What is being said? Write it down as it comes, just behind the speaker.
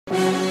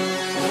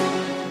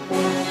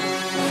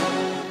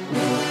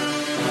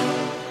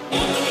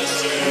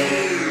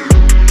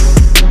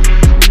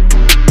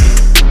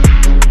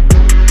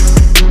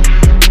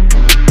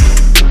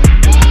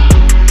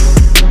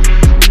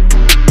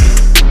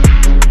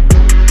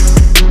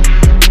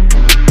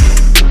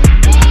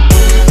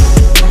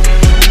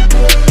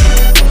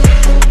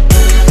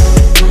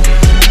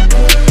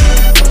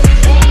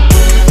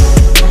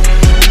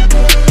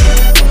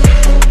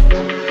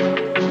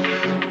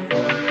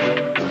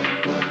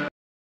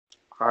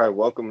Hi,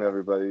 welcome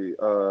everybody.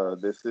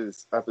 This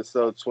is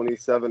episode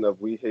 27 of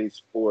We Hate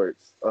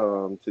Sports.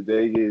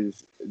 Today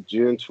is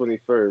June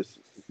 21st.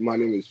 My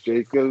name is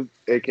Jacob,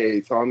 aka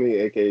Tommy,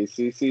 aka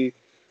CC.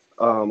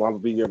 I'll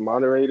be your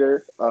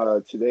moderator.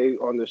 Today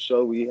on the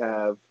show we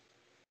have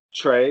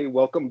Trey.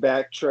 Welcome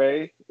back,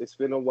 Trey. It's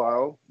been a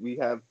while. We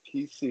have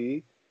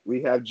PC.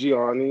 We have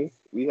Gianni.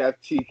 We have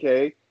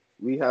TK.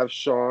 We have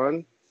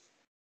Sean.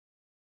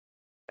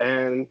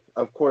 And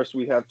of course,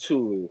 we have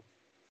Tulu.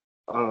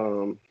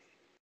 Um,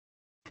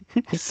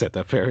 He said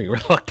that very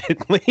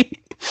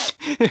reluctantly.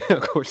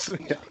 Of course,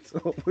 yeah.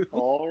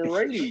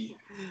 Alrighty.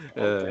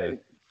 okay.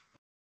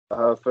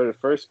 For the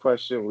first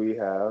question we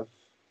have,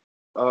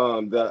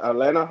 the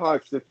Atlanta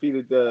Hawks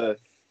defeated the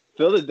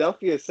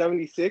Philadelphia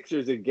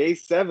 76ers in Game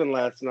 7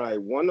 last night,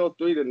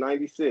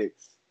 103-96.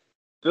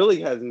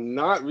 Philly has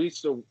not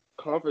reached the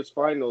conference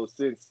finals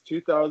since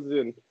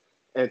 2000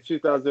 and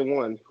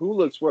 2001. Who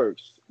looks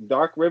worse,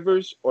 Doc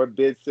Rivers or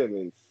Ben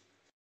Simmons?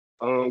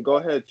 Go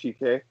ahead,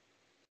 TK.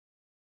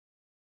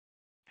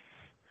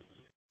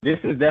 This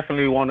is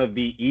definitely one of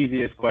the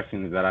easiest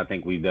questions that I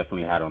think we've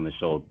definitely had on the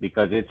show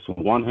because it's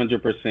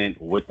 100%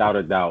 without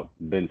a doubt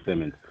Ben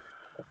Simmons.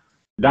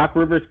 Doc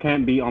Rivers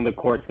can't be on the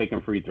court taking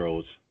free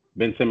throws.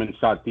 Ben Simmons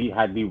had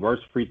the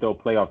worst free throw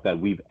playoff that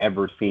we've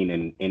ever seen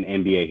in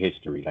NBA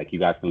history. Like, you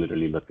guys can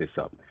literally look this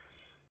up.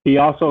 He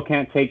also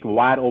can't take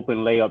wide open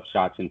layup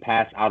shots and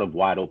pass out of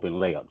wide open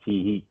layups.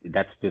 He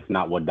that's just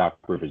not what Doc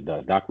Rivers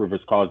does. Doc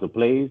Rivers calls the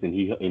plays, and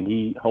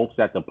he hopes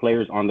that the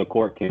players on the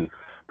court can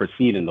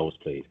proceed in those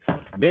plays.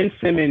 Ben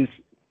Simmons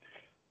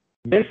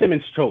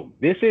choke.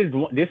 This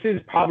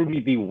is probably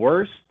the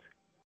worst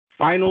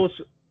finals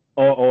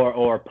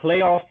or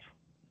playoff.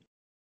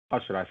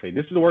 How should I say?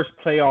 This is the worst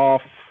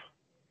playoff.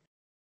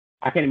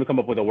 I can't even come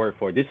up with a word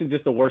for it. This is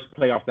just the worst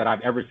playoff that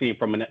I've ever seen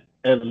from an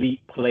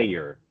elite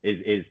player.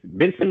 Is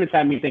Ben Simmons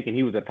had me thinking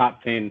he was a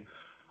top 10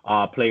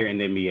 player in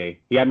the NBA.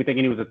 He had me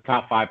thinking he was a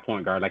top 5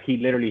 point guard. Like, he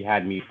literally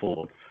had me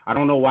fooled. I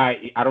don't know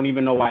why. I don't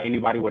even know why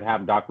anybody would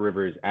have Doc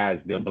Rivers as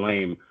the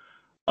blame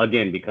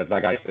again, because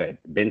like I said,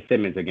 Ben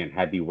Simmons again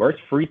had the worst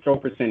free throw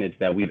percentage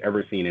that we've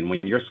ever seen. And when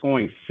you're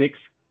scoring 6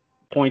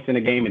 points in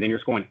a game and then you're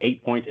scoring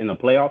 8 points in the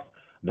playoffs,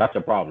 that's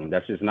a problem.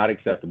 That's just not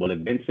acceptable.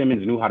 If Ben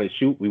Simmons knew how to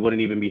shoot, we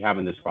wouldn't even be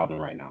having this problem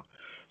right now.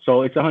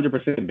 So it's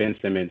 100% Ben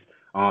Simmons.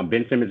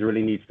 Ben Simmons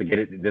really needs to get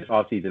it this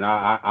offseason.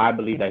 I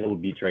believe that he will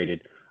be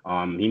traded.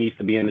 He needs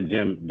to be in the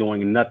gym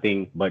doing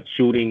nothing but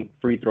shooting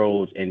free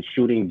throws and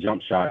shooting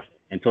jump shots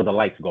until the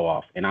lights go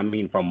off. And I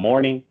mean from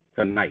morning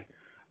to night,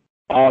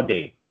 all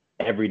day,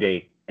 every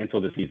day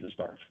until the season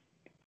starts.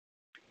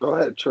 Go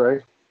ahead,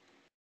 Trey.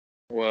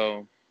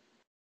 Well,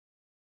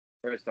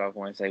 first off, I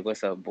want to say,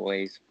 what's up,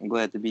 boys? I'm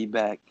glad to be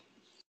back.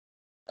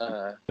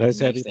 Nice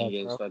to have Next you thing back,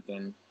 is bro.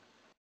 fucking,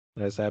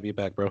 Nice to have you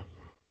back, bro.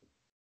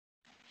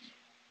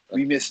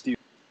 we missed you.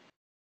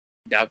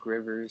 Doc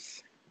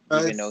Rivers,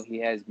 even though he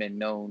has been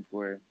known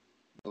for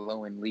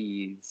blowing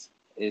leads,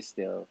 is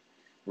still,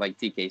 like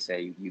TK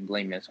said, you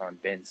blame this on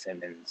Ben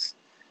Simmons.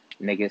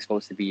 Nigga is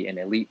supposed to be an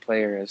elite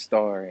player, a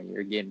star, and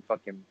you're getting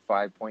fucking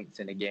 5 points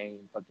in a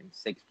game, fucking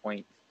 6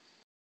 points.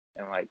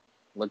 And like,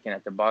 looking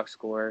at the box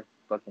score,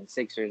 fucking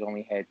Sixers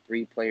only had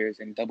 3 players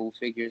in double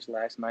figures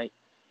last night.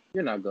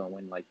 You're not going to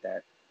win like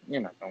that.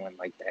 You're not going to win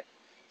like that.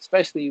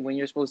 Especially when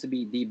you're supposed to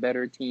be the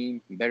better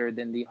team, better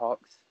than the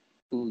Hawks,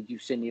 who you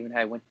shouldn't even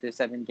have went to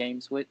 7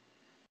 games with.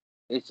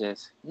 It's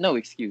just no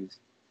excuse.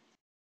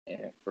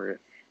 And for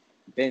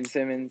Ben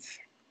Simmons,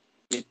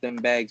 get them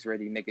bags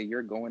ready, nigga.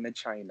 You're going to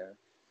China.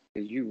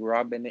 Because you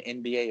robbing the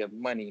NBA of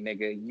money,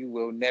 nigga.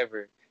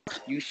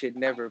 You should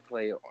never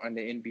play on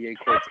the NBA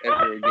courts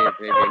ever again,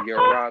 nigga. You're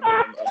robbing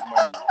them of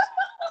money.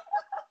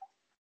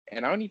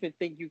 And I don't even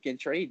think you can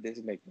trade this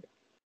nigga.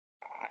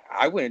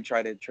 I wouldn't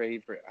try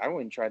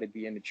to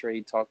be in the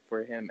trade talk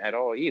for him at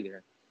all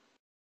either.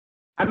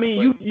 I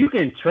mean, you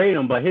can trade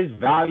him, but his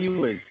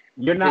value is,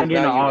 you're not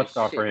getting an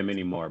all-star for him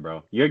anymore,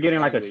 bro. You're getting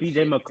like a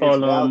CJ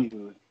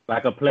McCollum,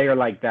 like a player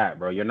like that,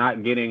 bro. You're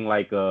not getting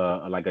like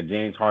a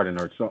James Harden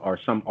or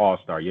some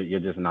all-star. You're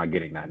just not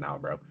getting that now,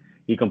 bro.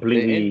 He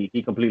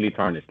completely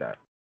tarnished that.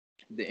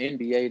 The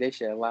NBA, they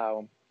should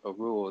allow a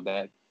rule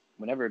that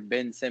whenever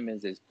Ben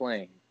Simmons is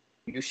playing,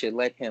 you should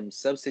let him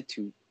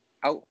substitute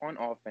out on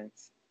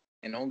offense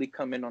and only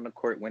come in on the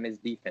court when it's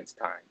defense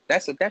time.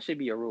 That should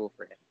be a rule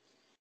for him.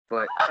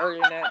 But other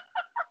than that,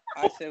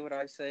 I said what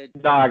I said.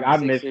 Dog, I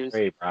miss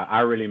Trey, bro. I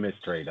really miss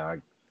Trey,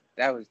 dog.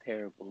 That was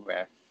terrible,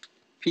 bro.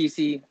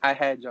 PC, I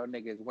had y'all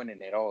niggas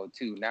winning it all,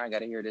 too. Now I got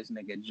to hear this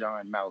nigga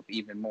John Mouth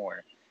even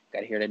more.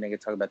 Got to hear that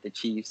nigga talk about the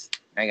Chiefs.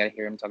 I got to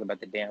hear him talk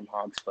about the damn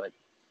Hawks, but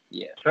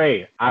yeah.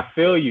 Trey, I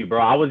feel you, bro.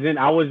 I was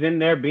in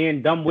there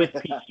being dumb with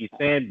P,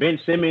 saying Ben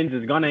Simmons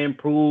is gonna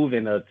improve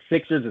and the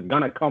Sixers is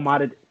gonna come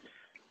out of.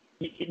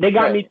 They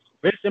got me.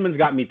 Ben Simmons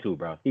got me too,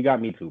 bro. He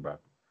got me too, bro.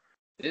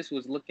 This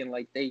was looking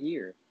like their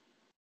year.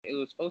 It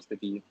was supposed to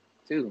be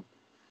too,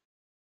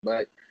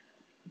 but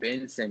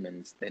Ben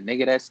Simmons, the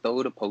nigga that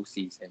stole the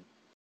postseason.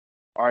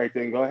 All right,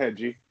 then go ahead,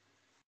 G.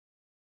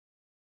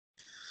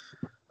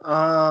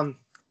 I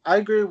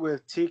agree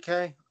with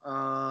TK.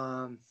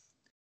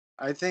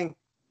 I think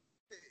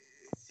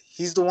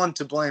he's the one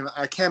to blame.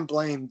 I can't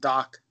blame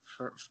Doc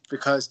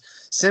because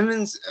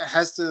Simmons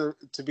has to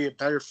be a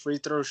better free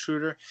throw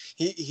shooter.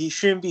 He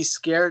shouldn't be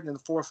scared in the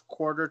fourth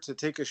quarter to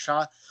take a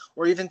shot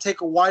or even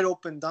take a wide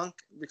open dunk,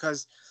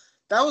 because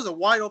that was a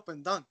wide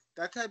open dunk.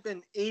 That could have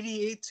been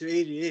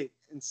 88-88.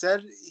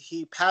 Instead,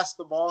 he passed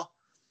the ball.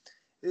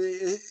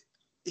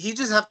 He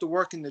just have to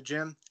work in the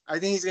gym. I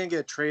think he's going to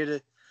get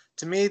traded.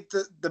 To me,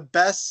 the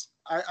best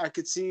I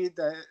could see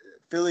that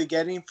Philly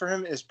getting for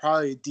him is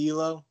probably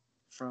D'Lo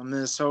from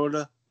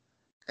Minnesota.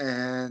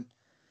 And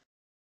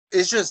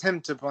it's just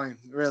him to blame,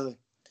 really.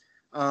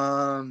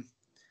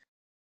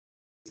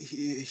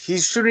 He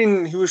was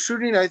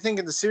shooting, I think,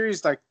 in the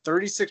series like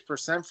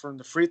 36% from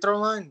the free throw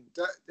line.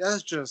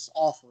 That's just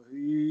awful.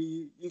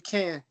 You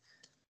can't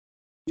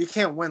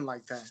win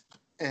like that.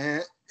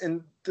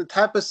 And the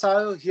type of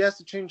style, he has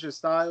to change his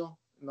style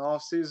in the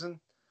offseason.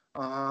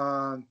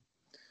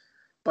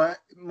 But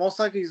most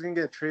likely he's gonna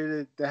get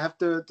traded. They have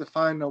to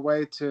find a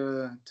way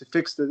to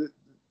fix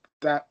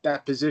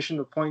that position,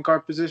 the point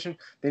guard position.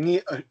 They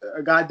need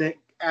a guy that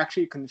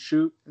actually can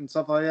shoot and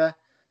stuff like that.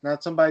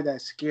 Not somebody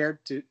that's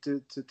scared to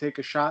take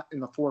a shot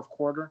in the fourth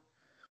quarter,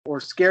 or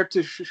scared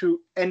to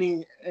shoot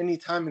any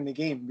time in the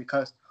game,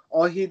 because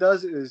all he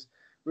does is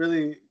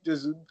really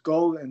just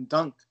go and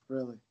dunk,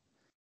 really.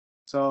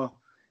 So,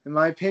 in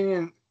my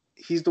opinion,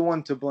 he's the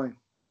one to blame.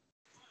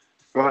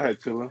 Go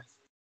ahead, Tula.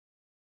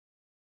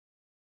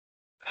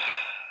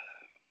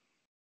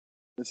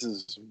 This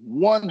is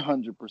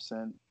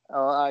 100%.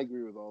 I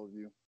agree with all of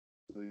you,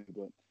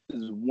 but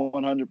this is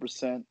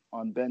 100%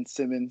 on Ben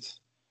Simmons.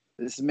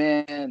 This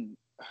man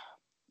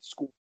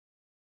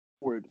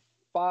scored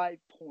 5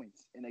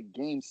 points in a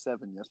Game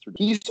 7 yesterday.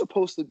 He's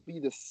supposed to be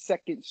the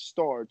second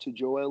star to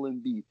Joel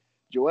Embiid.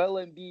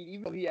 Joel Embiid,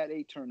 even though he had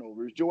 8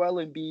 turnovers,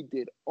 Joel Embiid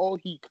did all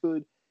he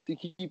could to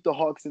keep the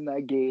Hawks in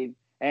that game,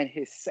 and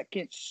his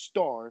second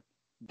star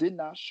did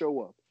not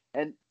show up.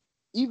 And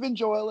even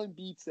Joel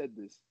Embiid said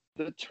this.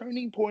 The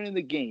turning point in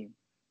the game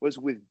was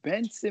with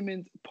Ben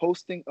Simmons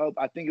posting up,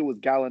 I think it was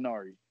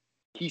Gallinari.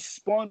 He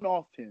spun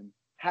off him,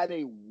 had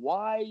a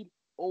wide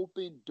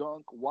open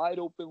dunk, wide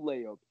open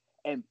layup,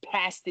 and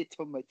passed it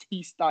to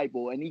Matisse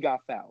Thybulle, and he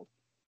got fouled.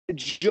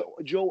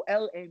 Joel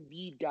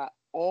Embiid got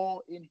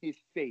all in his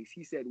face.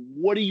 He said,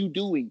 "What are you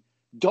doing?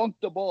 Dunk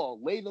the ball,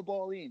 lay the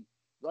ball in."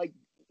 Like,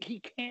 he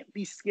can't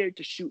be scared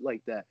to shoot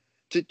like that,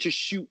 to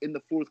shoot in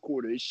the fourth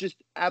quarter. It's just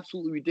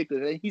absolutely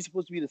ridiculous. And he's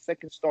supposed to be the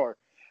second star.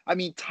 I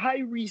mean,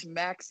 Tyrese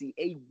Maxey,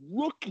 a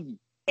rookie,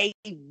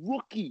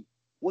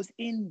 was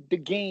in the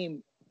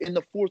game in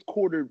the fourth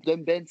quarter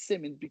than Ben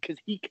Simmons because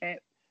he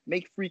can't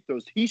make free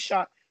throws. He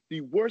shot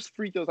the worst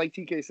free throws, like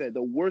TK said,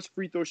 the worst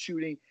free throw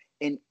shooting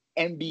in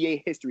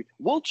NBA history.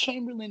 Wilt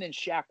Chamberlain and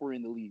Shaq were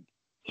in the league.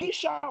 He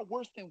shot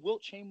worse than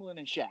Wilt Chamberlain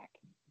and Shaq.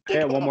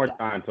 Say it one more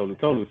time, Tolu.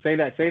 Say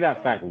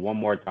that fact one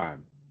more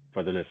time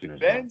for the listeners.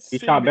 He Simmons,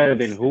 shot better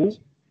than who?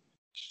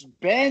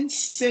 Ben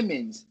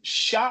Simmons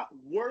shot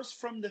worse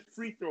from the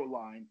free throw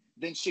line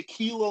than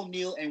Shaquille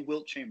O'Neal and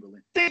Wilt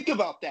Chamberlain. Think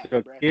about that,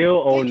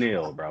 Shaquille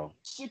O'Neal, bro.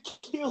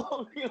 Shaquille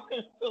O'Neal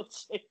and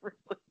Wilt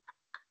Chamberlain.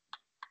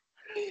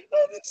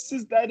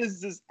 That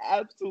is just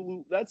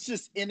absolute. That's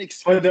just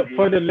inexcusable.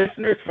 For the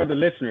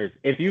listeners,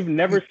 if you've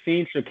never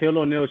seen Shaquille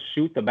O'Neal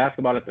shoot the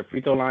basketball at the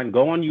free throw line,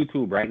 go on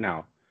YouTube right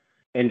now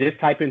and just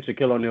type in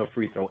Shaquille O'Neal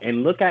free throw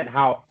and look at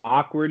how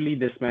awkwardly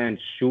this man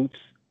shoots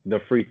the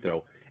free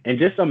throw. And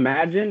just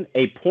imagine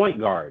a point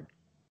guard,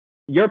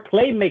 your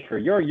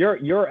playmaker,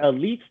 your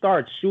elite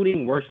star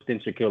shooting worse than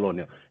Shaquille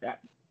O'Neal.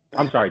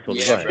 I'm sorry, Tolu.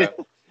 Go ahead.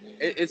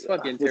 It's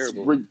fucking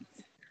terrible.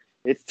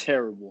 It's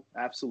terrible,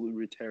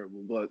 absolutely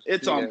terrible. But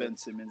it's on Ben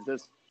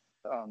Simmons.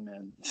 Oh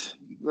man,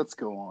 let's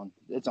go on.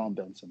 It's on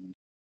Ben Simmons.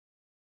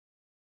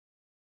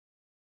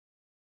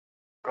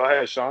 Go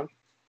ahead, Sean.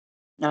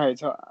 All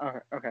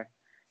right. Okay.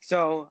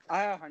 So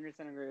I 100%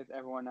 agree with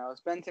everyone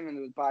else. Ben Simmons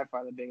was by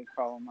far the biggest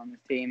problem on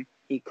this team.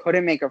 He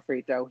couldn't make a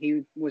free throw.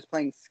 He was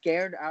playing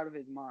scared out of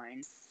his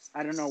mind.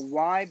 I don't know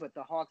why, but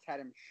the Hawks had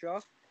him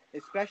shook,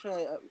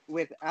 especially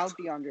without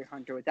DeAndre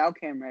Hunter, without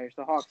Cam Reddish,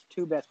 the Hawks'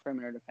 2 best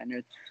perimeter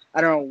defenders.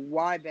 I don't know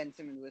why Ben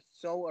Simmons was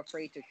so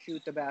afraid to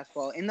shoot the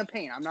basketball in the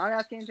paint. I'm not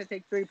asking him to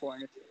take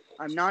 3-pointers.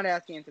 I'm not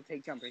asking him to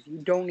take jumpers. You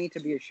don't need to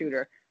be a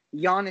shooter.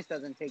 Giannis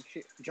doesn't take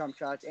jump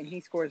shots, and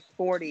he scores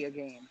 40 a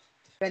game.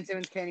 Ben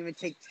Simmons can't even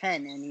take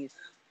 10, and he's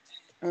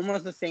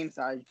almost the same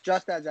size,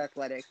 just as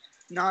athletic,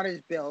 not as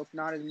built,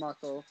 not as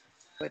muscle,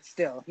 but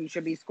still, he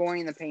should be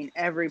scoring in the paint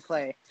every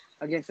play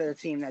against a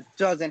team that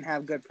doesn't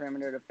have good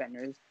perimeter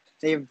defenders.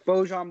 They have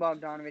Bojan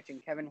Bogdanovic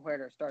and Kevin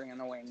Huerter starting on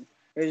the wing.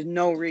 There's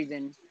no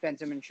reason Ben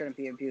Simmons shouldn't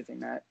be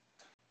abusing that.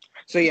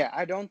 So, yeah,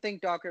 I don't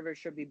think Doc Rivers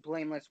should be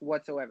blameless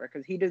whatsoever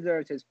because he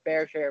deserves his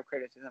fair share of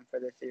criticism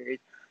for this series.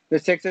 The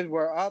Sixers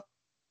were up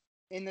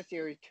in the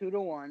series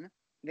 2-1.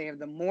 They have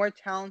the more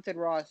talented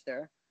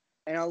roster,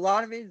 and a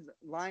lot of his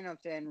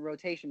lineups and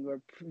rotations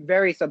were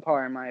very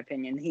subpar, in my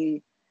opinion.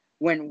 He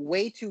went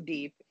way too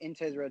deep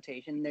into his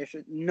rotation. There's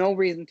no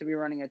reason to be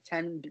running a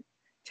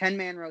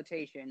 10-man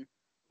rotation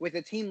with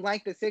a team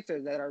like the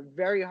Sixers that are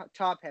very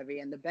top heavy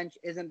and the bench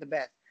isn't the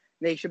best.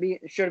 They should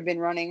have been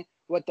running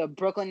what the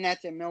Brooklyn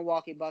Nets and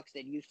Milwaukee Bucks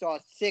did. You saw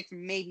 6,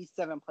 maybe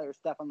 7 players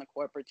step on the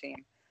court per team.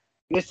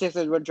 The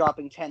Sixers were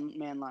dropping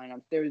 10-man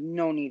lineups. There was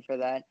no need for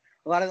that.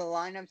 A lot of the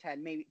lineups had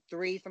maybe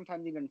 3,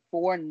 sometimes even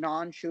 4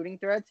 non-shooting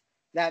threats.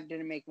 That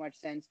didn't make much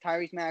sense.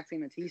 Tyrese Maxey,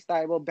 Matisse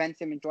Thybulle, Ben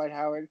Simmons, Dwight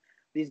Howard.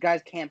 These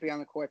guys can't be on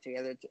the court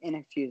together. It's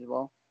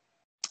inexcusable.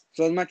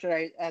 So as much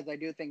as I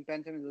do think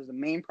Ben Simmons was the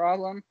main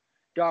problem,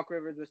 Doc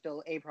Rivers was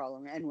still a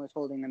problem and was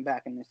holding them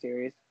back in this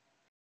series.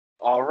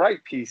 All right,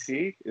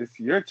 PC, it's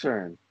your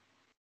turn.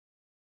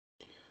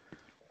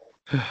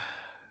 All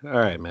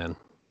right, man.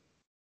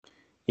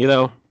 You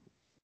know,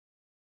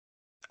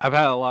 I've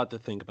had a lot to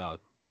think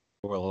about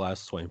over the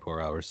last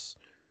 24 hours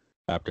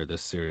after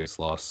this series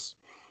loss.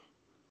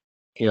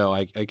 You know,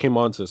 I came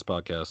onto this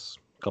podcast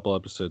a couple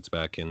episodes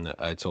back and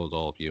I told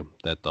all of you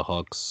that the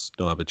Hawks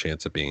don't have a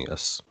chance of beating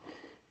us.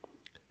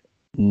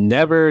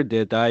 Never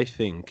did I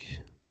think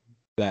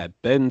that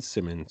Ben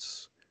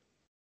Simmons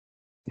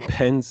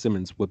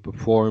would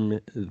perform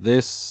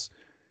this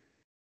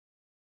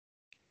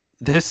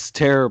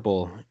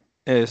terrible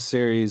in a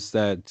series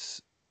that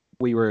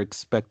we were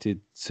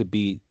expected to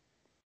beat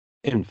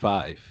in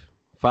 5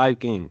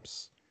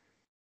 games.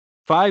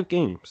 5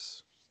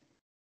 games.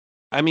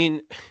 I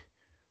mean,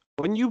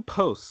 when you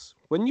post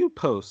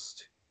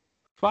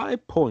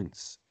 5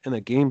 points in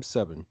a game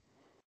 7,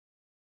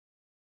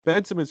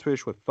 Ben Simmons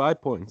finished with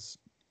 5 points,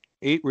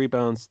 8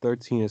 rebounds,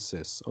 13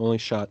 assists, only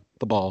shot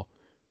the ball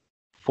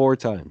 4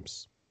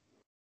 times.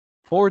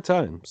 4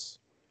 times.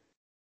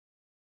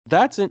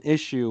 That's an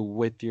issue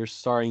with your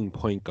starting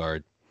point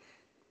guard.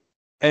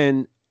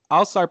 And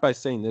I'll start by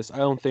saying this. I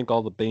don't think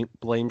all the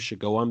blame should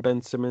go on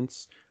Ben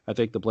Simmons. I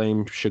think the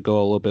blame should go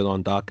a little bit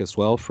on Doc as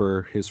well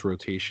for his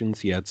rotations.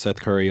 He had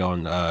Seth Curry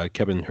on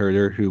Kevin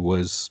Huerter, who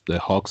was the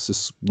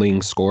Hawks'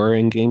 leading scorer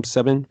in Game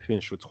 7,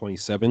 finished with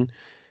 27.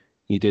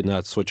 He did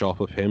not switch off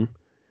of him.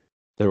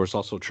 There was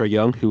also Trae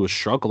Young, who was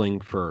struggling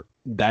for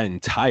that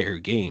entire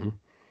game.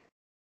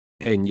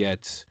 And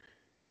yet,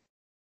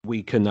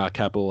 we could not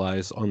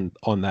capitalize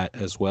on that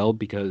as well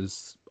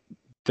because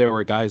there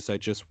were guys that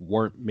just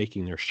weren't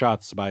making their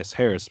shots. Tobias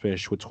Harris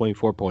finished with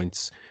 24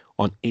 points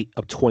on 8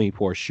 of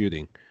 24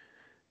 shooting.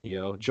 You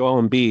know,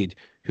 Joel Embiid,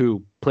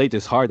 who played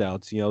his heart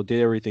out, did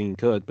everything he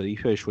could, but he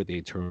finished with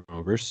 8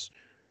 turnovers.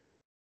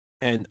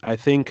 And I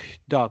think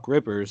Doc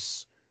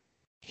Rivers,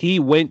 he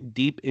went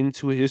deep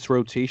into his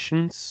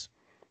rotations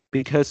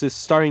because his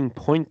starting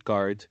point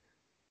guard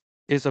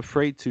is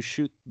afraid to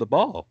shoot the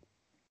ball.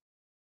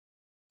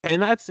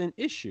 And that's an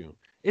issue.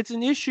 It's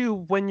an issue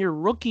when your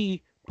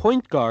rookie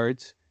point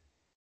guard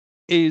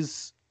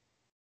is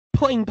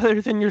playing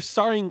better than your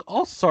starting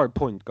all-star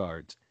point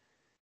guard.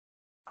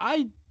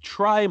 I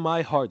try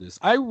my hardest.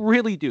 I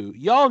really do.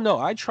 Y'all know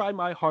I try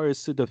my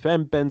hardest to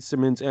defend Ben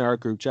Simmons in our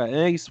group chat. In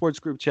any sports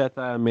group chat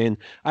that I'm in,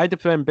 I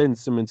defend Ben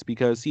Simmons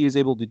because he is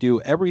able to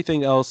do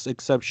everything else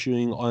except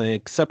shooting on an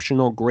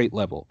exceptional great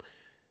level.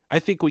 I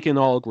think we can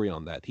all agree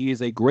on that. He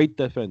is a great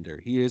defender.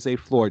 He is a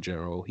floor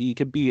general. He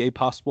could be a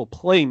possible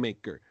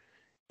playmaker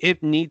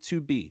if need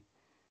to be.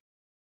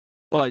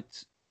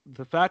 But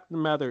the fact of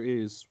the matter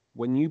is,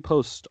 when you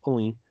post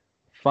only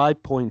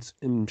 5 points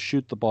and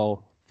shoot the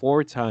ball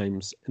 4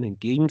 times in a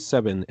Game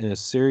 7 in a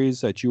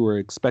series that you were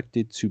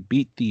expected to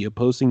beat the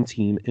opposing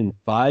team in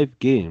 5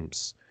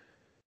 games,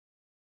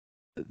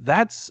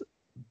 that's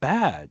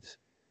bad.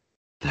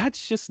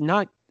 That's just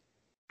not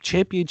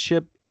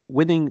championship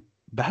winning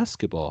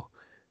basketball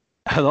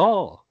at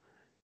all.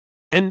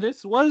 And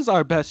this was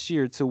our best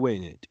year to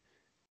win it.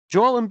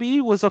 Joel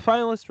Embiid was a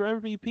finalist for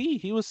MVP.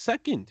 He was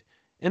second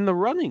in the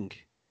running.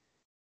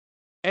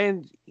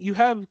 And you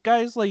have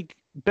guys like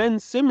Ben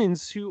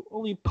Simmons who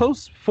only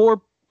posts 5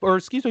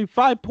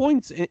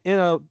 points in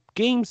a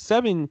Game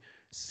 7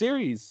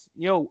 series,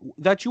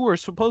 that you were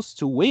supposed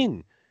to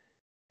win.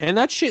 And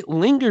that shit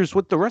lingers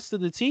with the rest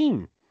of the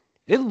team.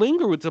 It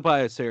lingered with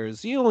Tobias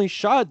Harris. He only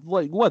shot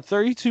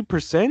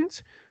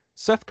 32%?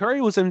 Seth Curry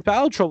was in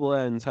foul trouble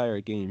that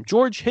entire game.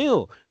 George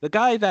Hill, the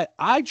guy that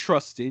I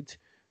trusted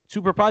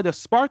to provide a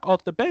spark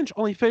off the bench,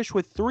 only finished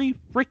with 3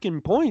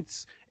 freaking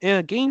points in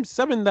a Game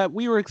 7 that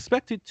we were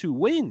expected to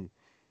win.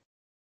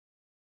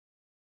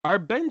 Our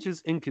bench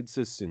is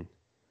inconsistent.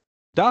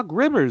 Doc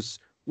Rivers,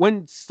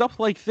 when stuff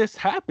like this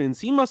happens,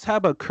 he must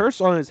have a curse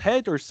on his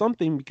head or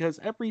something, because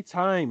every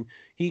time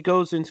he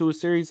goes into a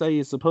series that he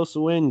is supposed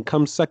to win,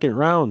 comes second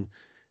round,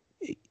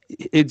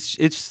 it's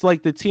just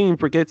like the team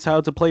forgets how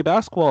to play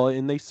basketball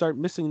and they start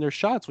missing their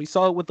shots. We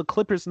saw it with the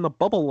Clippers in the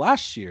bubble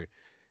last year.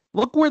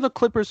 Look where the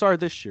Clippers are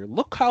this year.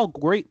 Look how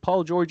great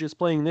Paul George is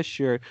playing this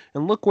year,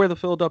 and look where the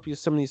Philadelphia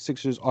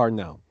 76ers are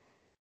now.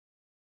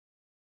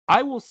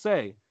 I will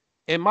say,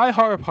 in my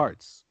heart of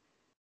hearts,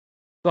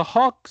 the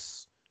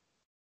Hawks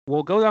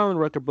will go down in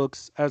record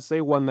books as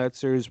they won that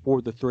series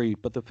 4-3,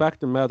 but the fact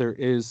of the matter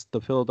is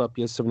the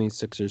Philadelphia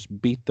 76ers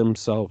beat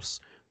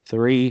themselves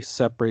 3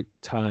 separate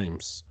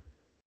times.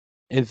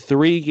 In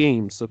 3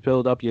 games, the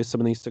Philadelphia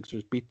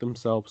 76ers beat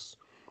themselves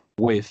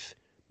with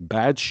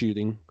bad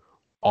shooting,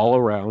 all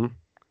around,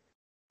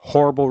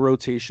 horrible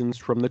rotations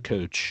from the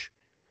coach,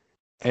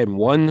 and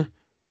one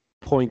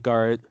point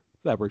guard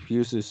that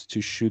refuses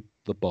to shoot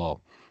the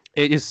ball.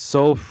 It is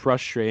so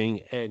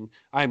frustrating, and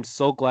I'm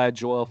so glad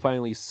Joel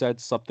finally said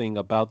something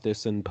about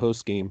this in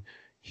post game.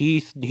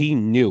 He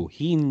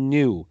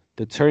knew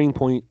the turning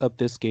point of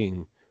this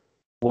game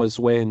was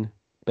when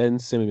Ben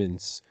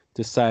Simmons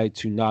decided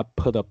to not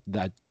put up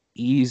that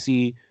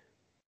easy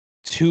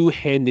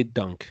two-handed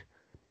dunk.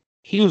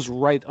 He was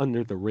right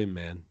under the rim,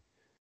 man,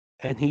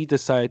 and he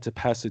decided to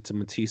pass it to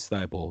Matisse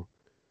Thybulle,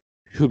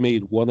 who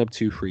made one of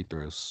two free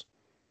throws.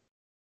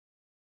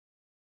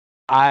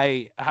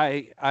 I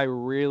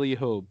really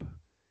hope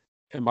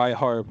in my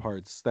heart of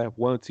hearts that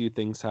one or two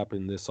things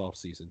happen this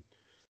offseason.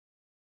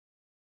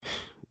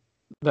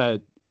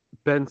 That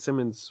Ben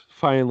Simmons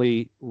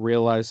finally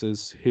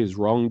realizes his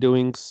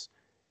wrongdoings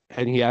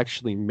and he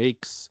actually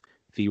makes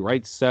the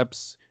right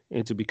steps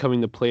into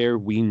becoming the player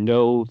we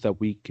know that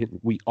we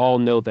all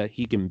know that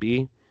he can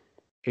be.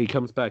 He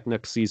comes back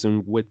next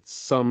season with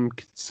some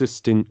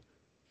consistent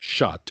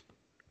shot.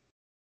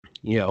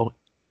 You know,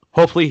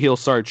 hopefully he'll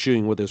start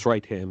shooting with his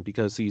right hand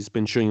because he's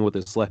been shooting with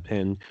his left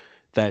hand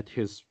that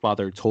his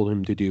father told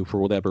him to do for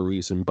whatever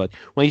reason. But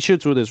when he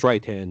shoots with his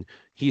right hand,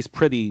 he's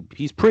pretty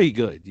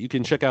good. You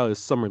can check out his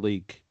summer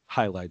league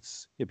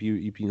highlights if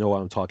you know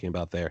what I'm talking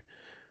about there.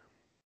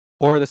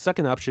 Or the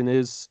second option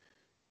is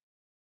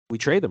we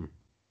trade him.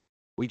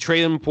 We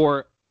trade him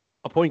for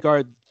a point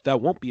guard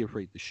that won't be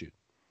afraid to shoot.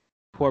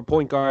 For a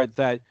point guard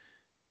that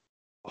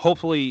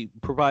hopefully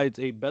provides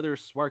a better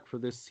spark for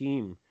this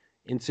team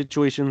in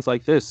situations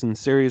like this, in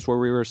series where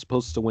we were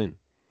supposed to win.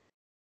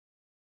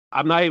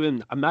 I'm not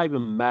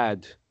even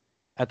mad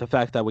at the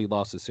fact that we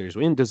lost the series.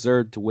 We didn't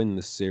deserve to win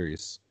this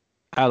series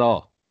at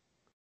all.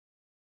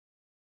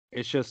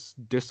 It's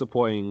just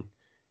disappointing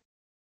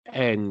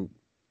and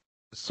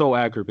so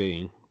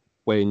aggravating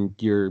when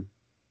your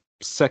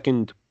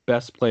second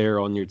best player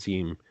on your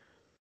team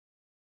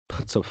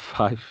puts up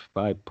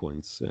five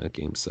points in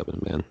Game 7,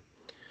 man.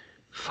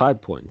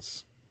 5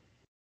 points.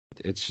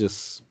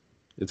 It's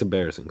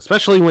embarrassing,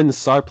 especially when the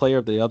star player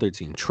of the other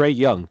team, Trae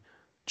Young.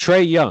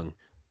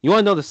 You want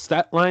to know the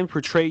stat line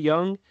for Trae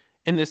Young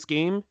in this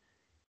game?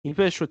 He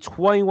finished with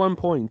 21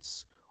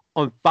 points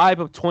on 5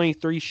 of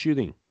 23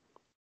 shooting.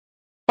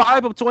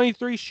 5 of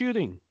 23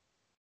 shooting.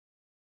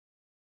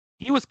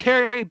 He was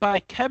carried by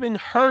Kevin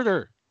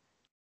Huerter.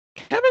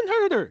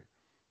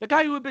 The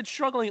guy who had been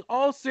struggling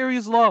all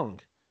series long.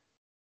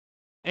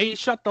 And he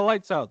shut the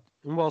lights out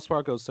in Wells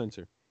Fargo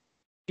Center.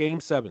 Game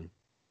 7.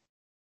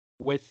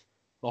 With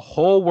the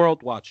whole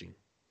world watching.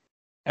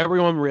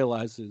 Everyone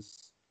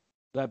realizes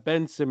that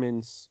Ben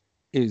Simmons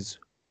is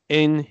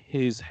in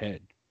his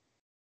head.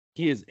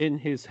 He is in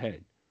his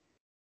head.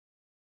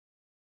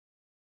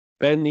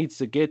 Ben needs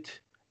to get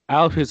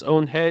out of his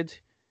own head.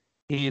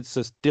 He needs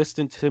to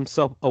distance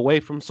himself away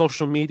from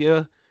social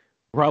media,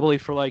 probably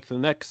for like the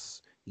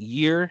next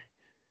year,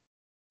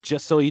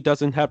 just so he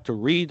doesn't have to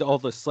read all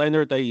the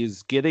slander that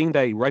he's getting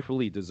that he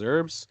rightfully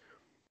deserves.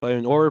 But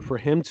in order for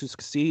him to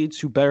succeed,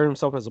 to better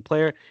himself as a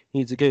player, he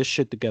needs to get his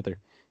shit together.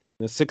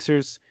 The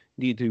Sixers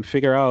need to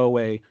figure out a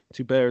way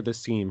to better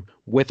this team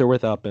with or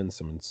without Ben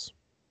Simmons.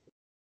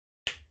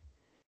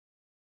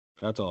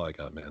 That's all I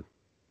got, man.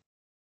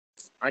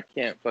 I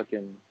can't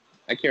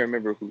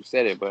remember who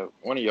said it, but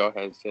one of y'all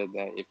had said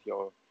that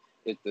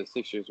if the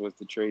Sixers was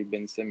to trade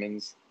Ben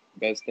Simmons,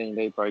 best thing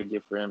they'd probably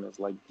get for him is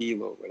like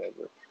D'Lo or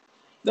whatever.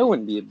 That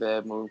wouldn't be a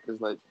bad move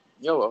because like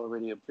y'all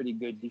already a pretty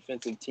good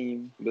defensive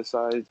team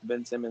besides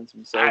Ben Simmons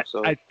himself.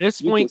 So at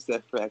this point,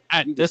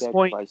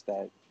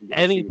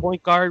 any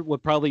point guard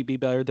would probably be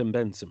better than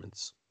Ben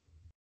Simmons.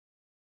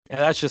 And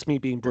that's just me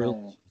being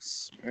brutal.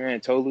 Man,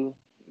 Tolu,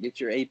 get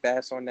your 8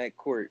 on that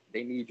court.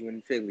 They need you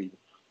in Philly.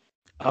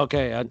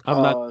 Okay, I'm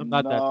not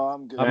that.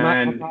 I'm good.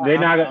 Man, they're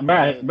not,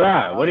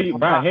 bruh. What are you,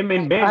 bruh? Him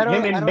and Ben,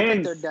 him and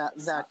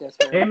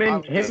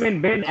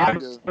Ben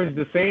average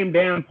the same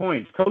damn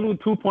points. Total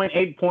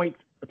 2.8 points.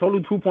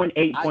 Total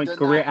 2.8 points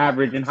career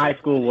average in high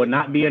school will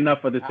not be enough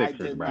for the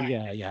Sixers, bro.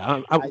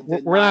 Yeah.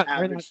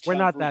 We're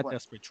not that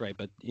desperate, Trey.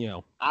 But you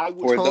know, I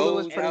would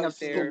cook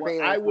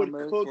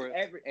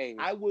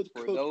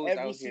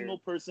every single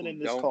person in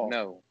this call.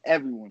 No,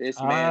 everyone.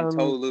 This man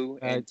Tolu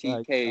and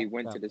TK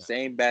went to the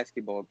same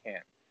basketball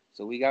camp,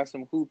 so we got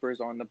some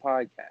hoopers on the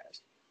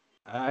podcast.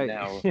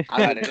 Now,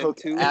 I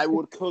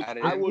would cook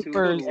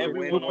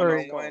everyone on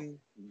this one.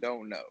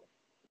 Don't know.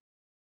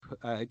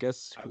 I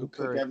guess I will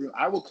cook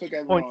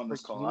everyone on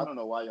this call. I don't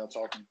know why y'all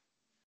talking.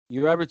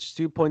 You averaged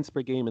 2 points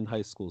per game in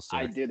high school, sir.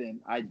 I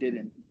didn't.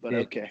 But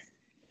okay.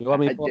 You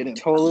want me? I didn't.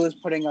 Tolu is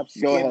putting up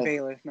Skip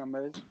Bayless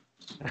numbers.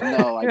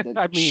 No, I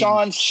didn't.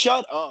 Sean,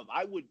 shut up.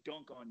 I would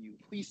dunk on you.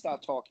 Please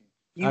stop talking.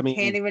 You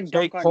can't even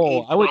dunk on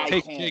Cole. I would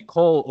take J.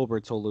 Cole over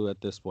Tolu at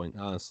this point,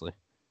 honestly.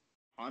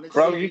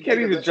 Bro, you can't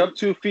even jump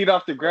 2 feet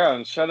off the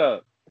ground. Shut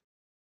up.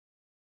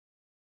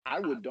 I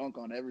would dunk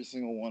on every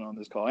single one on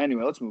this call.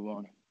 Anyway, let's move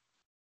on.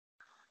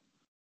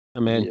 I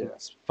mean,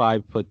 it's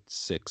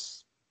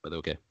 5'6", but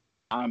okay.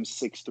 I'm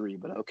 6'3",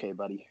 but okay,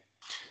 buddy.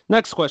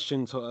 Next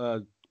question.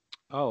 I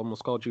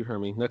almost called you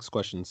Hermie. Next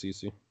question,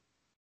 Cece.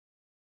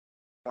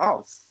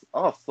 I'll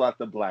slap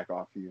the black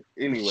off you.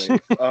 Anyways,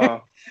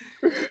 that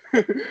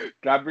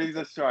brings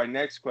us to our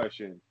next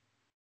question.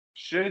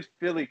 Should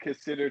Philly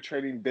consider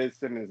trading Ben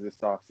Simmons this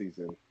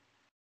offseason?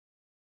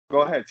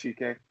 Go ahead,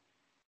 TK.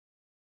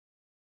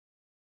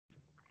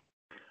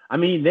 I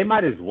mean, they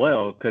might as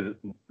well,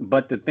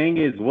 but the thing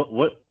is,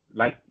 what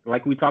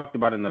like we talked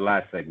about in the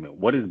last segment,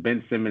 what is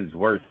Ben Simmons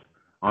worth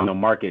on the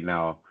market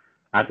now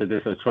after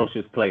this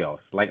atrocious playoffs?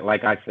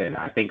 Like I said,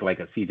 I think like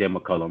a CJ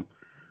McCollum.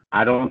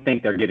 I don't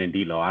think they're getting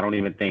D'Lo. I don't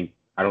even think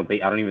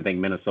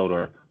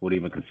Minnesota would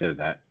even consider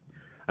that.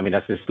 I mean,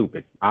 that's just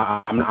stupid.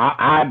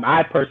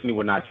 I personally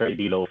would not trade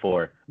D'Lo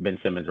for Ben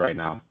Simmons right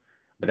now,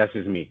 but that's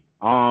just me.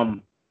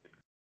 I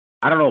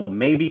don't know,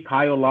 maybe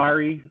Kyle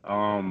Lowry.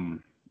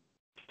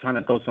 Trying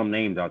to throw some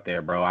names out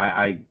there, bro.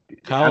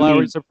 Kyle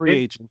Lowry's a free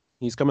agent.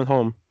 He's coming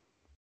home.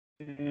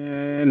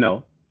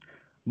 No,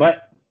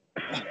 but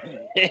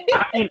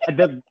I mean,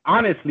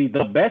 honestly,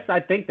 the best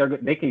I think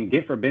they can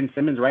get for Ben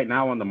Simmons right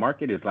now on the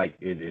market is a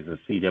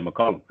CJ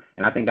McCollum,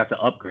 and I think that's an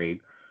upgrade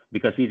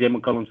because CJ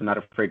McCollum's not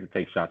afraid to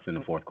take shots in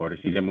the fourth quarter.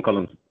 CJ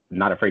McCollum's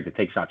not afraid to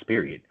take shots.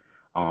 Period.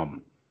 I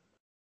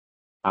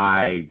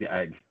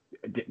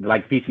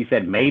like PC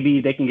said,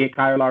 maybe they can get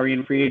Kyle Lowry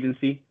in free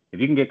agency. If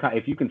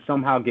you can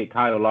somehow get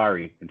Kyle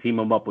Lowry and team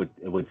him up with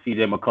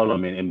CJ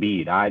McCollum and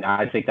Embiid,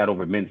 I take that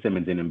over Ben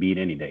Simmons and Embiid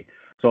any day.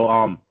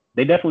 So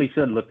they definitely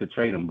should look to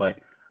trade him, but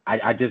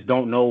I just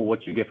don't know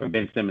what you get for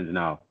Ben Simmons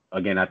now.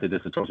 Again, after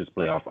this atrocious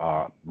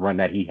playoff run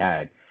that he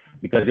had,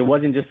 because it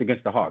wasn't just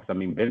against the Hawks. I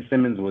mean, Ben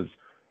Simmons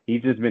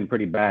he's just been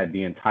pretty bad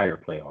the entire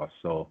playoffs.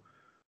 So,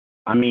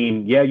 I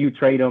mean, yeah, you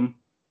trade him.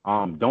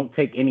 Don't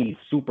take any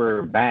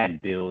super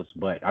bad deals,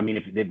 but I mean,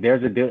 if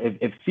there's a deal,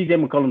 if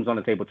CJ McCollum's on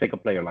the table, take a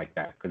player like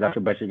that because that's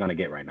the best you're gonna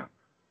get right now.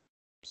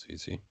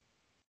 CC.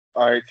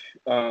 All right,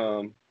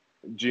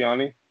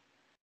 Gianni.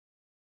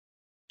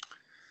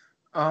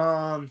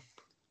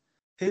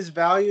 His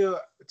value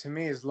to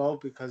me is low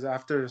because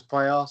after his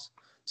playoffs,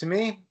 to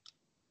me,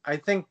 I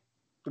think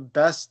the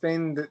best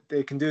thing that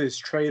they can do is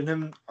trade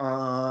him.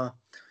 To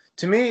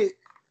me,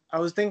 I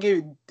was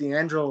thinking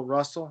D'Angelo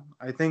Russell.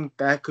 I think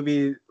that could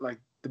be like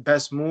the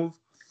best move,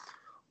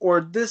 or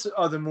this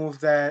other move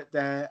that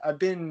I've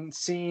been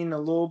seeing a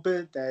little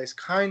bit that is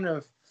kind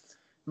of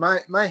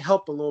might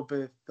help a little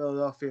bit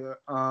Philadelphia.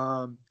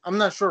 I'm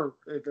not sure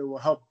if it will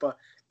help, but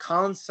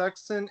Colin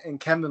Sexton and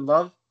Kevin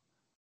Love,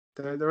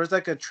 there was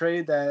like a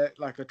trade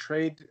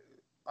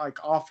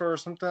offer or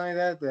something like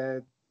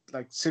that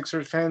like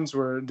Sixers fans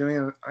were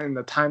doing in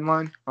the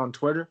timeline on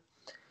Twitter.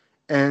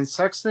 And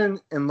Sexton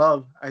and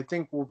Love, I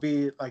think, will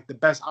be like the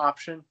best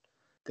option.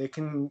 They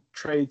can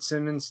trade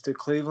Simmons to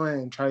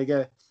Cleveland and try to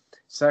get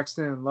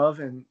Sexton and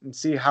Love and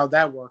see how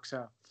that works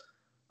out.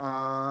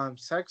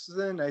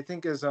 Sexton, I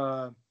think, is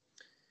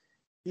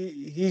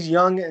he's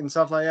young and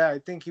stuff like that. I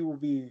think he will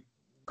be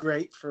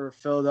great for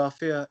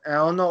Philadelphia. And I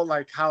don't know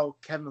like how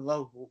Kevin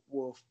Love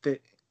will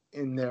fit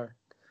in there.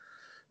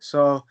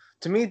 So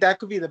to me, that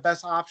could be the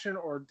best option,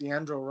 or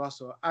D'Angelo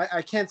Russell.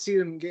 I can't see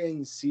them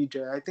getting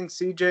CJ. I think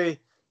CJ,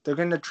 they're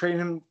going to trade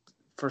him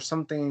for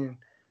something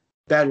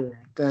better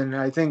than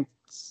I think.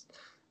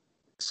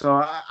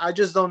 So I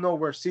just don't know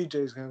where CJ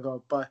is going to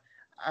go. But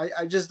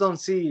I just don't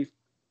see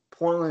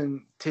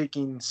Portland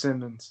taking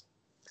Simmons.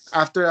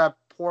 After that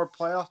poor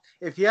playoff,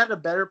 if he had a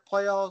better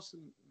playoffs,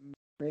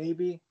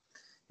 maybe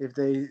if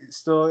they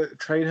still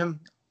trade him,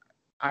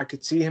 I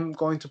could see him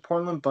going to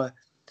Portland. But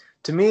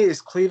to me, it's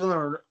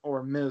Cleveland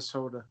or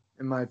Minnesota,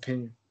 in my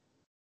opinion.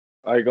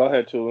 All right, go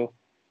ahead, Tulu.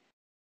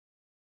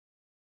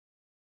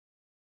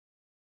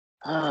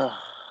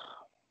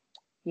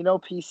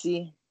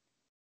 PC.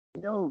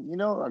 You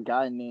know a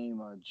guy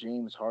named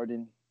James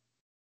Harden,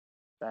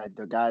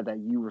 the guy that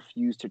you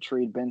refused to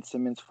trade Ben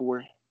Simmons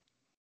for.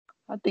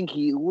 I think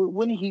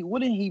wouldn't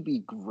he be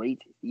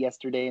great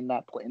yesterday in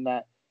that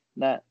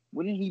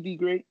wouldn't he be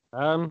great?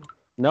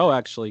 No,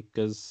 actually,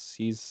 because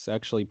he's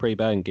actually pretty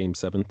bad in Game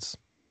 7s.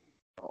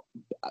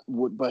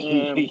 But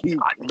yeah.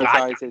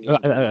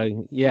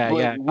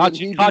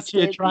 Caught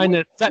you trying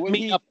to set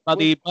me up,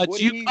 buddy,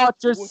 but you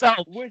caught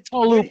yourself. Would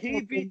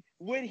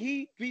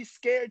he be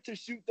scared to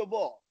shoot the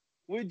ball?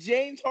 Would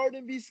James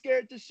Harden be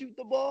scared to shoot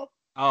the ball?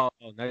 Oh,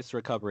 nice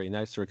recovery.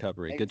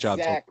 Good job.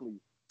 Exactly.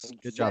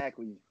 Good job.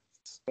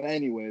 But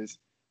anyways,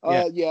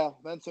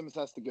 Ben Simmons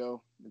has to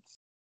go. It's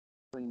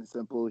plain and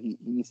simple. He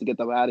needs to get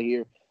them out of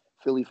here.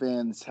 Philly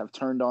fans have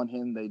turned on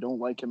him. They don't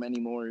like him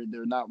anymore.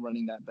 They're not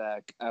running that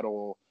back at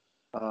all.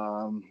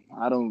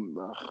 I don't.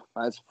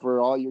 As for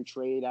all your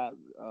trade,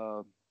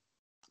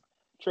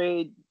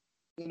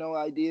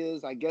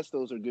 ideas, I guess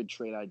those are good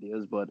trade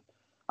ideas, but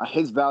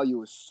his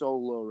value is so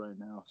low right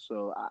now.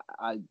 So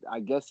I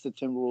guess the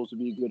Timberwolves would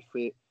be a good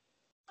fit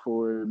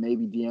for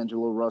maybe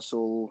D'Angelo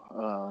Russell,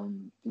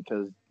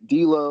 because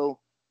D'Lo,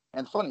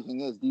 and funny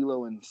thing is,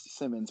 D'Lo and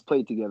Simmons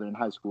played together in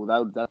high school.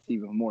 That's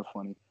even more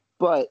funny.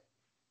 But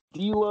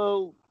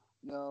D'Lo,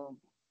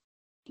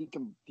 he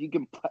can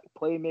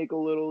play make a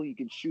little. He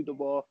can shoot the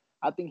ball.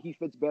 I think he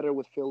fits better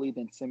with Philly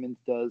than Simmons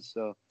does.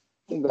 So I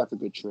think that's a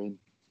good trade.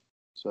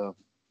 So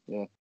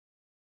yeah.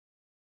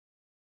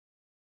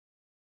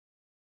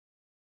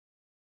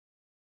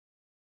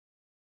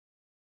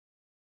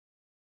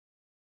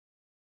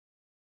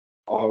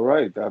 All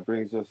right, that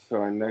brings us to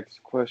our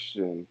next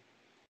question.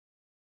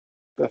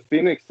 The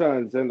Phoenix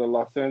Suns and the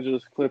Los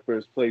Angeles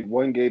Clippers played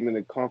one game in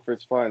the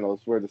conference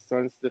finals where the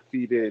Suns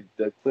defeated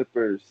the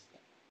Clippers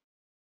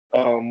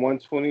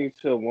 120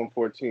 to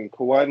 114.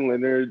 Kawhi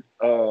Leonard,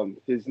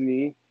 his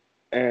knee,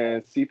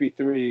 and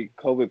CP3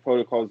 COVID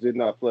protocols did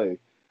not play.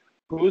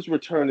 Whose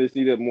return is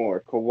needed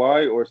more,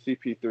 Kawhi or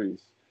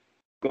CP3's?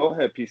 Go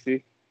ahead,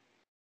 PC.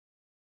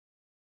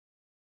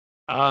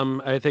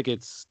 I think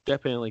it's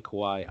definitely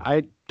Kawhi.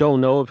 I don't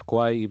know if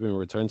Kawhi even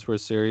returns for a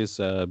series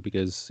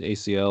because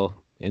ACL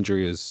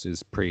injury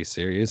is pretty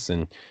serious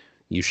and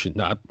you should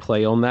not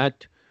play on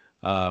that.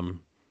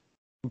 Um,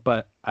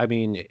 but I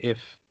mean, if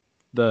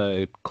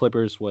the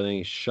Clippers were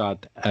any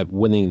shot at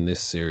winning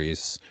this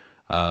series,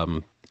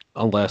 um,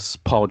 unless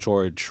Paul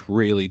George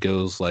really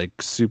goes like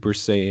Super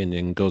Saiyan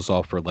and goes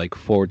off for like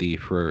 40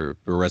 for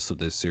the rest of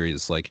this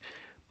series, like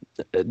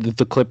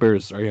the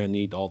Clippers are gonna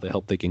need all the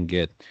help they can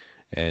get,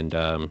 and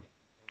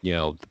you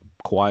know,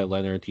 Kawhi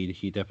Leonard,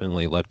 he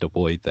definitely left a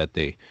void that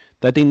they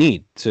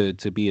need to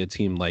be a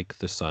team like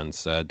the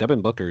Suns.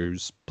 Devin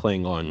Booker's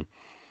playing on,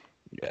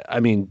 I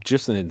mean,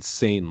 just an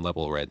insane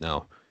level right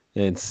now,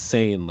 an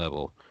insane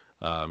level.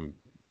 Um,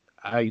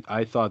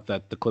 I thought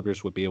that the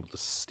Clippers would be able to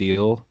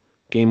steal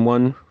Game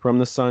One from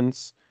the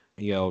Suns.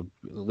 You know,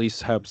 at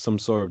least have some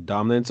sort of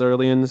dominance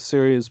early in the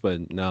series,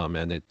 but no,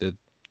 man,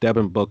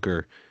 Devin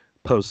Booker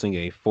posting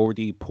a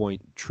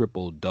 40-point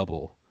triple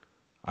double.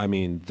 I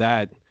mean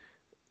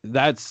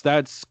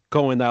that's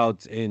going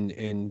out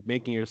and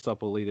making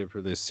yourself a leader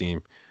for this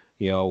team.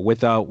 You know,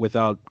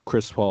 without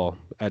Chris Paul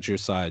at your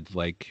side,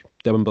 like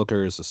Devin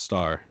Booker is a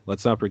star.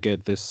 Let's not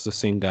forget this is the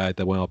same guy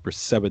that went out for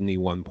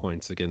 71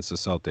 points against the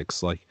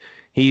Celtics. Like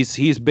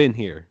he's been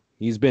here.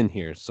 He's been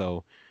here.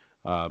 So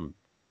um,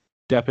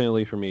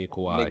 definitely for me,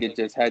 Kawhi. Nigga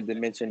just had to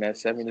mention that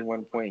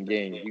 71-point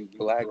game. You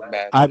black I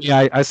bastard.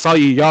 mean, I saw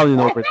you yawning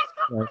over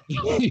there.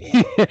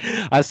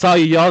 I saw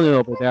you yawning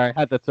over there. I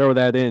had to throw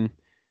that in.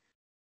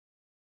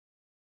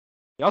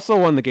 You also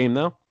won the game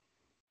though,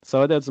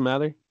 so it doesn't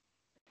matter.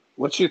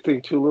 What you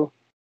think, Tulu?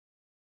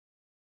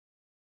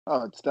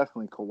 Oh, it's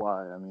definitely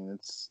Kawhi. I mean,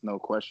 it's no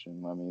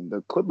question. I mean,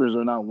 the Clippers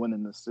are not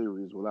winning this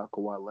series without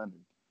Kawhi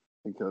Leonard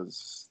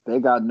because they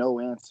got no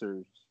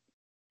answers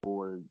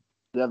for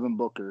Devin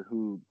Booker,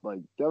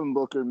 Devin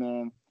Booker,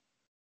 man.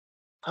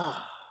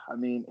 I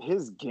mean,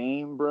 his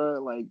game,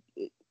 bro,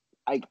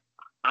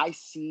 I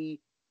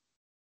see,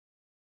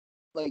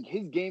 like,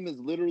 his game is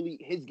literally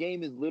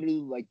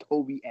like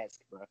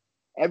Kobe-esque, bro.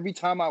 Every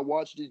time I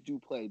watch this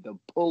dude play, the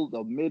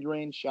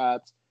mid-range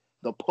shots,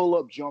 the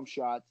pull-up jump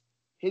shots,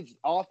 his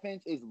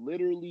offense is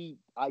literally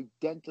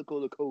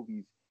identical to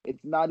Kobe's.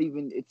 It's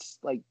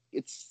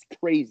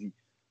crazy.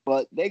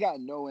 But they got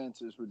no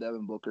answers for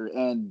Devin Booker.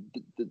 And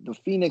the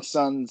Phoenix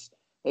Suns,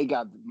 they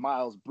got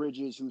Miles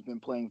Bridges, who's been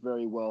playing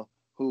very well,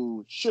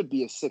 who should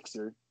be a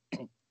Sixer.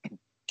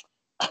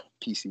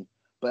 PC.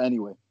 But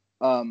anyway,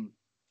 then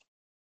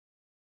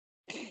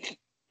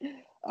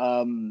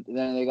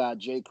they got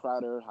Jay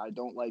Crowder. I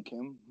don't like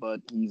him,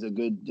 but he's a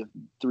good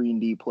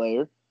 3-and-D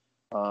player.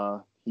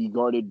 He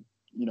guarded,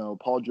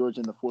 Paul George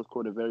in the fourth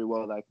quarter very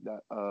well.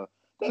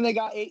 Then they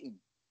got Ayton.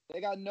 They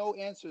got no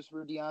answers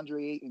for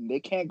DeAndre Ayton. They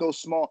can't go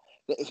small.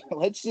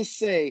 Let's just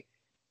say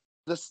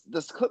the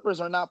Clippers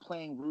are not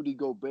playing Rudy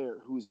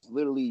Gobert, who's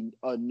literally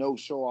a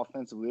no-show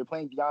offensively. They're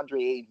playing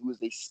DeAndre Ayton, who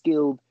is a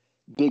skilled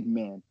big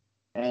man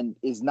and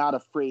is not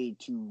afraid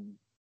to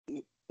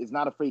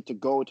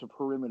go to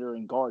perimeter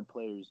and guard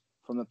players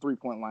from the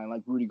three-point line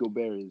like Rudy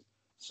Gobert is.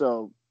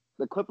 So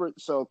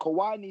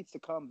Kawhi needs to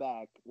come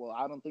back. Well,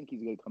 I don't think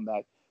he's going to come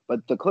back,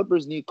 but the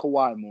Clippers need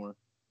Kawhi more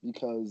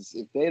because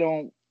if they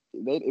don't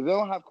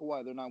have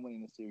Kawhi, they're not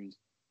winning the series.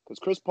 Because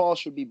Chris Paul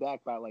should be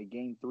back by like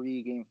Game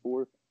 3, Game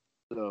 4.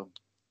 So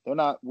they're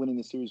not winning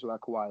the series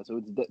without Kawhi.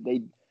 So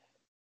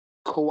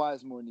Kawhi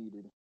is more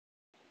needed.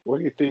 What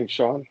do you think,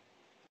 Sean?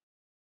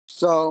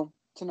 So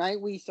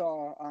tonight we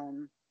saw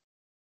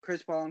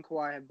Chris Paul and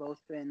Kawhi have both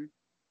been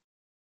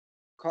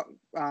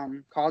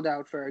called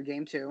out for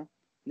Game 2.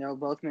 No,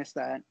 both missed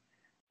that.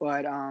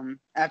 But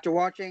after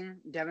watching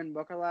Devin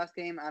Booker last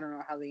game, I don't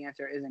know how the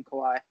answer isn't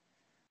Kawhi.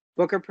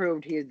 Booker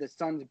proved he is the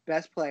Suns'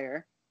 best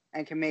player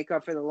and can make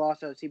up for the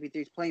loss of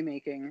CP3's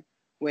playmaking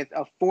with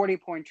a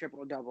 40-point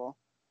triple-double.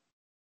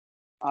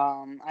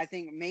 I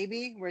think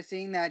maybe we're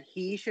seeing that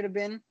he should have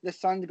been the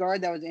Suns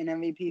guard that was in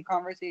MVP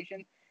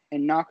conversation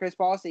and not Chris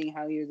Paul, seeing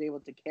how he was able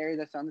to carry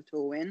the Suns to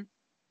a win.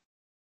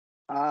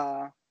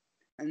 And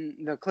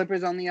the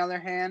Clippers, on the other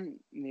hand,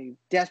 they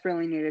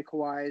desperately needed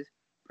Kawhi's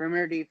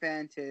perimeter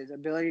defense, his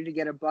ability to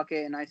get a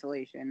bucket in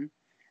isolation.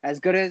 As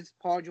good as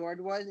Paul George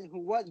was, who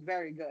was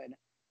very good,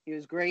 he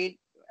was great.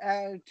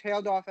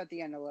 Tailed off at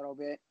the end a little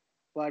bit,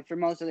 but for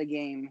most of the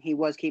game, he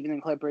was keeping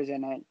the Clippers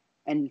in it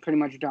and pretty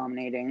much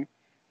dominating.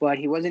 But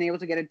he wasn't able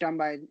to get it done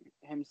by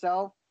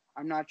himself.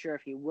 I'm not sure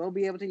if he will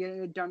be able to get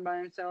it done by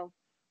himself.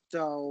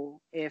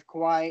 So if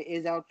Kawhi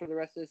is out for the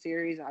rest of the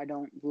series, I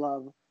don't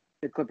love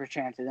the Clippers'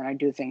 chances, and I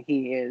do think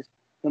he is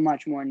the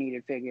much more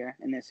needed figure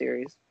in this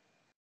series.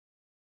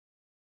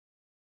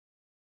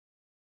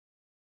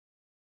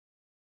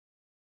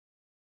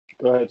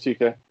 Go ahead,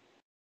 TK.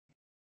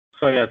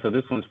 So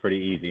this one's pretty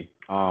easy.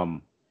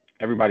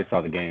 Everybody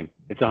saw the game.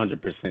 It's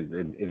 100%.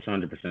 It's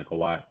 100%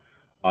 Kawhi.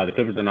 The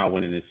Clippers are not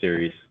winning this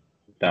series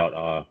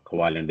without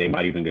Kawhi, and they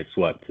might even get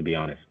swept. To be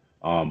honest,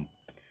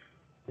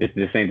 this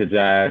ain't the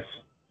Jazz.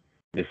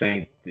 This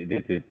ain't the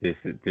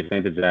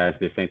Jazz.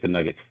 This ain't the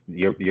Nuggets.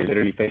 You're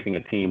literally facing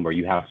a team where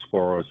you have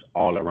scorers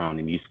all around,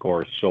 and these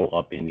scorers show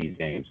up in these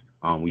games.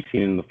 We've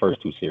seen it in the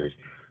first two series.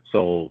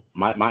 So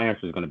my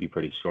answer is going to be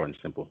pretty short and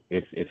simple.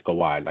 It's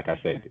Kawhi. Like I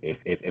said,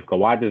 if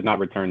Kawhi does not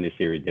return this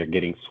series, they're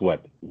getting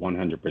swept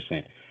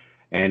 100%.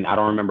 And I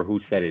don't remember who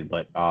said it,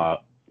 but I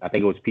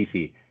think it was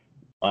PC.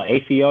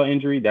 ACL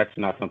injury, that's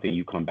not something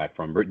you come back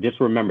from. Just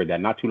remember that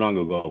not too long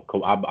ago,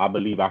 I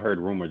believe I heard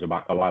rumors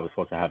about Kawhi was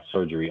supposed to have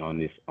surgery on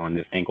this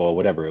ankle or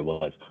whatever it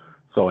was.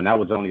 So, and that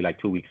was only like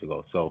 2 weeks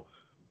ago. So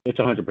it's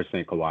 100%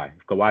 Kawhi.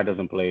 If Kawhi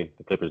doesn't play,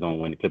 the Clippers don't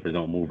win. The Clippers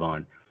don't move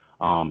on.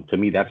 To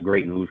me, that's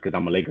great news because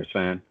I'm a Lakers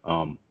fan.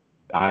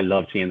 I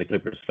love seeing the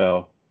Clippers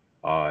fail.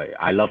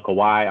 I love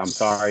Kawhi. I'm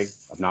sorry.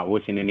 I'm not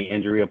wishing any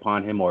injury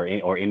upon him or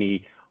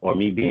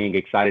me being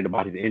excited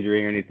about his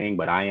injury or anything,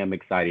 but I am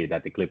excited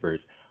that the Clippers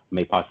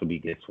may possibly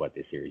get swept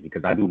this series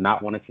because I do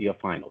not want to see a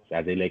finals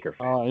as a Laker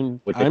fan.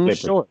 I'm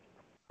sure.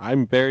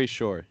 I'm very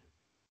sure.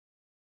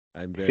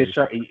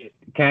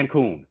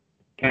 Cancun.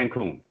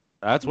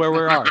 That's where we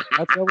are.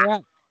 That's where we're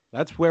at.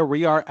 That's where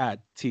we are at,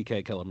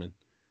 TK Kellerman.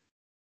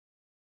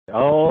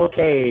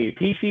 Okay,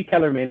 PC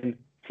Kellerman,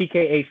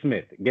 TKA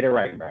Smith. Get it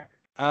right, bro.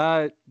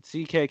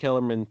 TK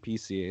Kellerman,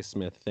 PCA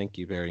Smith. Thank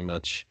you very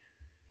much.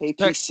 Hey,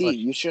 PC,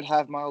 you should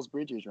have Miles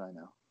Bridges right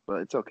now,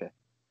 but it's okay.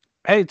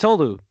 Hey,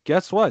 Tolu,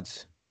 guess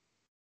what?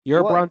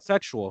 You're a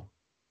bronsexual,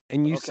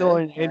 and you still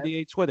on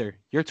NBA Twitter.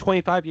 You're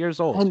 25 years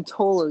old. And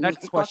Tolu,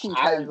 Next question.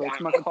 Casual. It's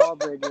McCall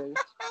Bridges.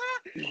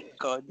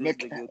 God, this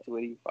nigga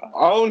 25.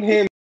 Own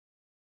him.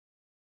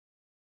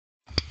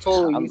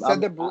 Tolu, you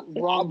said the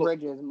wrong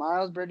Bridges.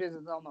 Miles Bridges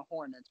is on the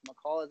Hornets.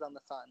 McCall is on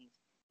the Suns.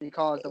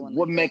 McCall is the one.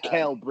 What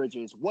Mikal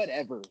Bridges?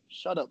 Whatever.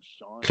 Shut up,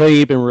 Sean. Can't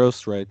even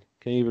roast right.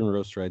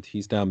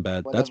 He's down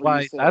bad.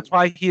 Whatever That's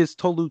why he is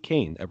Tolu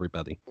Kane,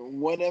 everybody.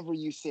 Whatever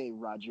you say,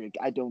 Roderick.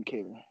 I don't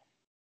care.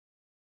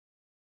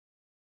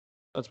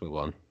 Let's move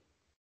on.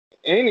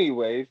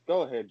 Anyways,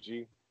 go ahead,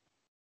 G.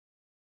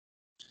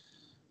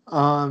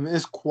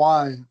 It's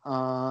Kawhi,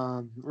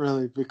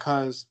 really,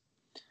 because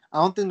I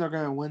don't think they're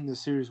gonna win the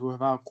series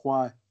without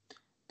Kawhi.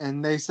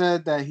 And they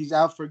said that he's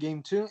out for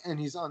game 2 and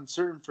he's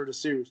uncertain for the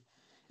series.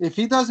 If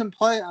he doesn't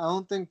play, I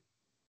don't think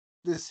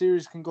this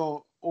series can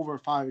go over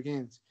 5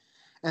 games.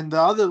 And the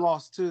other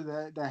loss too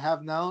that they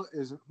have now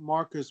is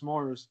Marcus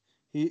Morris.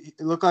 It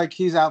looked like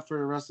he's out for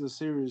the rest of the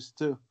series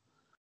too.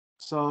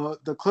 So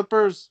the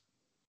Clippers,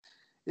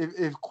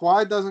 if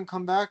Kawhi doesn't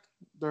come back,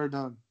 they're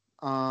done.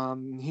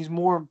 He's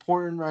more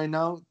important right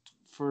now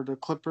for the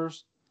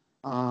Clippers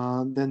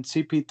than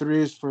CP3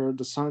 is for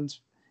the Suns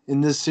in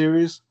this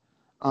series.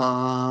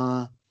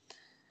 So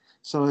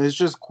it's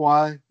just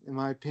Kawhi, in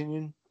my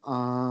opinion.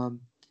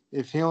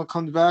 If he don't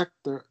come back,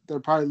 they're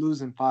probably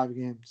losing 5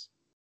 games.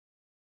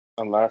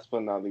 And last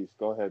but not least,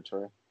 go ahead,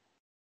 Trey.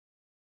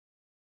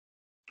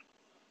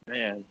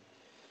 Man,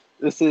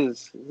 this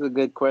is a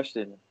good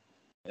question,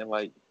 and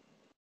like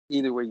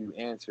either way you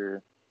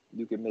answer,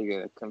 you can make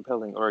a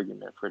compelling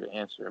argument for the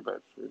answer.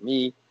 But for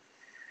me,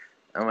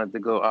 I'm going to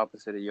go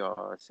opposite of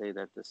y'all and say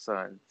that the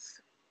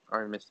Suns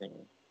are missing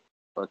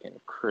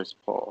fucking Chris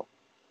Paul.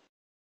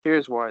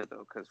 Here's why,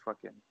 though, because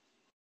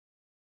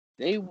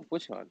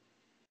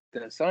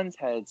the Suns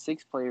had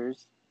 6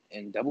 players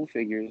in double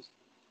figures.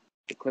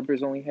 The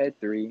Clippers only had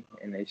 3,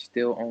 and they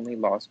still only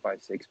lost by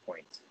 6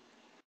 points.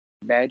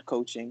 Bad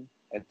coaching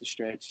at the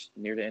stretch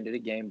near the end of the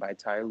game by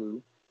Ty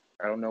Lue.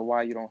 I don't know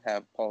why you don't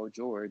have Paul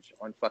George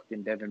on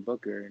fucking Devin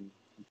Booker and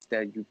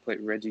instead you put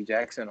Reggie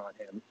Jackson on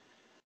him.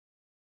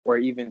 Or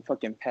even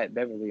fucking Pat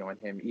Beverly on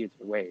him, either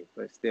way.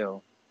 But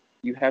still,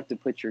 you have to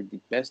put your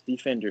best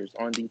defenders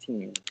on the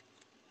team,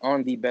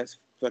 on the best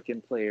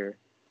fucking player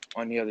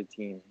on the other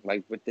team.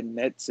 Like with the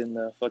Nets and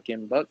the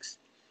fucking Bucks,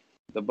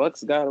 the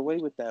Bucks got away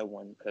with that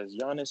one because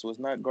Giannis was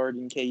not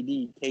guarding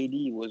KD.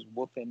 KD was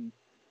whooping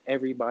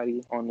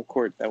everybody on the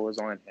court that was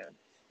on him.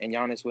 And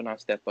Giannis would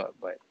not step up.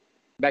 But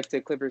back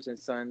to Clippers and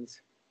Suns.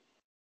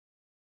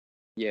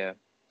 Yeah.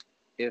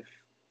 If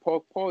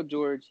Paul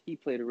George, he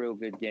played a real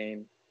good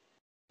game.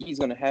 He's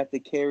going to have to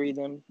carry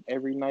them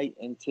every night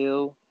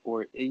until,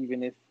 or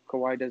even if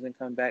Kawhi doesn't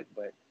come back,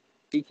 but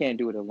he can't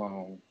do it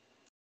alone.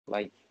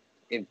 Like,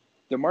 if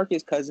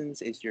DeMarcus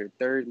Cousins is your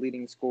 3rd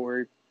leading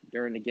scorer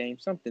during the game,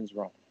 something's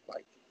wrong.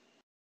 Like,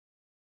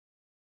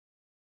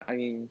 I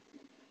mean,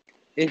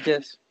 it's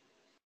just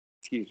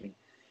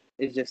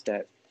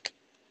that,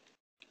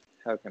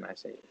 how can I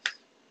say this?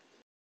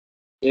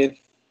 If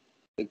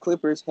the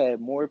Clippers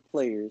had more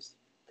players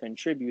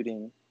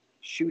contributing,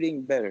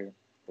 shooting better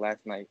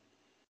last night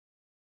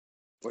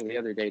or the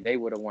other day, they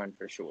would have won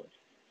for sure.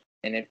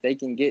 And if they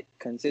can get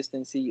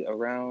consistency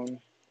around,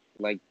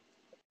 like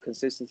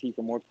consistency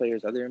for more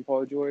players other than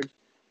Paul George,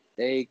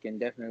 they can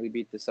definitely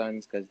beat the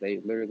Suns because they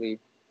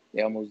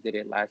almost did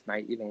it last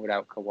night, even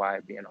without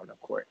Kawhi being on the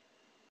court.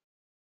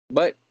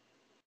 But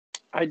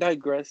I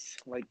digress,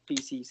 like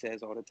PC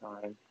says all the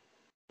time.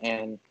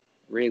 And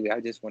really, I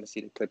just want to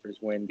see the Clippers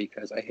win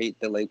because I hate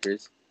the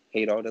Lakers,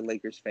 hate all the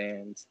Lakers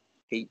fans,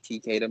 hate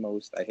TK the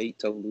most. I hate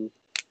Tolu.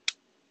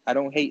 I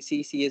don't hate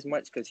CC as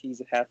much because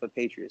he's half a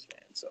Patriots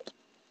fan. So,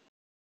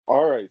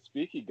 All right,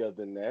 speaking of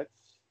the Nets,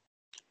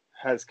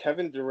 has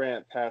Kevin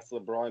Durant passed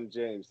LeBron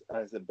James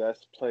as the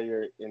best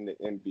player in the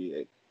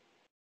NBA?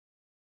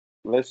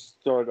 Let's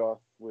start off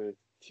with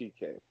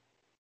TK.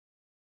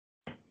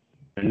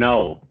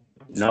 No.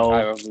 I was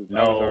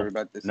already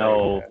about to say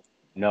that.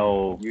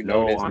 No, You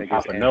know this on nigga's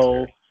top of answer.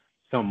 no,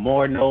 some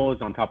more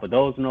no's on top of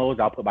those no's.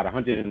 I'll put about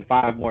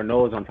 105 more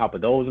no's on top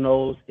of those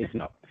no's. It's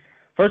no.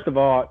 First of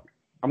all,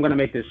 I'm gonna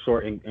make this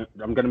short and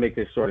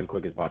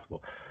quick as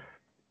possible.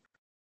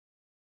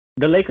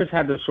 The Lakers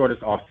had the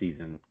shortest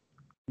offseason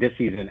this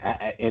season in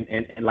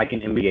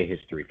NBA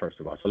history. First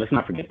of all, so let's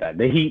not forget that.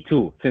 The Heat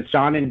too. Since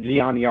Sean and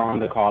Gianni are on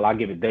the call, I'll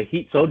give it the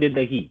Heat. So did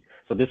the Heat.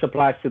 So this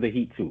applies to the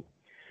Heat too.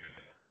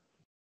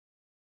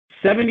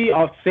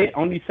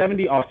 Only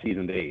 70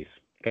 off-season days.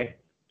 Okay.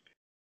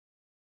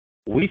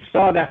 We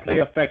saw that play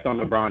effect on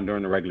LeBron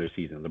during the regular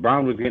season.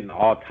 LeBron was getting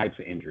all types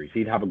of injuries.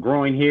 He'd have a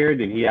groin here,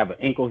 then he'd have an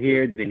ankle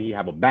here, then he'd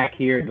have a back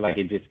here. Like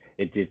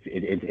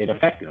it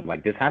affected him.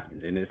 Like this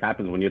happens, and this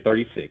happens when you're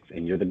 36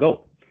 and you're the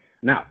GOAT.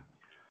 Now,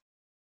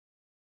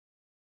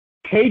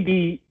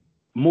 KD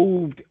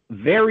moved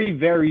very,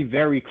 very,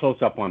 very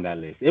close up on that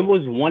list. It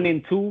was 1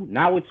 and 2.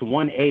 Now it's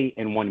 1A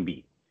and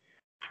 1B.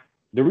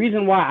 The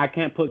reason why I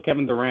can't put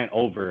Kevin Durant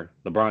over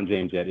LeBron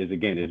James yet is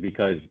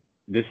because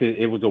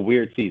it was a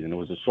weird season. It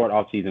was a short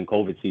off season,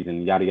 COVID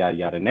season, yada, yada,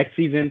 yada. Next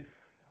season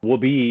will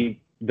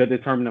be the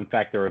determining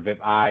factor of if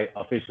I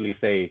officially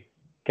say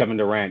Kevin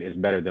Durant is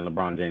better than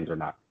LeBron James or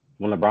not.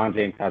 When LeBron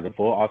James has a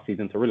full off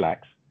season to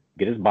relax,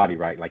 get his body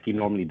right like he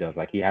normally does,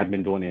 like he has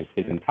been doing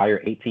his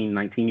entire 18,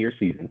 19-year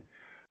season.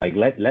 Like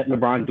let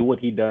LeBron do what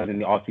he does in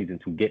the off season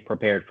to get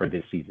prepared for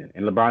this season.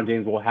 And LeBron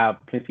James will have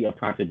plenty of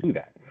time to do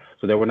that.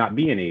 So there will not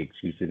be any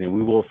excuses, and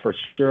we will for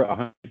sure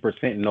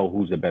 100% know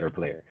who's the better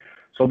player.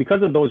 So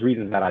because of those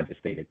reasons that I just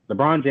stated,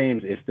 LeBron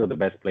James is still the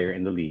best player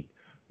in the league,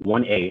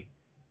 1A.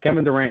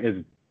 Kevin Durant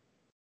is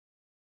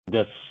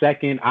the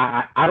second.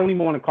 I don't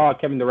even want to call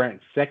Kevin Durant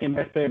second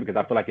best player because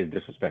I feel like it's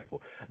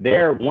disrespectful.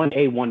 They're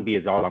 1A, 1B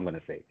is all I'm going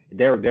to say.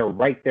 They're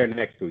right there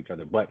next to each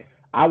other. But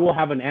I will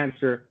have an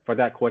answer for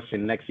that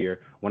question next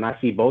year when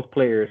I see both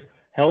players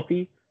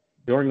healthy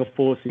during a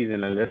full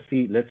season, and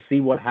let's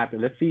see what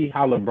happens. Let's see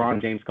how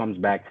LeBron James comes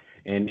back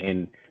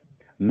and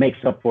makes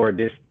up for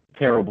this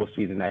terrible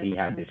season that he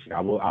had this year. I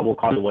will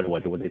call it what it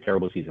was. It was a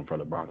terrible season for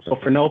LeBron. So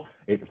for now,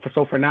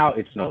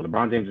 it's no.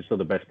 LeBron James is still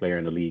the best player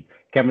in the league.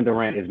 Kevin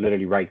Durant is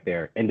literally right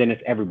there, and then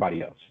it's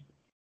everybody else.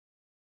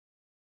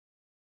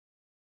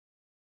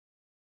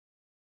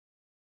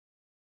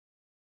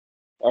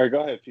 All right,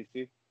 go ahead,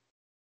 PC.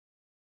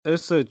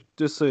 This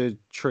a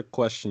trick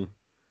question.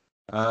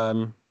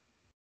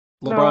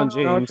 LeBron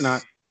James. No, it's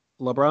not.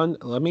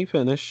 Let me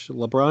finish.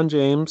 LeBron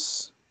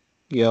James,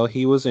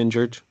 he was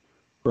injured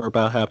for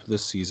about half of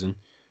this season.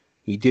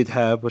 He did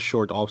have a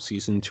short off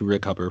season to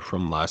recover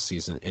from last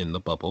season in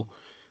the bubble,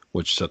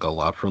 which took a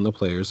lot from the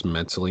players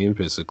mentally and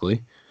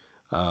physically.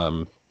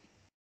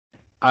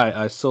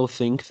 I still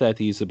think that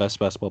he's the best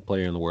basketball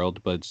player in the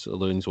world, but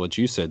alluding to what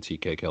you said,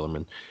 TK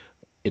Kellerman,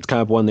 it's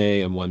kind of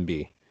 1A and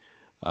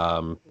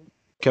 1B.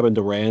 Kevin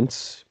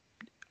Durant,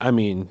 I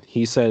mean,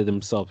 he said it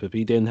himself. If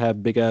he didn't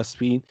have big ass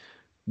feet,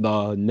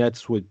 the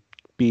Nets would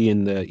be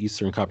in the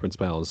Eastern Conference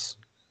Finals,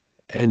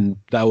 and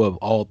that would have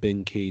all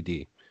been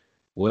KD.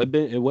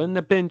 It wouldn't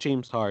have been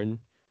James Harden,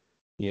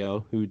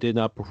 who did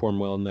not perform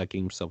well in that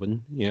Game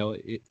 7.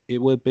 It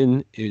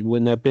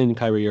wouldn't have been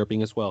Kyrie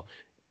Irving as well.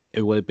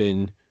 It would have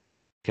been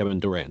Kevin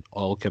Durant,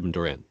 all Kevin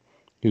Durant,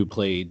 who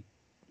played,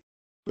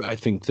 I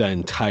think, that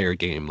entire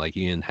game. Like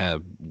he didn't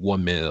have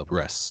 1 minute of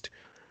rest.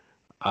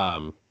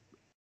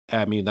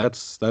 I mean,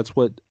 that's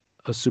what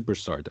a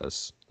superstar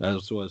does.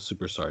 That's what a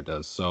superstar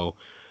does. So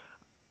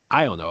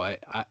I don't know.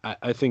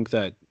 I think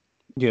that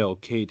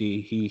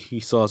KD he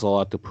still has a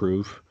lot to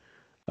prove.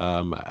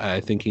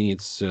 I think he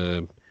needs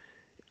to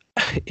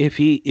if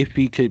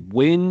he could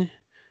win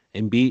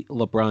and beat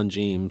LeBron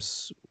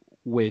James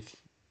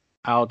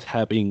without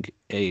having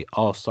a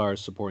all-star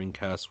supporting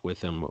cast with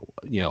him,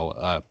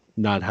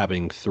 not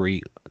having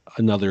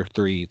another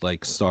three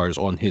like stars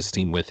on his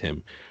team with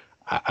him.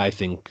 I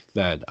think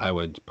that I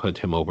would put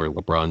him over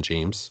LeBron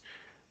James.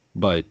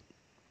 But,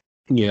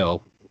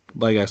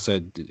 like I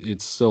said,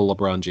 it's still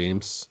LeBron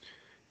James.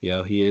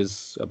 He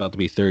is about to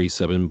be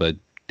 37, but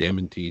damn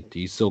it,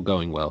 he's still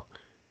going well.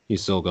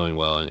 He's still going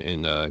well.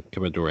 And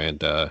Kevin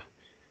Durant,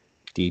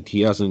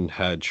 he hasn't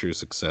had true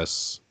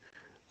success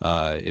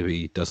if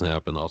he doesn't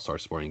have an all-star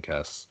supporting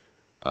cast.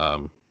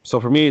 So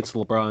for me, it's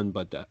LeBron,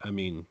 but I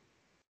mean,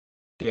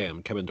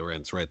 damn, Kevin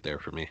Durant's right there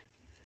for me.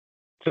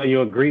 So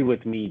you agree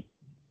with me,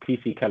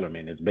 PC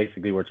Kellerman? Is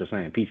basically what you're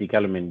saying. PC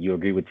Kellerman, you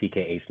agree with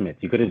TK Smith.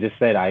 You could have just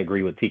said I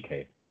agree with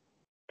TK.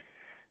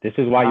 This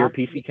is why you're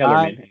PC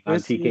Kellerman and I'm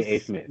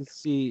TK Smith.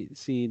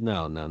 See,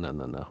 no.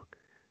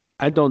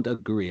 I don't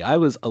agree. I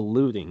was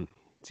alluding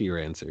to your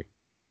answer.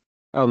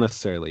 I don't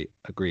necessarily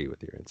agree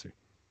with your answer.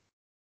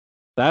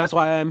 That's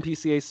why I'm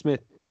PCA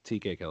Smith,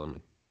 TK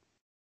Kellerman.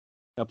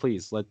 Now,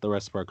 please let the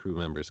rest of our crew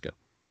members go.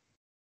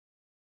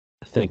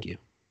 Thank you.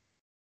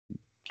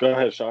 Go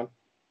ahead, Sean.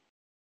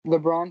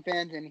 LeBron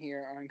fans in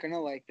here aren't going to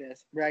like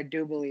this, but I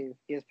do believe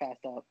he has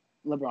passed up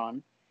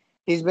LeBron.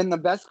 He's been the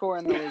best scorer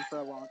in the league for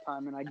a long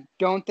time, and I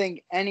don't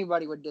think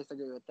anybody would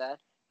disagree with that.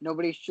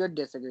 Nobody should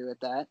disagree with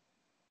that.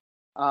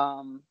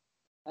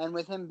 And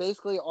with him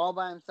basically all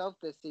by himself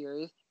this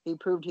series, he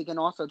proved he can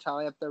also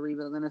tally up the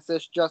rebounds and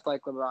assists just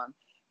like LeBron.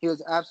 He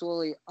was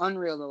absolutely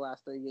unreal the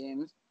last 3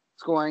 games,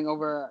 scoring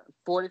over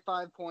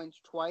 45 points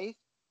twice.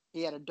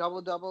 He had a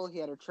double-double. He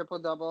had a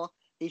triple-double.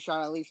 He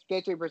shot at least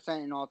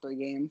 50% in all 3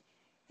 games.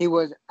 He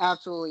was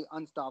absolutely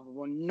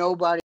unstoppable.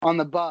 Nobody on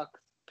the Bucks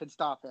could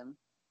stop him.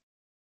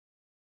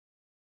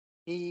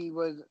 He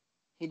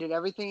did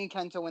everything he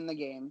can to win the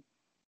game.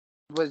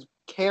 Was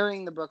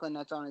carrying the Brooklyn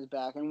Nets on his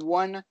back, and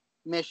one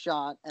missed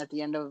shot at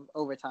the end of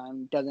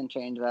overtime doesn't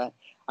change that.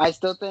 I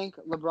still think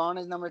LeBron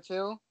is number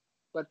 2,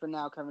 but for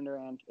now, Kevin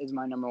Durant is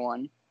my number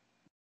 1.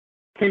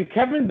 Can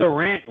Kevin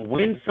Durant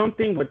win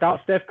something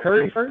without Steph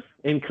Curry first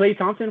and Klay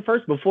Thompson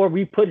first before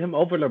we put him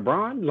over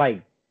LeBron?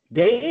 Like,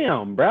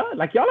 damn, bro.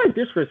 Like, y'all are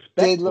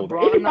disrespectful. Did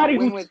LeBron not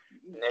win with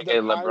the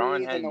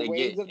LeBron Kyries had and the to get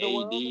Wades of the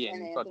world AD and and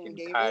Anthony fucking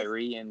Davis?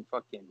 Kyrie and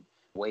fucking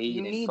Wade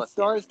You and need fucking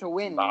stars to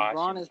win. Bosh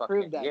LeBron and has fucking,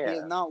 proved that. yeah. He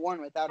has not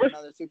won without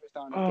another superstar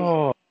on the team.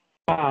 Oh,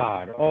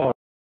 God. Oh.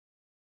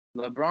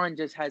 LeBron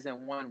just hasn't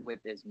won with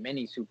as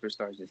many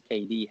superstars as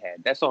KD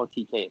had. That's all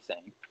TK is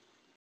saying.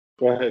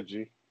 Go ahead,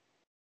 G.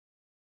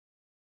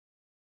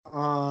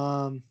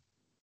 I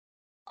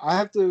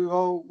have to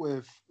go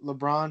with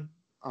LeBron,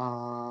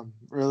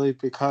 really,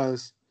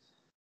 because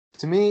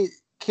to me,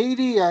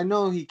 KD, I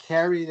know he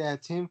carried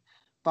that team,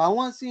 but I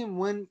want to see him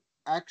win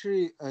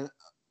actually a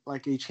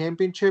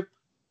championship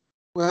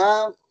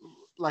without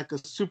like a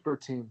super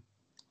team.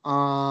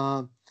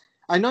 I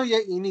know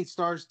you need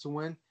stars to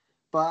win,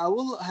 but I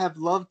will have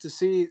loved to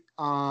see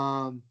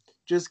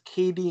just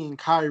KD and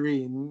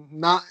Kyrie,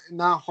 not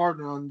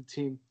Harden on the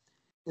team,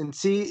 and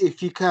see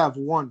if you could have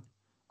one.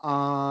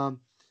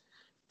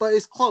 But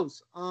it's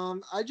close.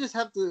 I just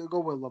have to go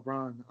with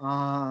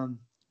LeBron.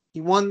 He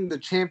won the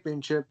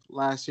championship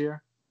last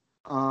year.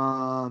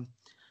 To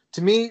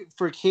me,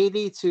 for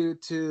KD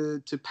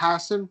to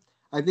pass him,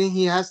 I think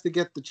he has to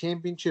get the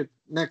championship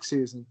next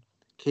season,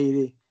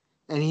 KD.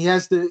 And he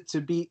has to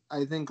beat,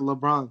 I think,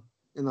 LeBron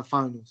in the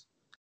finals.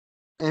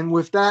 And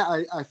with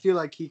that, I feel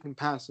like he can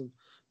pass him.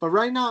 But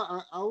right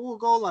now, I will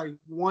go like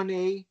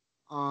 1A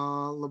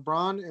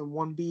LeBron and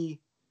 1B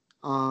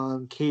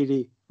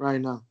KD right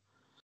now.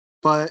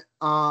 But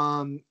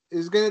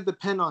it's going to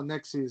depend on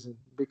next season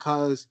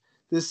because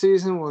this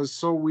season was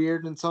so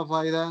weird and stuff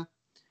like that.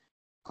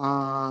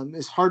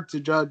 It's hard to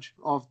judge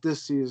off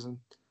this season.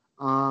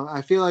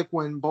 I feel like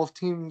when both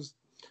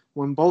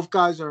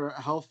guys are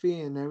healthy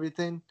and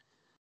everything,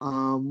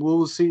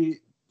 we'll see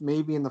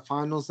maybe in the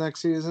finals next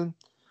season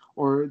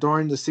or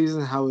during the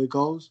season how it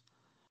goes.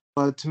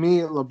 But to me,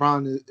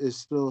 LeBron is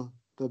still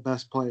the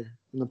best player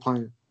in the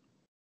planet.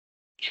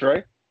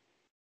 Trey?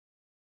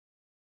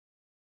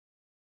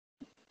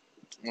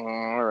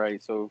 All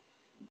right, so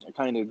I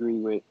kind of agree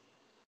with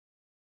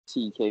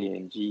TK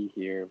and G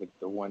here with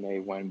the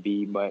 1A,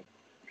 1B, but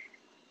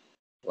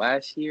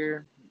last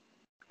year,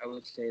 I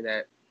would say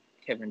that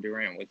Kevin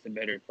Durant was the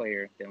better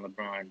player than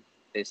LeBron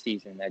this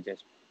season.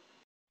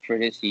 For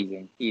this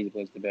season, he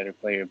was the better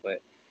player,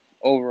 but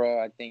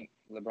overall, I think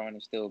LeBron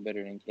is still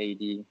better than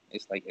KD.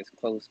 It's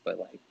close, but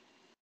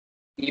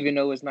even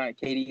though it's not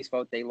KD's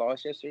fault they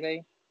lost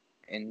yesterday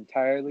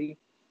entirely,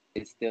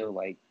 it's still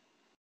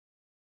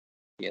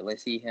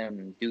let's see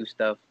him do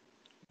stuff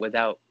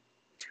without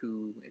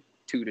two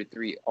to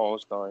three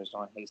all-stars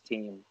on his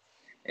team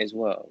as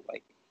well.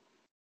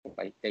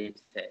 Like they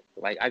said,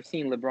 I've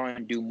seen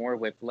LeBron do more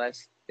with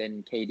less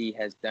than KD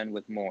has done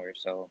with more.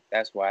 So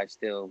that's why I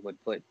still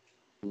would put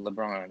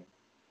LeBron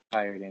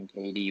higher than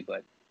KD.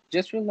 But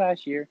just for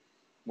last year,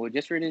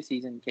 just for this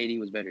season, KD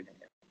was better than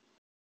him.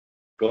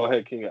 Go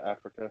ahead, King of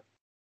Africa.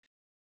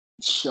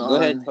 Sean, go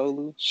ahead,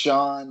 Tolu.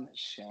 Sean.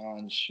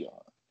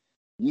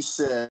 You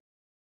said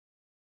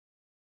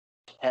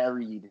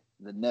carried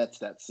the Nets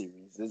that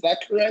series. Is that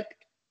correct?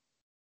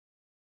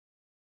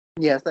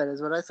 Yes, that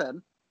is what I said.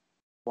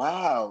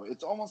 Wow,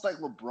 it's almost like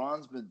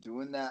LeBron's been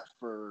doing that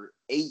for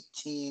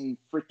 18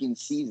 freaking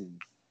seasons.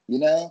 You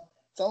know,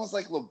 it's almost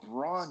like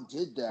LeBron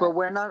did that. But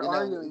we're not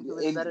arguing who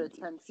was better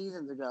 10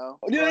 seasons ago.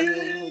 We're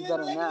arguing who's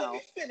better now.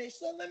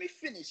 Let me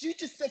finish. You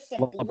just said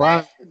something.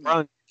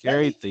 LeBron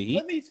carried the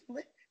Heat.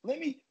 Let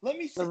me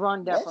say.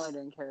 LeBron let's- definitely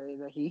didn't carry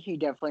the Heat. He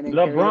definitely didn't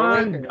carry the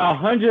LeBron Lakers.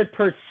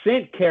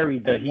 100%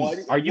 carried the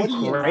Heat. Are you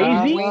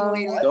crazy?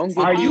 Don't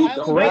Are give you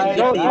don't crazy? give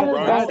Don't-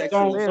 LeBron don't-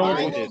 sexual don't-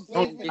 charges.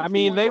 don't- Don't I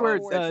mean, they were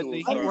LeBron sexual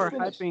they Let me were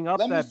charges. finish. hyping up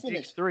Let me that big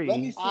finish. three. Let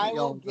me I finish.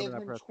 will Over give that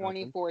him press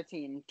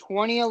 2014.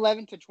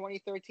 2011 to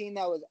 2013,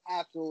 that was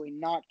absolutely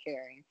not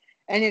carrying.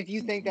 And if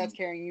you think Mm-hmm. that's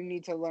carrying, you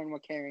need to learn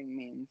what carrying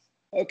means.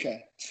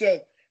 Okay, so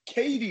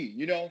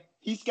KD,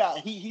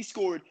 he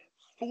scored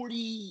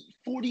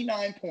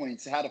 49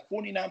 points, had a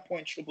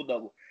 49-point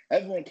triple-double.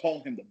 Everyone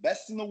called him the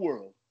best in the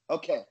world.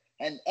 Okay,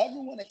 and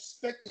everyone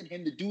expected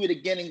him to do it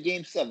again in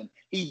Game 7.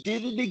 He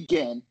did it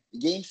again,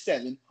 Game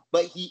 7,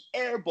 but he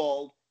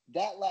airballed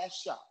that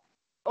last shot.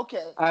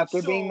 Okay,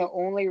 After so, being the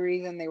only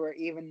reason they were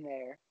even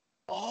there.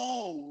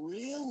 oh,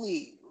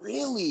 really?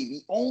 Really?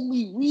 The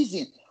only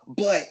reason.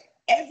 But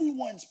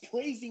everyone's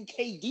praising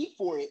KD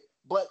for it.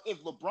 But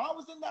if LeBron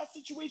was in that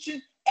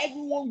situation,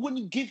 everyone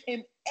wouldn't give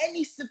him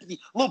any sympathy.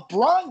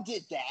 LeBron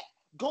did that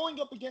going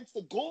up against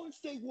the Golden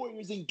State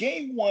Warriors in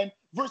Game 1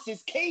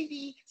 versus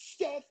KD,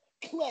 Steph,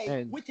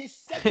 Clay, with his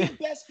second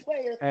best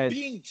player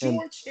being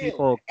George Hill.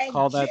 People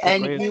call that the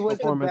And greatest he was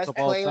the performance best of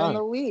all player in the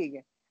time.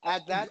 league.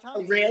 At that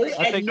time, Really?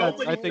 I think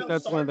nobody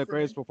that's felt one of the sorry for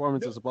greatest him.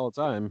 performances No- of all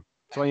time.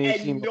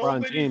 2018 And LeBron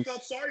nobody James.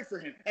 felt sorry for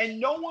him. And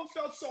no one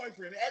felt sorry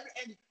for him.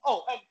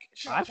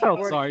 Sean, I felt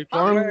We're- sorry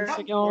for him. we're- He's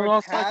taking on we're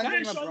lost that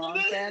tagging game.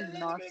 LeBron fans,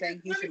 not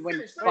saying he should win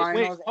Wait,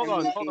 Finals hold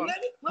on, MVP.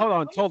 hold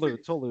on,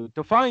 Tolu.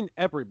 Define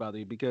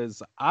everybody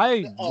because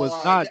I was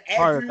not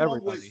part of everyone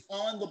everybody. was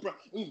on LeBron.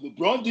 Ooh,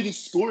 LeBron didn't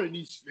score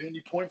any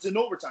points in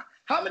overtime.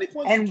 How many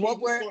points? And did what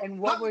KD were score? and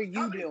what How- were you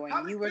how many- doing? how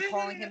You many- were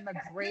calling him the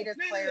greatest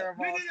player of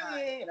all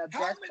time, the How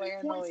best many player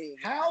in the points- league.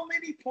 How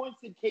many points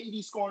did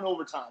KD score in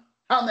overtime?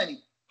 How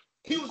many?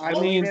 He was I I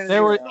always mean, believe it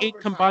there was were zero. 8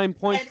 combined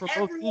points and for both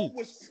everyone teams.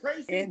 was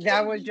praising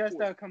That was KD just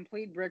for a it.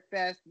 complete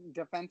brickfast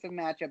defensive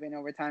matchup in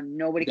overtime.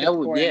 Nobody could That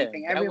was score yeah.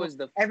 anything. That was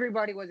the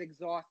Everybody was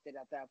exhausted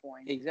at that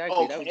point.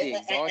 exactly. That was the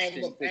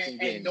exhaustion for both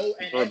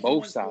everyone's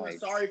feeling sides.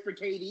 sorry for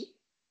KD.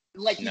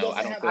 Like he No, doesn't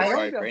I don't have feel I sorry don't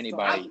Harden. for feel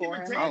anybody. sorry for him. I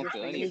I don't just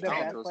feel think any. he's the I don't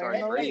best feel player sorry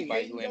in the for league.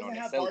 anybody who ain't on the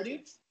doesn't have Harden.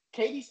 Celtics.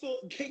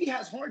 KD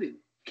has Harden.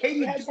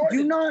 KD has Harden.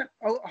 Do not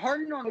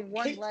Harden on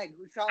one K- leg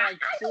who shot like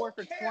I 4 don't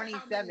for care how many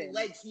 27.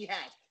 legs he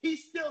has. He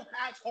still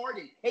has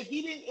Harden. If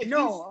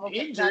No, he's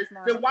okay, injured, that's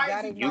not- then why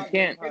that is is he You not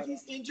playing? James can't. If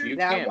he's injured, You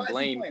That then can't why is he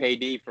blame playing?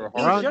 KD for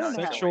He Harden shouldn't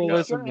not have. showing up.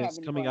 Sexualism Shouldn't have is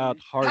been coming playing. out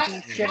hard. How-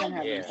 He shouldn't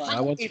have been Yeah. playing.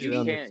 I want if you to he-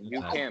 understand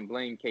You that. can't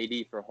blame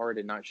KD for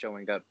Harden not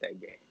showing up that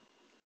game.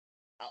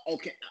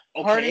 Okay.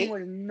 Harden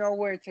was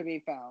nowhere to be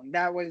found.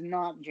 That was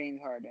not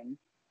James Harden.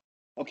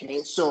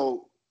 Okay.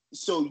 So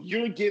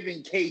you're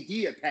giving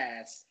KD a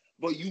pass,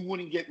 but you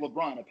wouldn't get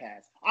LeBron a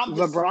pass.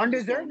 LeBron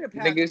deserved a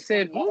pass. Nigga in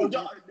said 2018.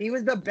 who? He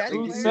was the best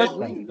Who player said in the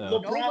that, league.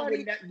 though?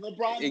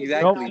 LeBron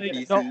Exactly, would PC. not get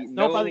a pass.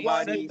 Nobody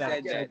LeBron said would that,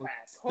 not get a Tolu.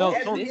 pass. No,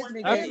 Hold Tolu, this Everyone-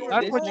 nigga. that's everyone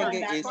what This you're on nigga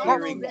that is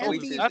finals hearing Finals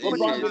voices that's in what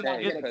LeBron you're his would not not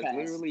head get a because pass.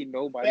 literally But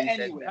nobody said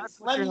anyways, that. That's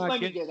what you're not let me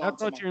getting. get on That's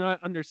to what my you're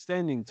not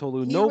understanding, Tolu.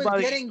 He was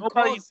Nobody getting said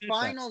called that.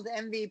 Finals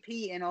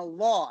MVP in a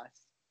loss.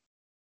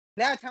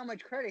 That's how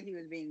much credit he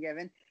was being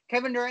given.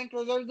 Kevin Durant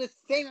deserves the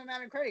same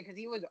amount of credit because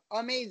he was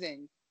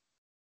amazing.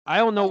 I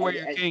don't know where I-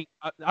 you're I- getting.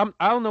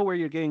 I don't know where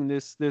you're getting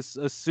this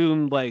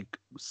assumed like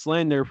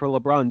slander for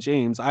LeBron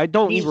James. I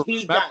don't even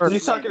He got remember.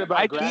 He's talking about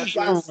I grass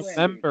don't even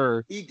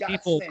remember He got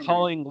people slandered.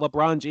 calling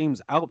LeBron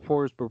James out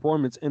for his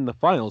performance in the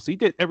finals. He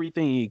did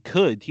everything he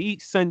could. He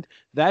sent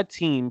that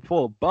team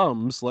full of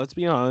bums. Let's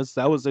be honest,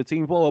 that was a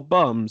team full of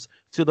bums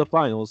to the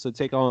finals to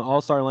take on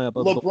All-Star lineup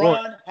of the Warriors.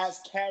 LeBron has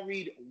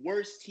carried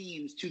worse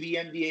teams to the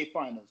NBA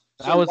Finals.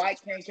 That So was why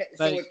can't so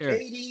pathetic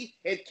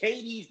if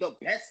KD's the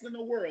best in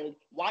the world,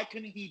 why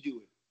couldn't he do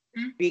it?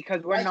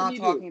 Because we're Why not can he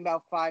do talking it?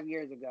 about 5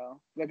 years ago.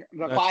 The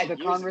Five years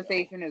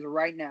conversation is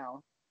right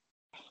now.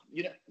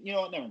 You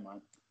know what? Never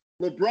mind.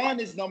 LeBron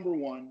is number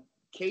one.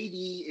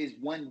 KD is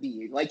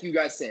 1B. Like you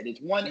guys said, it's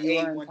 1A, You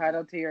are 1B.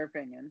 entitled to your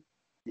opinion.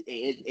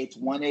 It's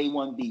 1A,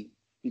 1B.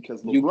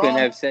 Because LeBron, You couldn't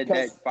have said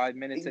that because 5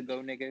 minutes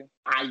ago, nigga.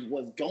 I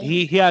was going.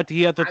 He had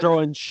to throw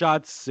in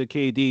shots to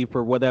KD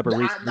for whatever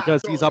I'm reason not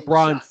because he's a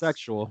throwing in shots.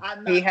 sexual.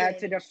 I'm He not had throwing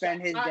to in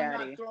defend shots. his I'm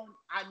daddy. not throwing,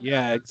 I'm Yeah, not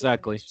throwing in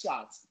exactly.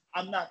 shots.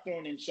 I'm not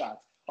throwing in shots.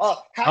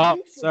 Oh,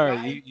 You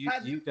sorry,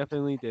 forgotten- you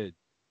definitely did.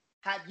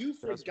 Have you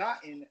Trust me.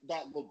 forgotten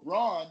that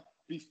LeBron,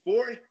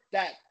 before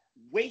that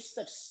waste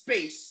of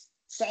space,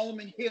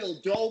 Solomon Hill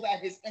dove at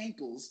his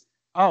ankles,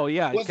 Oh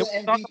yeah, was can an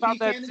we talk MVP about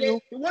that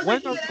candidate? too? Wasn't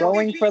When he are an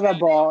Going MVP for the candidate?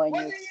 ball, and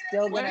Wasn't you're he an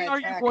still MVP When going to are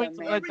you attack going a to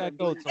man let for that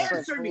go, being Tolu? for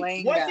Answer me.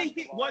 playing Was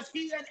basketball.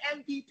 he an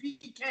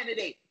MVP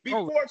candidate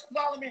Tolu. before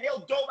Solomon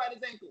Hill dove at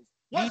his ankles?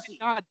 He Was did he?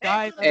 not Answer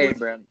dive the at Hey, his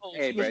bro. ankles.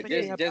 Hey, He was bro.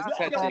 making a Just cut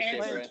basketball this shit, answer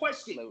play. the bro.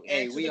 question.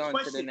 Hey, Answer we the on to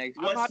the question. next.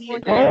 Was he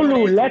an Let everyone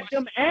Tolu, answer. let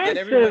them Let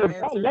everyone answer, answer.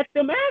 bro. Let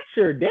them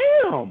answer.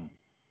 Damn.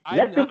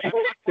 Let them I'm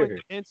not going answer.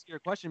 to answer your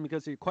question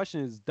because your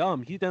question is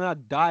dumb. He did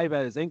not dive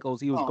at his ankles.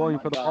 He was Oh going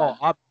my for the God. ball.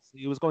 Obviously,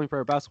 he was going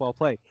for a basketball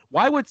play.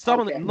 Why would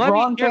someone? Okay. Let me.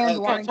 Braun Here, fans okay,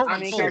 wanting to I'm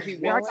make sure a he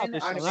I was. got villain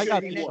this, out I'm of Sean. I a sure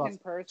got he this, was. Sean.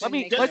 innocent person Let me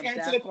making Just a answer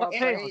the basketball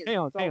question.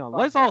 play. Hang on.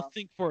 Let's all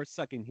think for a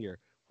second here.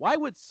 Why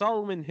would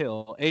Solomon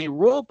Hill, a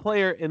role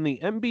player in the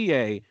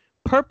NBA,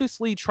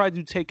 purposely tried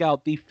to take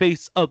out the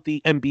face of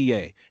the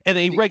NBA in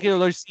a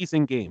regular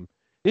season game.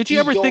 Did you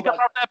ever think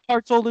about that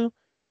part, Tolu?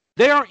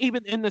 They aren't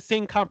even in the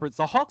same conference.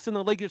 The Hawks and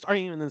the Lakers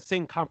aren't even in the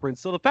same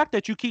conference. So the fact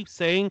that you keep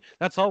saying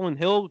that Solomon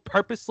Hill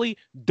purposely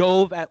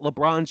dove at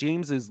LeBron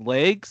James's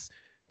legs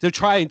to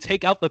try and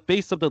take out the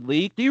face of the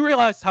league, do you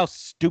realize how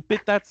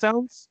stupid that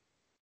sounds?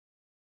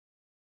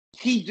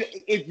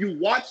 If you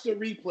watch the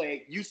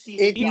replay, you see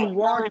If you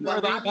watch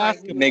the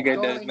basketball,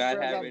 Nigga does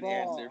not have an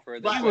answer for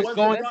that. He was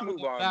going Let's for move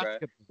the on, bro.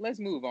 basketball. Let's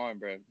move on,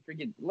 bro.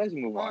 Let's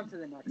move On on. to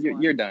the next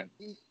one. You're done.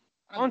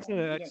 On to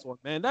the next one,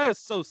 man. That is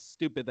so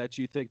stupid that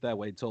you think that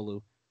way,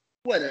 Tolu.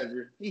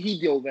 Whatever. He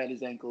dove at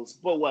his ankles,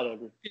 but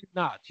whatever. He did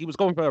not. He was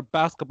going for a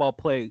basketball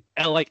play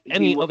like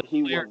any other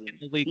player wasn't. in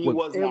the league He would.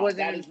 was It not. was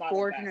That an is not a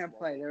unfortunate basketball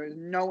play. There was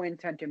no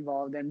intent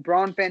involved, and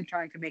Braun fan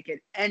trying to make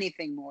it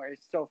anything more is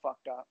so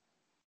fucked up.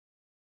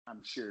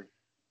 I'm sure.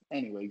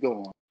 Anyway,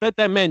 go on. Bet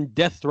that man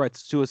death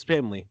threats to his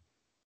family.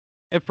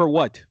 And for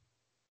what?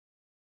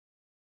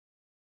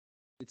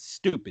 It's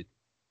stupid.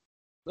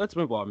 Let's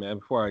move on, man,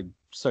 before I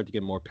start to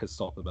get more pissed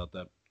off about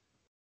that.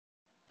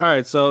 All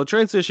right, so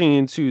transitioning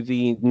into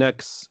the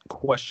next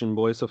question,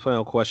 boys, the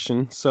final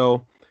question.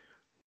 So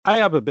I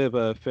have a bit of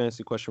a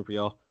fantasy question for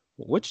y'all.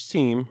 Which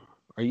team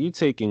are you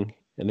taking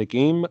in a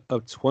game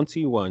of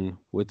 21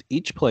 with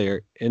each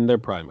player in their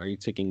prime? Are you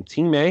taking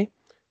Team A,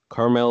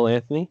 Carmelo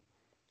Anthony,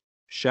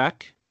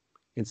 Shaq,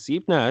 and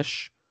Steve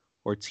Nash,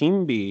 or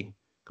Team B,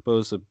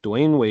 composed of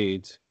Dwayne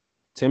Wade,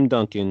 Tim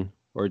Duncan,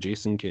 or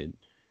Jason Kidd?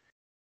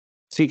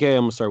 TK,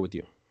 I'm going to start with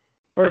you.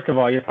 First of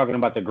all, you're talking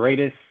about the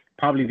greatest,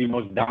 probably the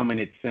most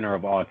dominant center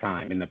of all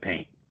time in the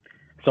paint.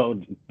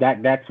 So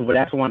that's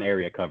one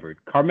area covered.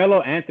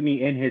 Carmelo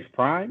Anthony in his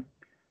prime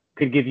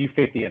could give you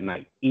 50 a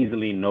night,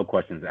 easily, no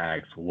questions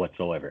asked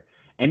whatsoever.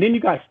 And then you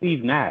got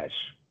Steve Nash,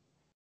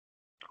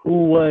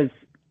 who was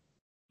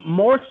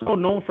more so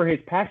known for his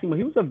passing, but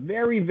he was a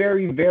very,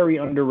 very, very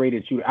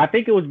underrated shooter. I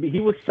think he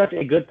was such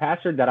a good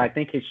passer that I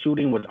think his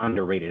shooting was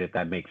underrated, if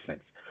that makes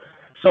sense.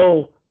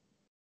 So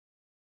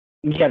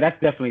yeah, that's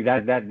definitely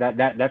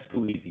that's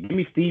too easy. Give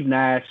me Steve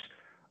Nash.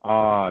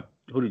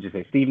 Who did you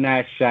say? Steve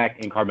Nash, Shaq,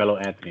 and Carmelo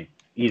Anthony.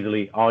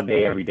 Easily, all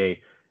day, every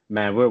day.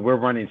 Man, we're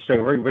running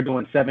straight. We're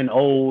doing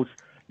 7-0s.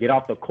 Get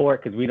off the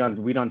court because we done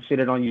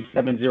shitted on you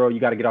 7-0. You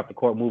got to get off the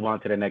court. Move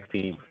on to the next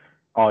team.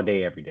 All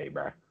day, every day,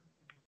 bro.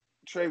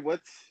 Trey,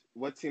 what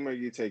team are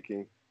you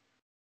taking?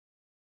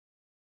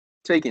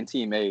 Taking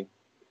Team A.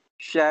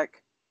 Shaq,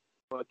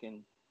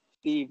 fucking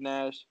Steve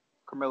Nash,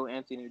 Carmelo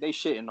Anthony, they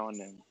shitting on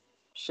them.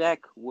 Shaq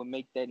would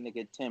make that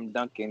nigga Tim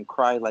Duncan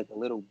cry like a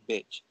little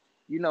bitch.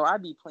 You know, I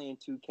be playing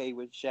 2K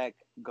with Shaq,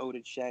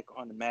 goated Shaq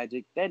on the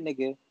Magic. That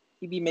nigga,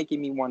 he be making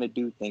me want to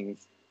do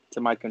things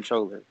to my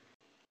controller.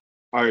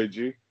 All right,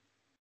 G.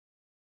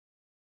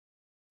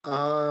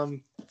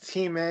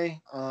 Team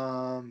A,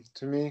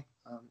 to me,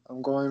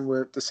 I'm going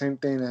with the same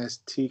thing as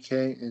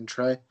TK and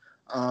Trey.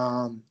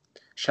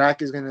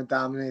 Shaq is going to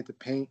dominate the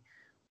paint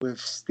with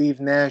Steve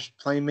Nash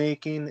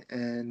playmaking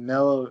and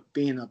Melo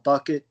being a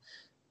bucket.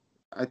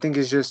 I think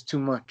it's just too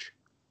much.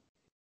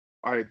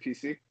 All right,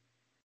 PC.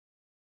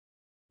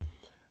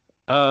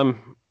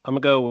 I'm gonna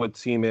go with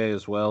Team A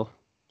as well.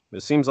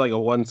 It seems like a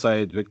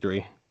one-sided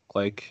victory.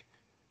 Like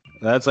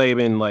that's not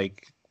even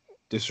like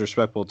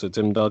disrespectful to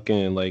Tim Duncan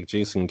and like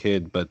Jason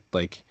Kidd, but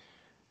like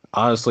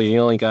honestly, the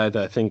only guy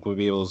that I think would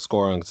be able to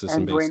score on a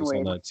consistent basis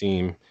on that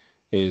team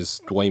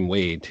is Dwayne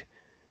Wade.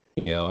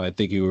 You know, I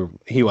think he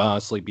will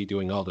honestly be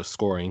doing all the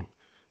scoring.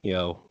 You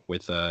know,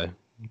 with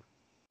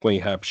when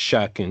you have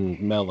Shaq and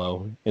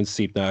Melo and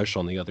Steve Nash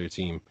on the other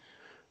team.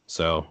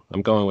 So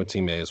I'm going with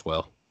Team A as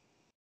well.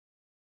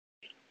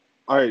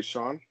 All right,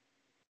 Sean.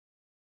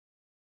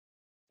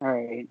 All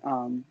right.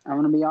 I'm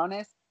gonna be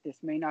honest. This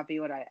may not be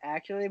what I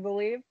actually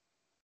believe,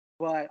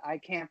 but I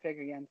can't pick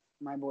against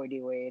my boy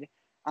D Wade.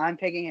 I'm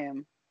picking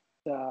him.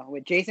 So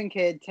with Jason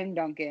Kidd, Tim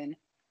Duncan,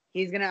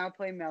 he's gonna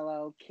outplay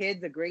Melo.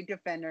 Kidd's a great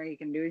defender. He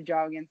can do his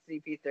job against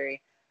CP3.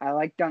 I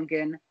like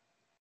Duncan.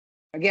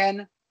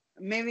 Again,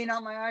 maybe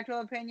not my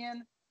actual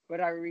opinion, but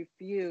I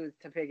refuse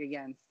to pick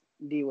against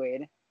D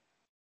Wade.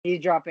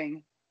 He's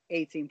dropping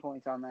 18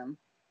 points on them.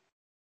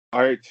 All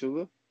right,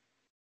 Tula.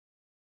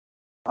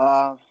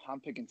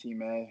 I'm picking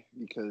Team A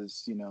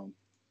because, you know,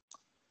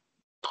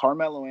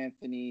 Carmelo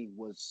Anthony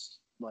was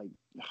like,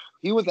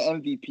 he was the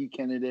MVP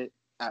candidate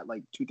at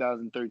like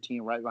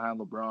 2013, right behind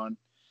LeBron.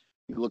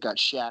 You look at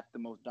Shaq, the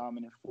most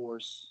dominant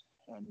force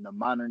in the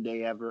modern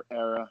day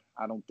era.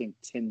 I don't think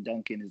Tim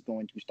Duncan is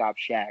going to stop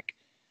Shaq.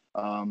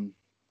 And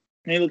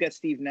you look at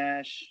Steve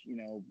Nash, you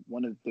know,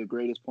 one of the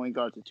greatest point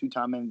guards, a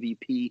 2-time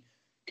MVP,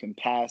 can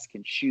pass,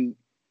 can shoot.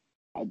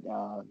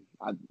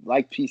 I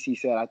like PC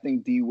said, I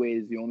think D Wade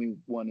is the only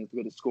one that's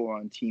going to score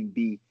on Team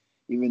B.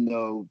 Even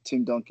though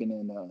Tim Duncan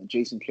and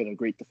Jason Kidd are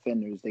great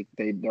defenders,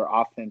 their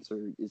offense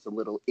is a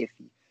little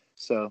iffy.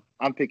 So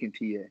I'm picking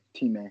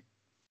Team A.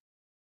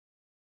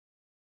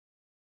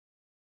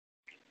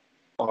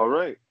 All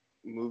right,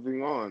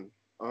 moving on.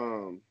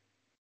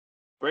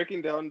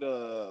 Breaking down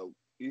the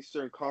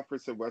Eastern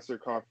Conference and Western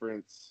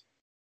Conference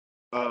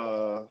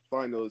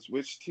finals,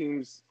 which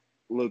teams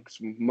looks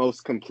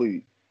most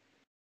complete?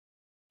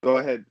 Go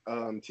ahead,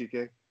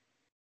 TK.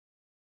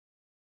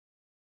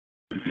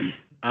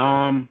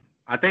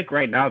 I think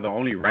right now the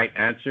only right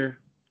answer.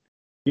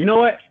 You know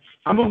what?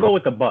 I'm gonna go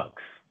with the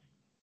Bucks.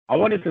 I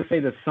wanted to say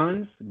the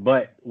Suns,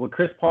 but with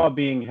Chris Paul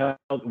being out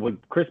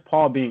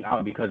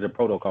because of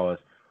protocols,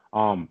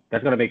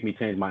 that's gonna make me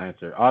change my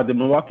answer. The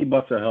Milwaukee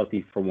Bucks are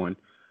healthy for one.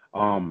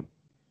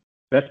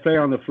 Best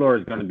player on the floor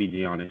is gonna be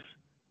Giannis.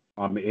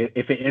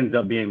 If it ends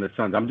up being the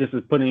Suns, I'm just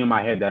putting in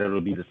my head that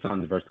it'll be the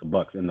Suns versus the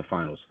Bucks in the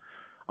finals.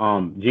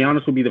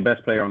 Giannis will be the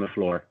best player on the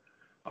floor.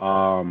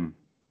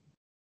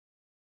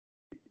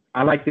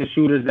 I like the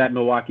shooters that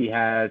Milwaukee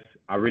has.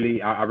 I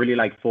really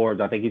like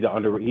Forbes. I think he's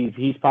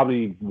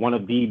probably one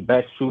of the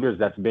best shooters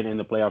that's been in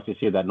the playoffs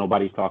this year that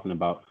nobody's talking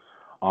about.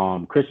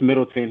 Chris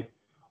Middleton,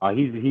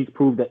 he's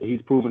proven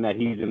that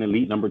he's an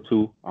elite number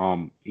 2.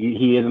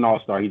 He is an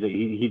all-star.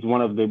 He's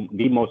one of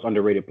the most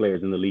underrated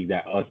players in the league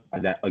that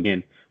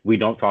again we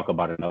don't talk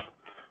about enough.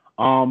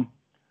 I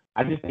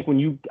just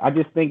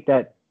think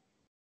that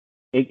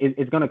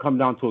it's going to come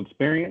down to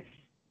experience.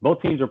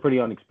 Both teams are pretty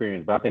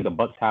unexperienced, but I think the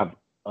Bucks have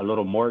a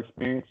little more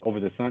experience over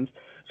the Suns.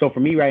 So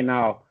for me right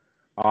now,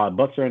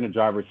 Bucks are in the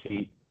driver's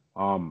seat.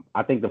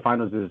 I think the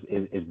finals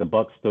is the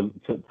Bucks to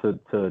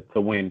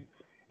win,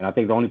 and I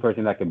think the only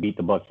person that can beat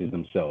the Bucks is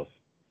themselves.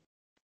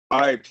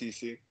 All right,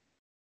 PC.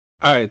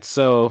 All right,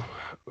 so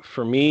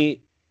for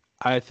me,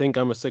 I think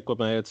I'm gonna stick with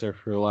my answer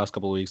for the last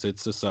couple of weeks.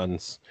 It's the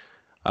Suns.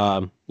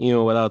 Without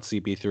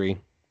CP3,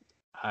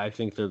 I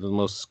think they're the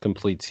most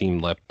complete team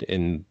left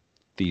in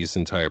these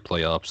entire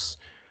playoffs.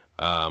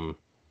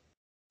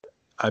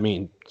 I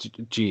mean,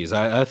 geez,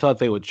 I thought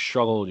they would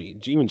struggle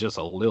even just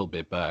a little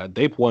bit, but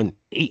they've won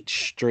 8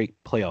 straight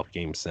playoff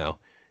games now,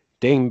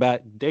 dating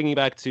back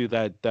to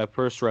that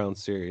first round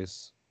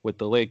series with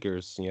the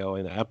Lakers.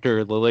 And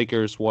after the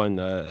Lakers won,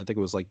 I think it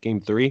was like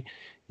Game 3.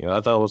 I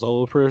thought it was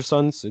all over for the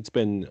Suns. It's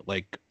been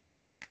like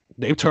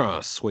they've turned on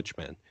a switch,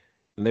 man,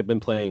 and they've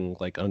been playing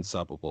like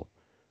unstoppable.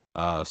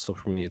 So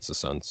for me, it's the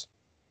Suns.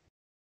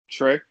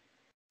 Trey?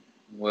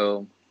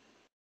 Well,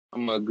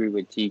 I'm gonna agree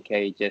with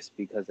TK just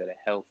because of the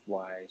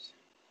health-wise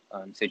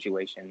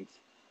situations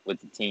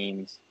with the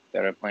teams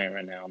that are playing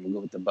right now. I'm gonna go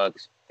with the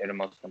Bucks. They're the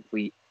most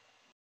complete.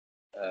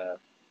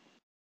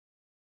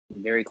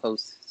 Very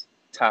close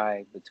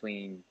tie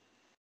between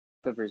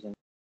Clippers and.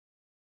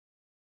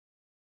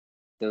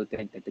 Still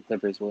think that the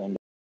Clippers will end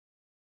up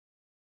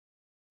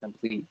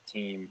complete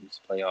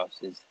teams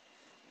playoffs is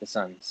the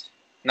Suns,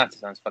 not the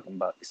Suns, fucking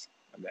Bucks.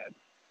 My bad.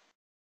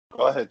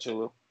 Go ahead,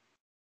 Chulu.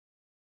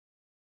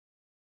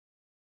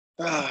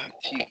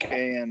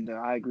 TK, and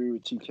I agree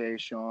with TK,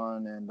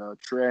 Sean, and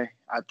Trey.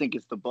 I think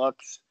it's the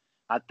Bucks.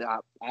 I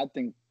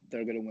think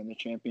they're gonna win the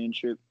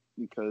championship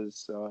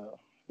because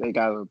they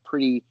got a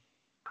pretty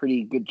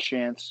good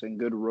chance and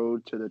good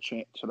road to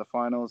the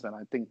finals. And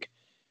I think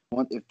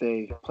if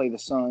they play the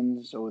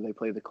Suns or they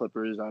play the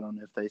Clippers, I don't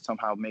know if they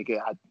somehow make it.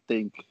 I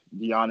think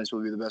Giannis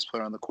will be the best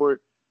player on the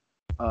court.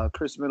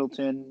 Chris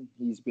Middleton,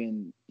 he's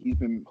been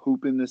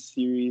hooping this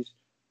series,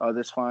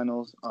 this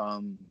finals.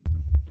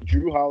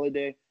 Drew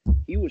Holiday,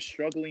 he was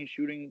struggling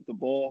shooting the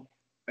ball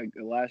like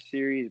the last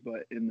series,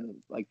 but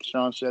like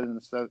Sean said in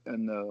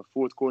the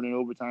fourth quarter and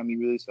overtime, he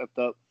really stepped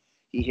up.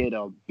 He hit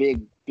a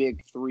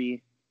big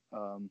 3,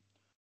 and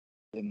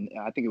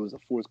I think it was the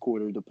fourth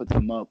quarter to put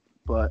them up.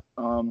 But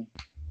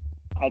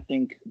I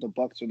think the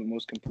Bucks are the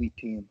most complete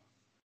team.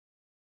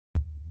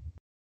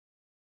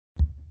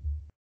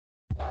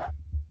 All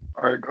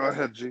right, go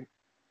ahead, G.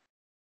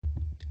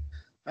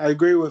 I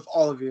agree with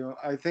all of you.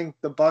 I think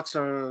the Bucks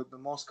are the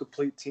most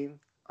complete team.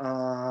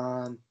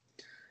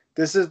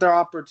 This is their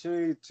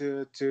opportunity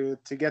to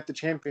get the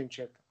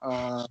championship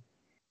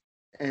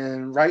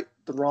and right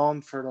the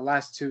wrong for the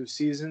last 2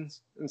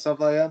 seasons and stuff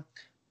like that.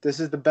 This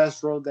is the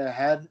best road they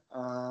had.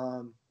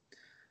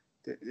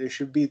 They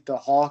should beat the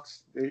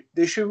Hawks.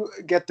 They should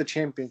get the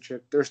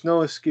championship. There's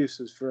no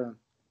excuses for them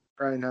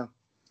right now.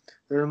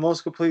 They're the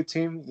most complete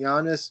team.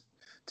 Giannis,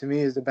 to me,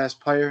 is the best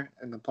player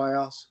in the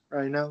playoffs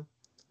right now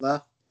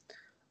left.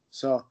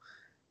 So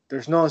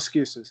there's no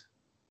excuses.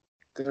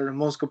 They're the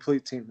most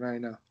complete team right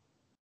now.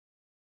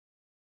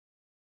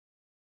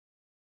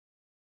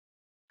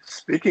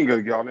 Speaking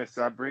of Giannis,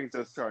 that brings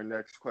us to our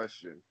next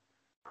question.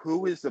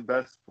 Who is the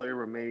best player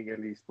remaining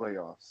in these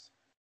playoffs?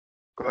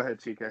 Go ahead,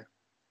 TK.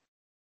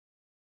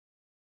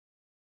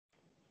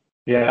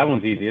 Yeah, that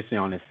one's easy. It's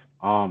Giannis.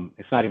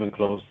 It's not even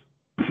close.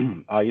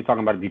 You're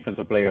talking about a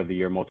defensive player of the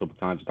year multiple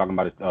times. You're talking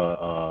about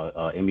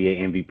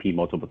NBA MVP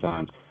multiple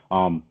times.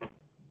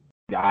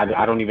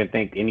 I don't even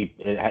think any.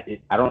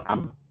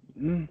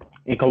 And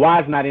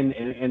Kawhi's not in.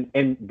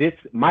 And this,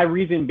 my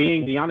reason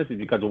being, to be honest, is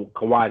because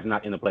Kawhi's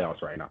not in the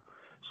playoffs right now.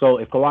 So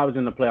if Kawhi was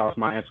in the playoffs,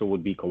 my answer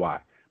would be Kawhi.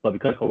 But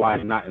because Kawhi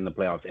is not in the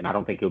playoffs, and I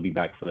don't think he'll be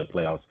back for the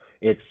playoffs,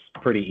 it's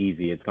pretty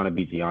easy. It's going to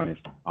be Giannis.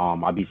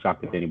 I'd be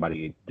shocked if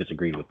anybody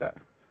disagreed with that.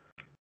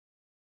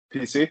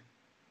 PC?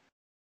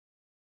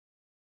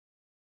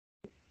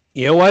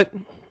 You know what?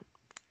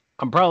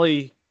 I'm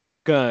probably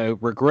going to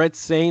regret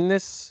saying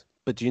this,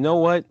 But you know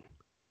what?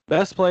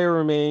 Best player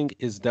remaining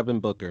is Devin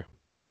Booker.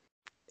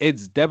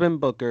 It's Devin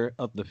Booker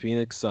of the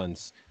Phoenix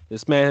Suns.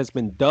 This man has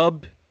been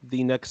dubbed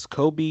the next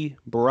Kobe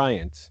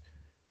Bryant.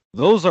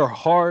 Those are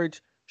hard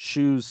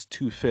shoes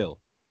to fill.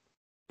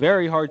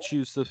 Very hard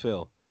shoes to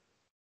fill.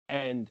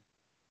 And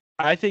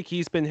I think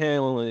he's been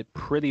handling it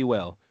pretty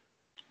well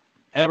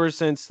ever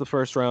since the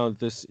first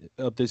round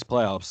of this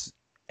playoffs.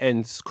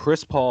 And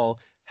Chris Paul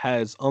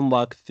has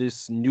unlocked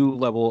this new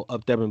level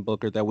of Devin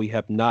Booker that we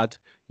have not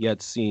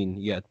yet seen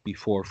yet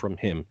before from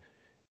him.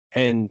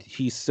 And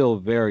he's still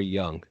very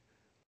young.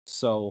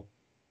 So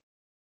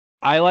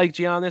I like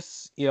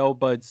Giannis,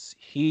 but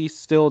he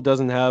still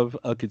doesn't have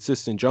a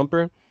consistent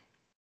jumper.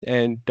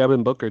 And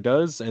Devin Booker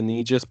does, and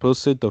he just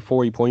posted the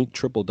 40-point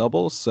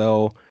triple-double.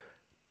 So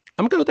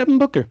I'm going to go with Devin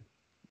Booker.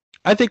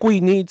 I think we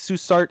need to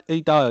start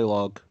a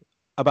dialogue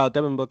about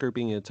Devin Booker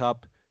being a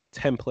top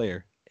 10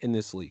 player in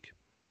this league.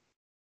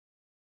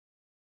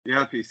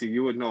 Yeah, PC,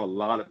 you would know a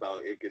lot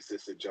about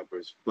inconsistent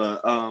jumpers.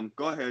 But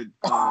go ahead,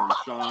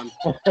 Sean.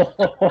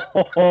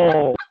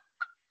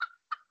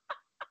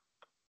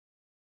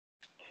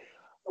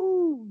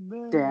 Oh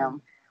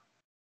man.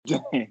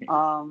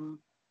 Damn.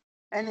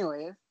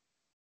 Anyways,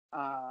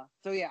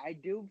 so yeah, I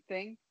do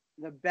think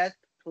the best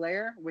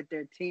player with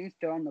their team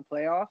still in the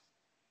playoffs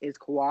is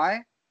Kawhi,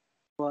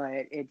 but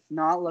it's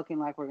not looking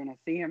like we're gonna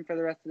see him for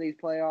the rest of these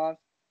playoffs.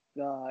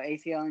 The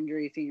ACL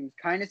injury seems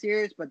kind of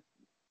serious, but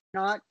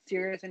not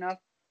serious enough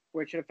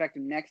where it should affect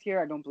him next year.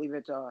 I don't believe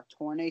it's a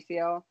torn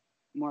ACL,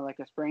 more like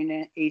a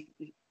sprained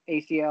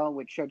ACL,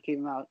 which should keep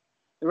him out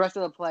the rest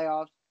of the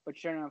playoffs, but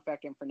shouldn't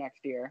affect him for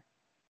next year.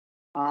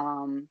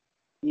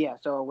 Yeah,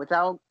 so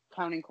without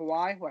counting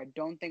Kawhi, who I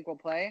don't think will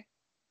play,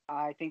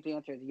 I think the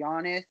answer is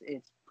Giannis.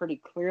 It's pretty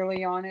clearly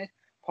Giannis.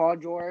 Paul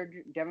George,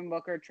 Devin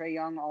Booker, Trae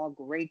Young, all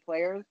great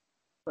players,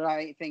 but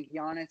I think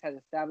Giannis has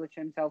established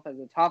himself as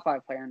a top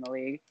 5 player in the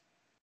league.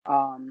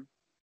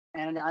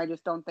 And I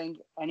just don't think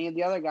any of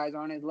the other guys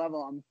are on his level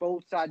on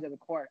both sides of the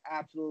court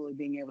absolutely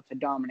being able to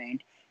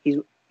dominate. He's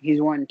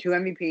won 2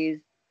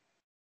 MVPs,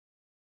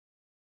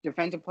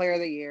 Defensive Player of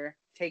the Year,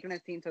 taken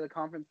his team to the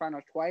conference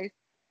finals twice,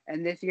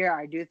 and this year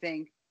I do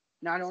think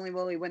not only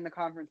will he win the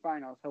conference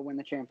finals, he'll win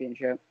the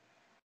championship.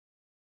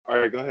 All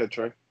right, go ahead,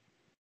 Trey.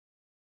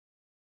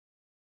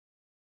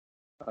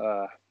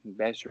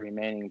 Best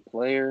remaining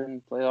player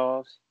in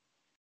playoffs.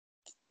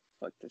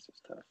 Fuck, this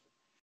is tough.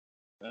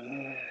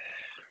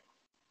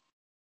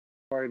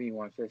 Part of me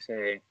wants to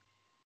say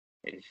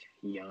is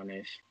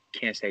Giannis.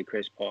 Can't say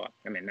Chris Paul.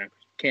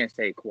 Can't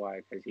say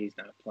Kawhi because he's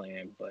not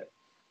playing. But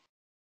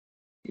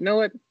you know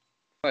what?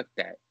 Fuck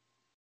that.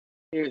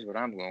 Here's what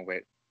I'm going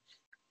with.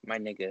 My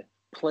nigga,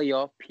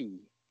 Playoff P.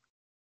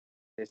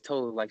 As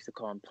Total likes to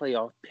call him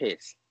Playoff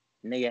Piss.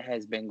 Nigga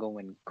has been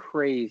going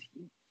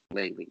crazy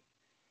lately.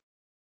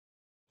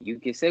 You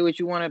can say what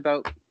you want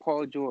about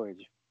Paul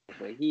George,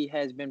 but he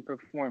has been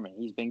performing.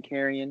 He's been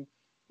carrying.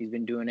 He's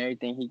been doing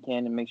everything he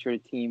can to make sure the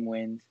team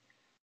wins.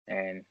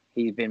 And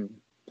he's been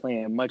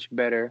playing much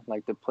better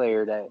like the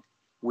player that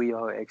we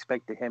all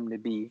expected him to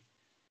be.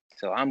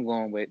 So I'm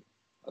going with,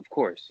 of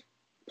course,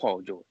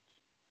 Paul George.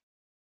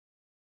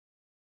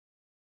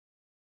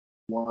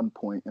 1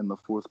 point in the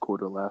fourth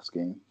quarter last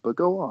game, but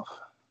go off.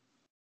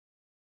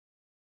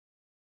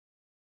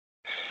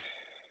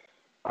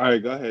 All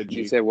right, go ahead, G.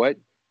 You said what?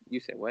 You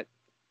said what?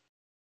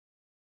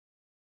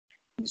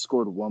 He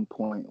scored 1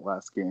 point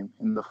last game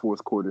in the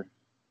fourth quarter.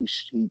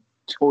 He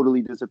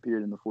totally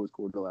disappeared in the fourth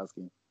quarter last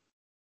game.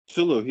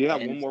 Sulu, he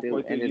had And one more still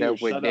point than ended you.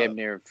 up with Shut damn up.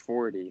 near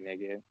 40,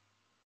 nigga.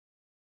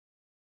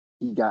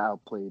 He got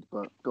outplayed,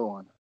 but go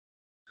on.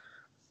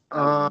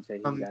 I wouldn't say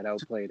he got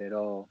outplayed at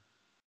all.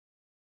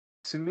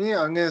 To me,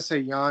 I'm gonna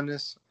say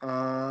Giannis.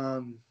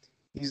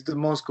 He's the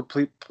most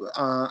complete.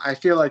 I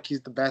feel like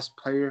he's the best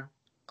player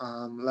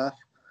left.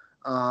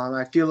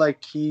 I feel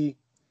like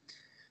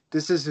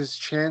this is his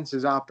chance,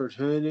 his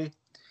opportunity.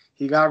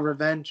 He got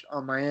revenge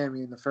on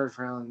Miami in the first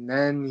round, and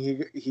then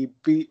he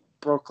beat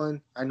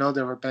Brooklyn. I know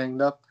they were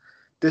banged up.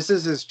 This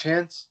is his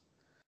chance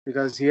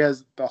because he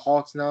has the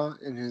Hawks now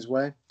in his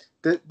way.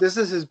 This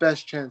is his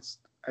best chance,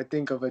 I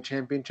think, of a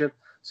championship.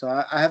 So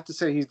I have to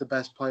say he's the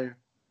best player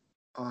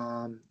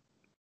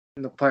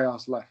in the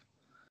playoffs left.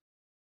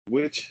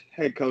 Which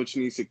head coach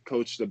needs to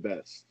coach the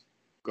best?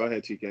 Go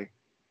ahead, TK.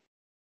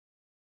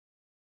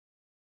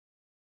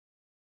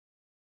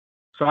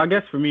 So I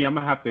guess for me, I'm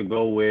gonna have to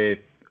go with.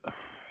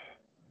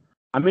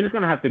 I mean, it's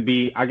gonna have to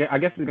be. I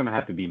guess it's gonna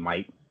have to be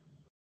Mike.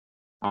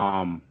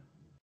 And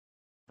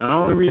the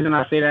only reason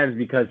I say that is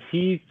because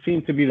he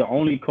seemed to be the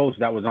only coach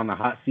that was on the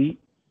hot seat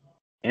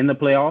in the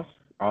playoffs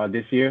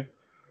this year.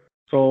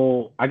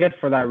 So I guess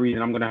for that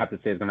reason, I'm gonna have to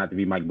say it's gonna have to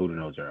be Mike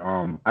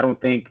Budenholzer. I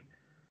don't think.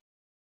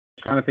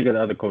 Trying to think of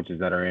the other coaches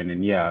that are in,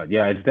 and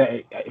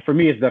for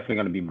me, it's definitely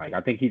going to be Mike.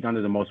 I think he's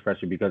under the most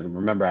pressure because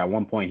remember, at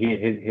one point,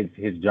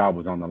 his job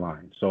was on the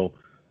line. So,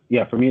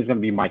 yeah, for me, it's going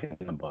to be Mike and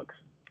the Bucks.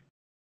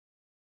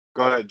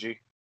 Go ahead, G.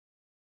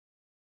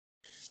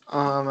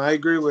 I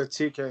agree with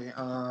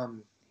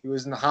TK. He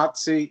was in the hot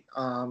seat.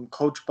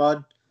 Coach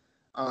Bud.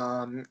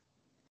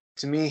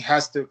 to me,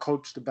 has to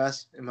coach the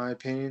best, in my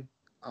opinion.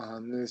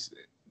 This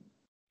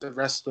the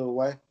rest of the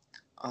way.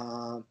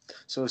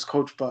 So it's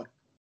Coach Bud.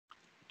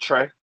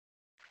 Trey.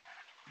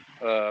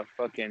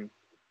 Fucking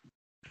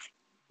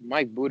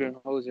Mike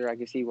Budenholzer. I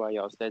can see why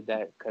y'all said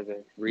that because of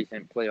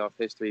recent playoff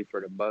history for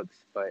the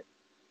Bucks. But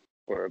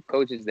for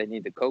coaches that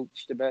need to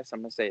coach the best,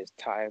 I'm gonna say it's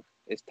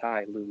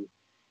Ty Lue.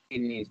 He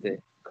needs to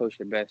coach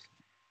the best,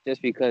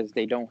 just because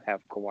they don't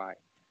have Kawhi.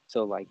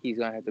 So like he's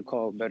gonna have to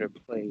call better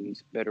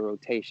plays, better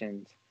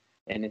rotations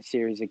in a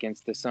series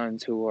against the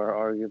Suns, who are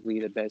arguably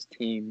the best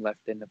team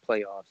left in the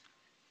playoffs.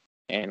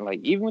 And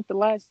like even with the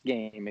last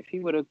game, if he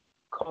would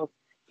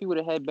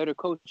have had better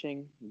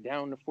coaching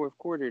down the fourth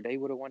quarter, they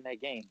would have won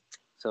that game.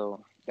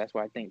 So that's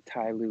why I think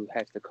Ty Lue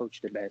has to coach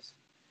the best.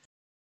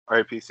 All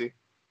right, PC.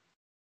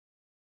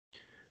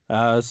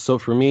 So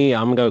for me,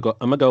 I'm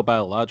gonna go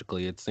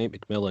biologically. It's Nate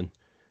McMillan.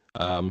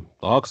 The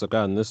Hawks have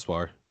gotten this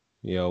far,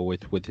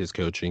 with his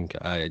coaching.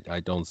 I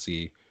don't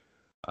see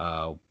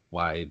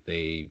why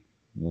they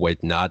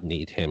would not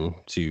need him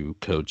to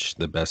coach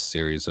the best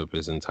series of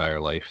his entire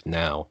life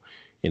now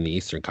in the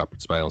Eastern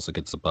Conference Finals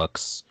against the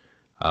Bucks.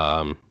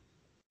 I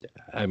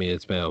mean,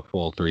 it's been a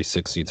full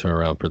 360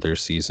 turnaround for their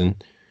season.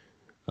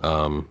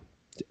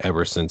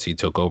 Ever since he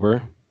took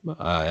over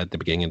at the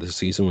beginning of the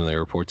season when they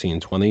were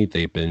 14-20,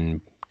 they've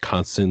been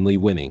constantly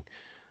winning.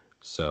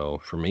 So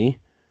for me,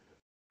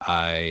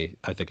 I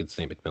think it's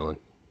Nate McMillan.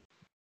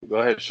 Go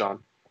ahead,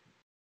 Sean.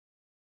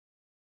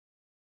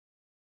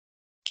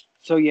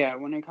 So yeah,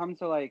 when it comes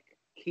to like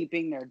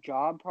keeping their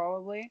job,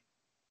 probably,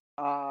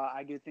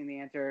 I do think the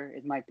answer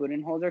is Mike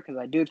Budenholzer, because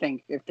I do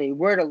think if they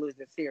were to lose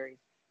the series,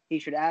 he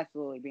should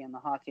absolutely be in the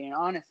hot seat. And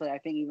honestly, I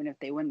think even if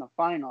they win the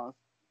finals,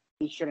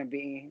 he shouldn't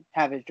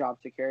have his job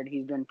secured.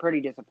 He's been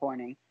pretty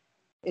disappointing,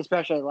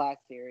 especially last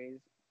series.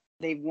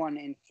 They've won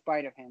in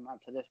spite of him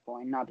up to this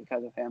point, not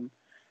because of him.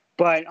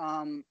 But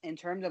in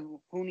terms of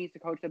who needs to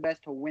coach the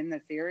best to win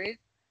the series,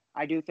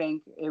 I do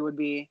think it would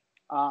be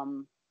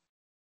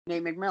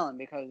Nate McMillan,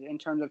 because in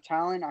terms of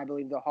talent, I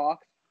believe the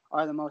Hawks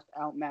are the most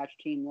outmatched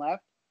team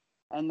left,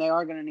 and they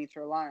are going to need to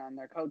rely on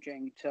their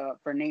coaching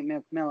for Nate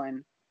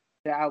McMillan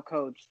to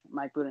outcoach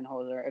Mike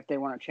Budenholzer if they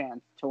want a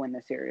chance to win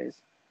the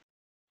series.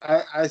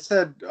 I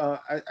said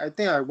I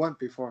think I went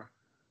before.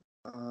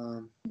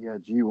 Yeah,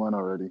 G won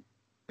already.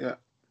 Yeah.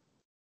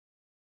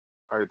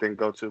 All right, then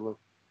go to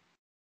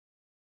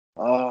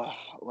Lou.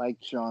 Like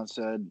Sean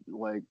said,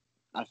 like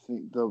I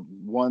think the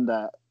one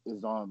that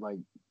is on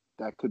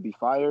that could be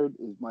fired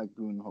is Mike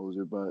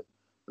Budenholzer, but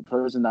the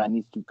person that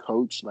needs to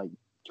coach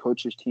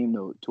his team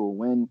to a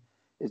win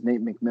is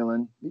Nate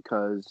McMillan,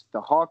 because the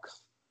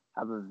Hawks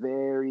have a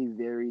very,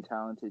 very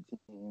talented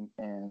team,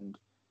 and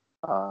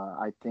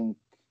I think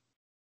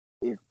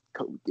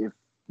if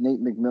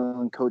Nate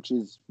McMillan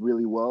coaches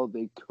really well,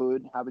 they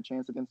could have a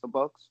chance against the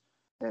Bucks.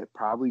 It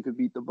probably could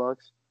beat the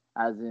Bucks.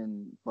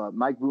 But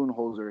Mike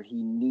Budenholzer,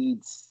 he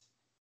needs,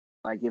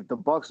 if the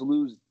Bucks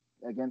lose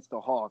against the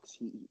Hawks,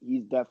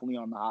 he's definitely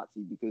on the hot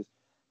seat, because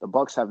the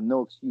Bucks have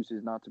no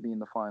excuses not to be in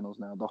the finals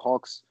now. The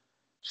Hawks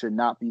should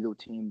not be the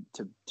team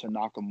to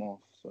knock them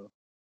off. So,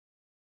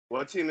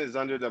 what team is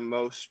under the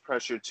most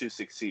pressure to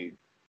succeed?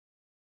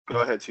 Go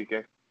ahead,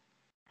 TK.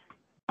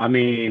 I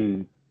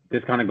mean,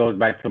 this kind of goes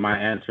back to my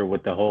answer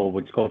with the whole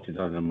which coach is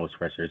under the most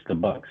pressure. It's the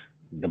Bucks.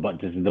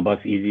 This is the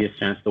Bucks' easiest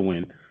chance to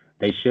win.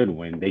 They should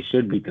win. They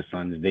should beat the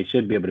Suns. They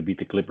should be able to beat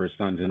the Clippers,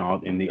 Suns,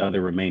 and the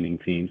other remaining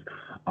teams.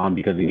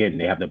 Because again,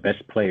 they have the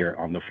best player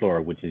on the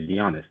floor, which is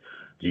Giannis.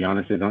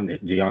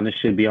 Giannis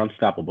should be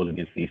unstoppable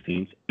against these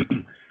teams.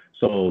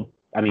 So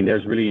I mean,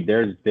 there's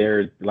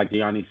like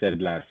Giannis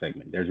said last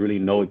segment, there's really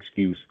no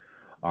excuse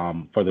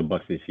for the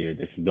Bucks this year.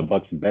 This is the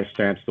Bucks' best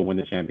chance to win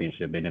the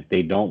championship, and if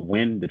they don't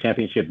win the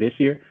championship this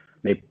year,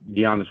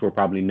 Giannis will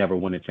probably never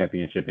win a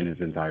championship in his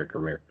entire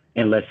career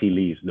unless he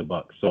leaves the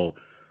Bucks. So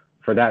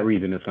for that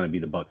reason, it's going to be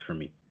the Bucks for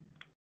me.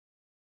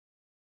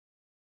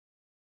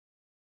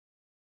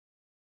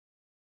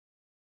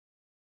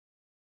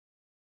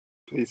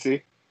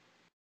 PC?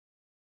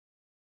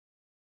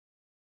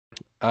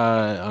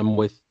 I'm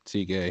with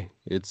TK.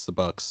 It's the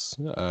Bucks.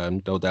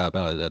 No doubt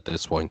about it at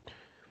this point.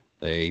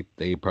 They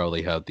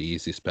probably have the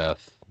easiest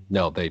path.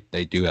 No,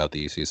 they do have the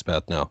easiest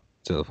path now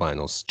to the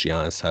finals.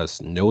 Giannis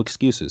has no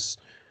excuses.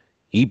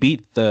 He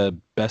beat the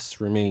best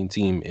remaining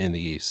team in the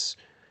East,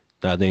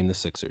 not named the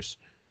Sixers.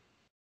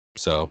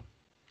 So,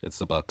 it's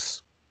the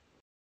Bucks.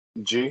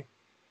 G?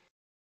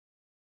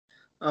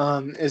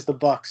 Is the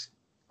Bucks.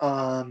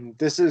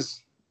 This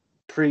is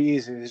pretty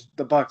easy. It's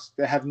the Bucks.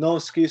 They have no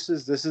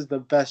excuses. This is the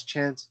best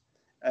chance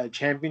at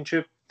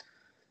championship.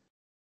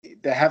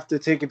 They have to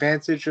take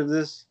advantage of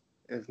this.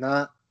 If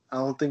not, I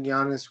don't think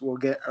Giannis will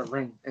get a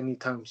ring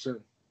anytime soon.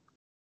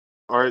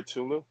 All right,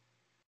 Tulu.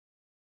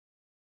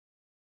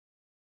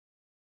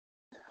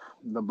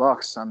 The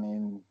Bucks, I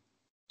mean,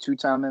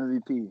 2-time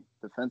MVP,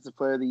 Defensive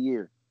Player of the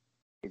Year.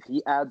 If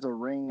he adds a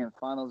ring and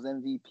Finals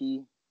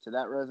MVP to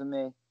that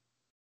resume,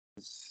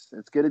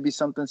 it's going to be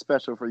something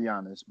special for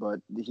Giannis. But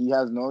he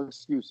has no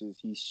excuses.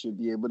 He should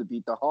be able to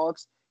beat the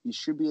Hawks. He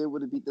should be able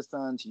to beat the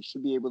Suns. He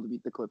should be able to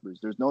beat the Clippers.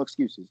 There's no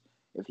excuses.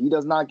 If he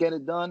does not get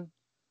it done,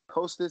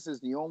 Kostas is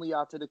the only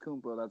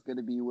Antetokounmpo that's going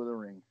to be with a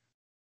ring.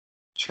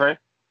 Trey?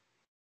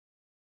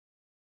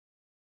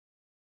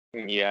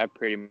 Yeah, I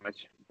pretty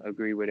much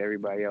agree with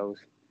everybody else.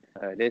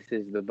 This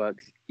is the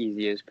Bucks'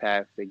 easiest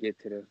path to get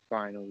to the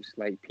finals.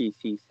 Like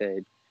PC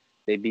said,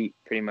 they beat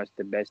pretty much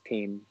the best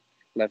team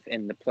left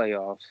in the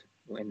playoffs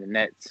in the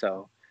Nets.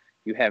 So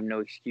you have no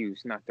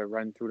excuse not to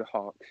run through the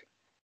Hawks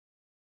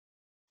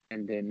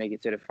and then make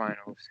it to the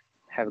finals.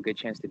 Have a good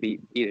chance to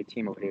beat either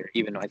team over there,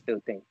 even though I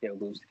still think they'll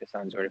lose to the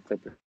Suns or the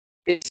Clippers.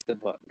 It's the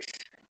Bucks.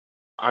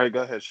 All right,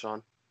 go ahead,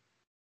 Sean.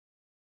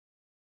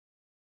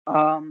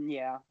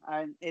 Yeah,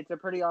 it's a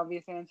pretty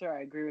obvious answer.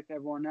 I agree with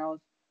everyone else.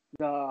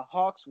 The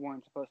Hawks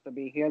weren't supposed to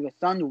be here. The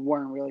Suns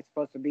weren't really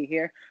supposed to be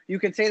here. You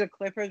could say the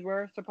Clippers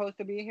were supposed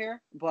to be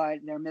here, but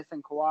they're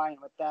missing Kawhi,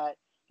 and with that,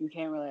 you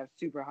can't really have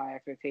super high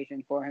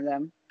expectations for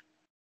them.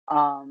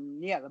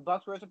 Yeah, the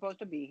Bucks were supposed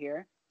to be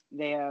here.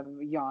 They have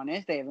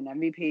Giannis. They have an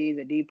MVP,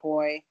 the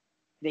Depoy.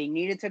 They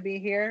needed to be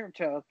here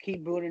to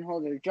keep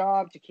Budenholzer's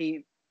job, to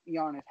keep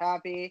Giannis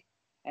happy,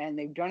 and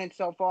they've done it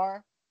so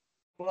far.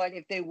 But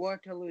if they were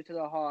to lose to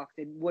the Hawks,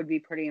 it would be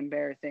pretty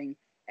embarrassing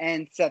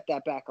and set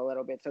that back a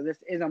little bit. So this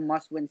is a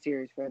must-win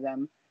series for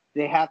them.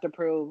 They have to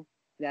prove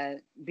that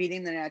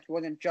beating the Nets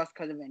wasn't just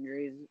because of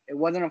injuries. It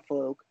wasn't a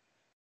fluke.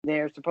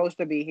 They're supposed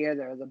to be here.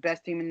 They're the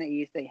best team in the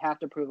East. They have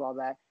to prove all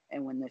that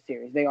and win this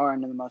series. They are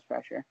under the most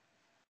pressure.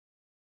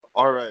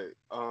 All right.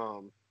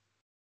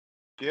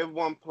 Give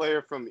one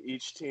player from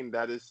each team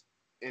that is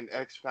an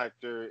X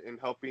factor in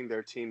helping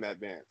their team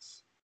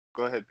advance.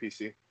 Go ahead,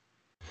 PC.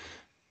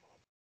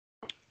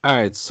 All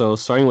right, so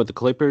starting with the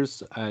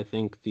Clippers, I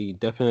think the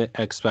definite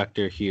X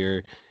factor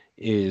here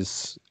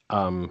is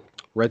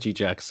Reggie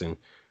Jackson.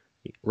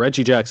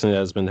 Reggie Jackson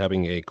has been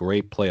having a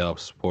great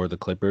playoffs for the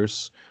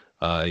Clippers.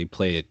 He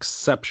played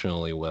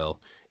exceptionally well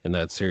in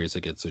that series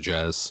against the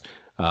Jazz.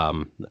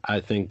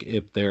 I think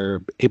if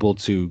they're able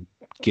to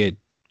get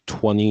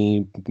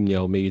 20,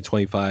 maybe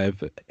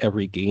 25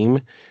 every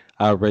game,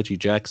 Reggie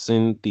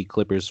Jackson, the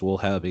Clippers will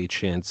have a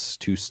chance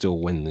to still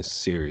win this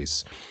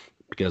series.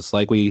 Because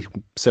like we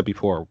said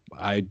before,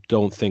 I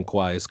don't think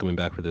Kawhi is coming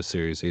back for this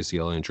series.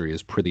 ACL injury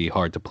is pretty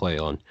hard to play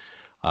on.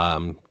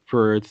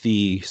 For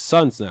the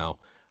Suns now,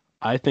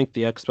 I think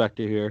the X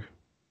factor here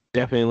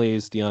definitely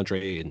is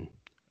DeAndre Ayton.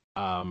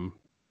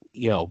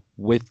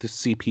 With the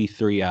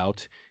CP3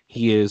 out,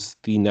 he is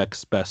the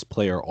next best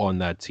player on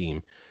that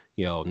team,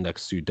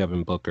 next to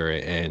Devin Booker.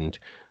 And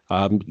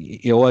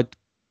you know what?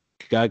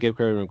 Gotta give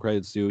credit when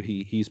credit's due.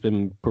 He's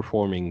been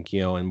performing,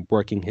 and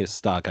working his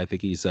stock. I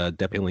think he's a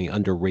definitely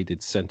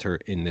underrated center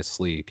in this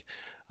league.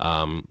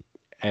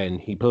 And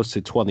he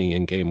posted 20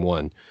 in game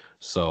one.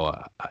 So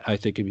I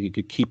think if you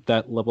could keep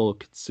that level of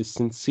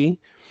consistency,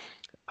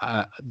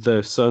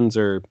 the Suns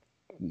they're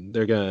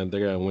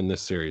gonna win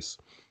this series.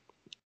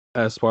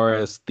 As far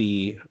as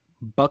the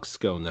Bucks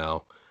go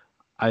now,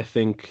 I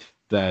think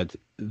that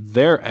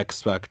their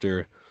X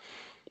factor,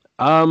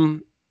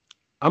 I'm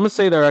gonna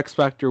say their X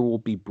factor will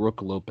be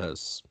Brook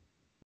Lopez.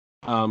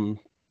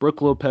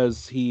 Brook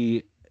Lopez,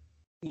 he's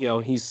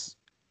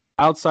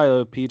outside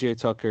of PJ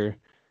Tucker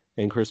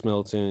and Chris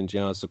Middleton and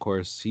Giannis, of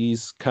course.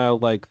 He's kind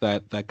of like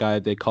that guy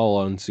they call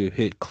on to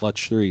hit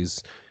clutch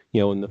threes,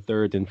 in the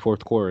third and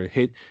fourth quarter.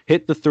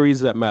 Hit the threes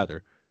that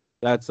matter.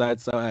 That's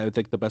I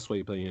think the best way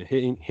to play it.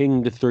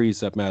 Hitting the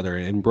threes that matter.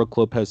 And Brook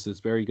Lopez is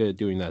very good at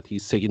doing that.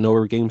 He's taken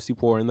over games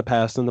before in the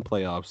past in the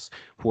playoffs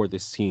for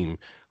this team.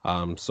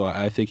 So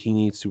I think he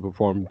needs to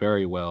perform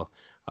very well.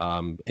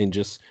 And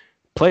just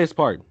play his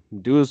part.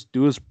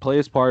 Play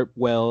his part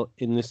well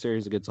in this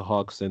series against the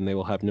Hawks, and they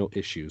will have no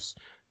issues.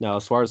 Now,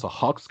 as far as the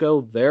Hawks go,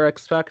 their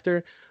X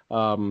factor,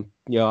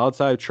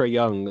 outside of Trae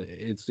Young,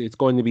 it's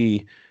going to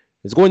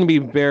be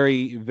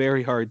very,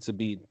 very hard to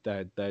beat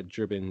that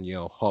driven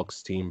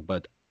Hawks team.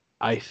 But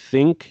I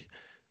think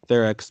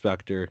their X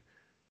factor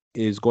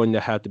is going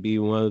to have to be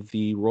one of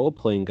the role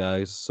playing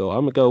guys. So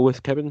I'm gonna go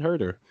with Kevin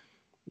Huerter.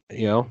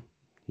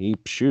 He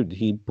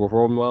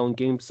performed well in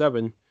Game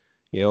 7.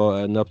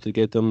 Enough to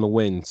get them the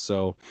win.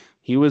 So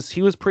he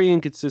was pretty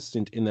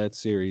inconsistent in that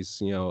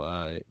series.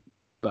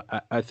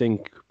 But I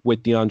think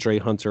with DeAndre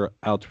Hunter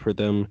out for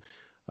them,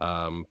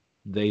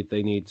 they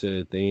need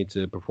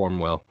to perform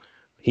well.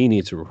 He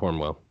needs to perform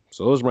well.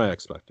 So those are my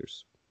X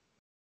factors.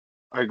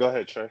 All right, go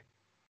ahead, Trey.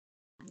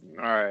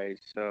 All right,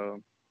 so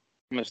I'm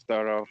gonna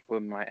start off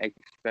with my X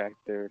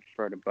factor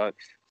for the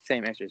Bucks.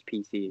 Same answer as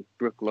PC.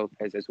 Brook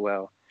Lopez as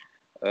well.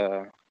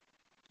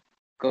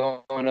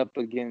 Going up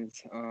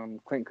against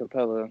Clint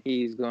Capella,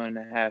 he's going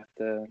to have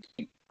to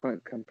keep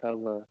Clint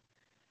Capella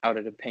out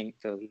of the paint.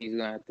 So he's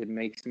going to have to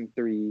make some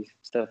threes,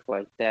 stuff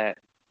like that.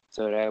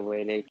 So that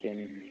way they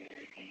can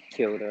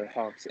kill the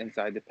Hawks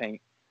inside the paint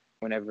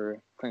whenever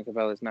Clint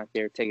Capella is not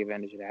there. Take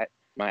advantage of that.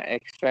 My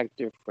X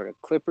factor for the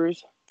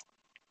Clippers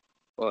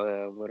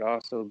would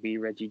also be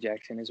Reggie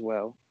Jackson as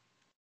well.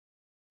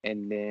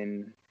 And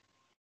then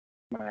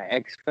my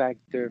X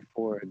factor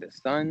for the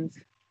Suns,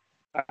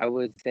 I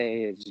would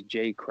say it's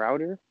Jay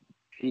Crowder.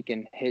 he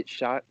can hit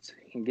shots,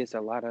 he gets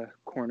a lot of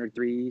corner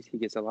threes, he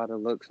gets a lot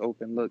of looks,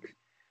 open looks.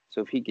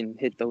 So if he can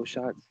hit those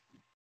shots,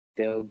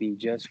 they'll be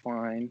just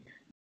fine.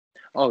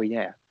 Oh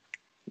yeah,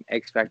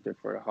 X factor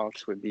for the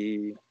Hawks would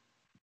be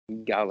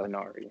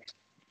Gallinari.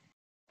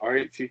 All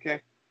right,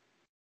 TK.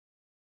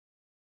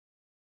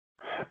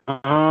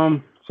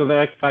 So the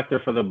X factor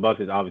for the Bucks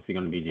is obviously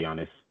going to be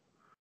Giannis.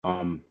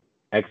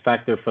 X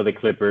factor for the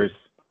Clippers,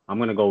 I'm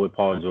going to go with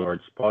Paul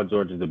George. Paul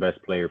George is the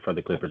best player for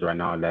the Clippers right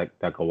now. That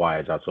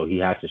Kawhi is out, so he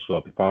has to show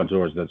up. If Paul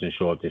George doesn't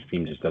show up, this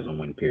team just doesn't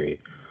win. Period.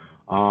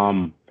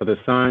 For the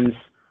Suns,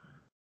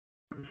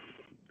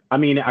 I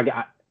mean,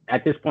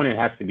 at this point, it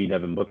has to be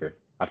Devin Booker.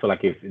 I feel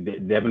like if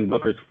Devin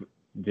Booker's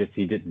just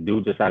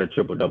had a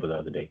triple double the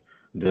other day.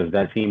 Does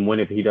that team win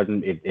if he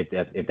doesn't?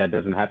 If that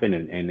doesn't happen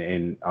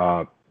and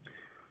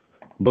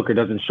Booker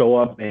doesn't show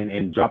up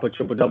and drop a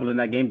triple double in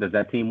that game, does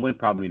that team win?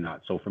 Probably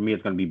not. So for me,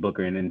 it's going to be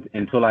Booker, and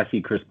until I see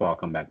Chris Paul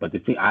come back. But the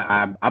team,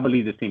 I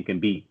believe this team can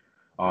beat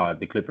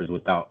the Clippers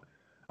without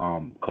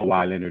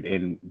Kawhi Leonard,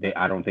 and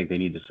I don't think they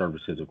need the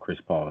services of Chris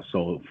Paul.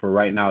 So for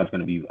right now, it's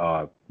going to be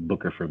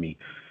Booker for me.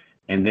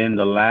 And then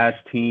the last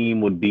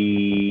team would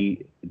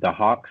be the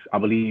Hawks. I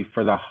believe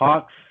for the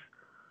Hawks,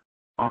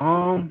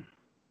 I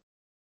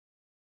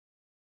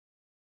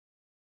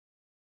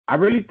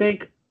really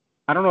think,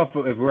 I don't know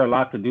if we're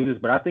allowed to do this,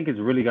 but I think it's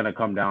really going to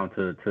come down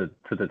to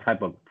the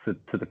type of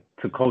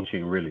to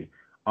coaching really.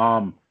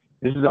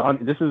 This is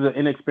an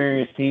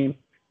inexperienced team.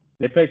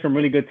 They play some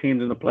really good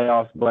teams in the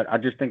playoffs, but I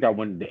just think that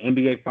when the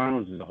NBA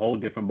Finals is a whole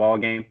different ball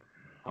game.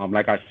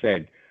 Like I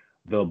said,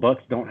 the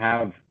Bucks don't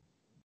have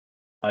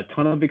a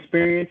ton of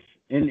experience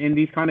in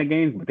these kind of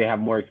games, but they have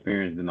more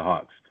experience than the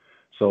Hawks.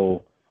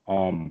 So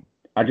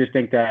I just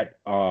think that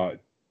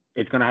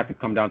it's going to have to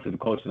come down to the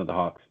coaching of the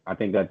Hawks. I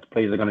think that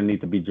plays are going to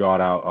need to be drawn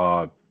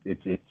out.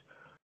 It's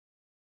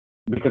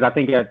because I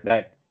think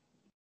that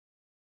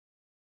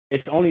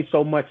it's only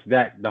so much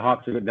that the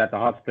Hawks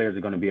players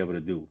are going to be able to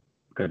do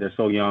because they're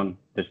so young.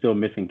 They're still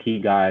missing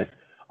key guys.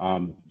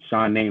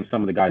 Sean named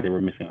some of the guys they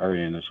were missing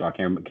earlier in the show.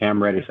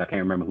 Cam Reddish. I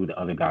can't remember who the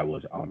other guy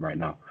was right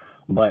now,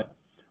 but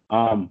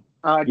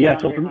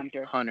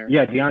DeAndre Hunter.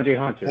 Yeah, DeAndre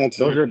Hunter.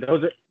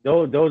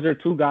 Those are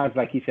two guys,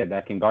 like he said,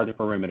 that can guard the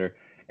perimeter,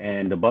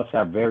 and the Bucks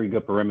have very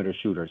good perimeter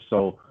shooters.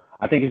 So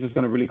I think it's just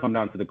going to really come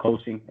down to the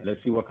coaching. And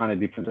let's see what kind of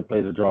defensive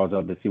plays it draws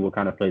up. Let's see what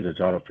kind of plays it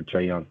draws up for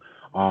Trae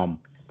Young.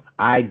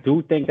 I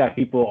do think that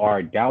people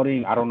are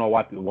doubting. I don't know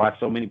why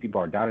so many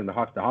people are doubting the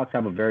Hawks. The Hawks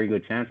have a very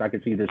good chance. I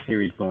can see this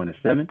series going to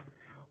 7.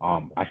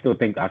 I still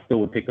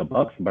would pick the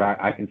Bucks, but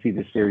I can see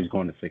this series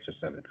going to 6 or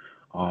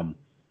 7.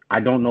 I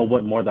don't know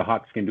what more the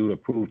Hawks can do to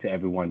prove to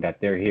everyone that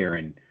they're here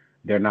and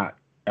they're not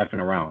effing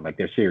around. Like,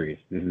 they're serious.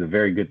 This is a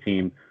very good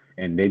team,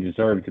 and they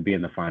deserve to be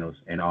in the finals.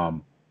 And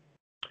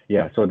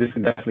so this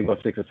can definitely go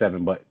 6 or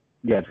 7. But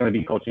yeah, it's going to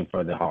be coaching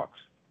for the Hawks.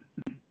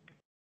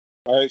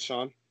 All right,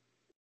 Sean.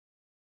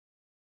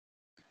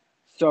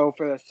 So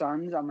for the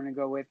Suns, I'm going to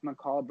go with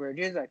Mikal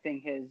Bridges. I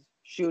think his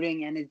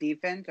shooting and his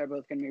defense are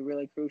both going to be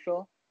really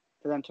crucial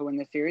for them to win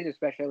the series,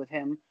 especially with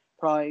him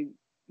probably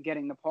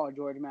getting the Paul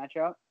George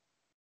matchup.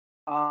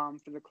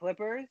 For the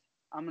Clippers,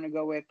 I'm going to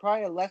go with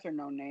probably a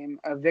lesser-known name,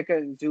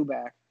 Ivica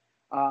Zubac.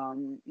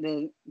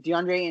 The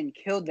DeAndre Ayton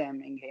killed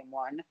them in Game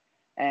 1,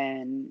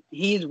 and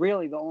he's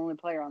really the only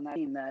player on that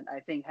team that I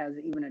think has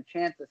even a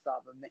chance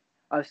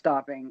of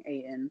stopping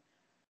Ayton.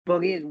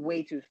 Boogie is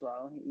way too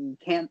slow.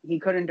 He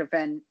couldn't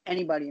defend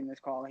anybody in this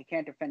call. He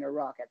can't defend a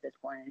rock at this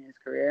point in his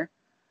career.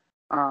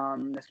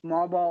 The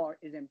small ball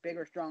isn't big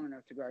or strong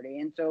enough to guard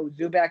Ayton, so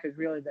Zubac is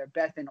really their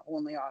best and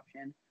only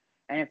option.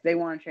 And if they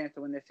want a chance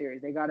to win this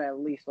series, they got to at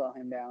least slow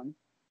him down.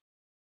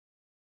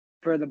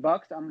 For the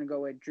Bucks, I'm going to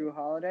go with Drew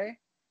Holiday.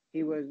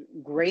 He was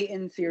great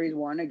in Series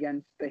 1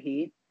 against the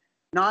Heat.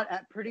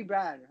 Pretty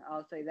bad,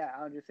 I'll say that.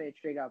 I'll just say it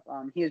straight up.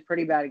 He was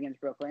pretty bad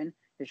against Brooklyn.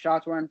 His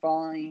shots weren't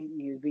falling.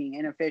 He was being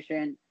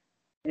inefficient.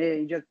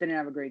 He just didn't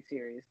have a great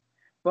series.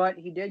 But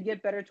he did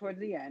get better towards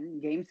the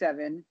end. Game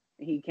 7,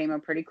 he came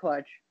up pretty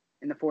clutch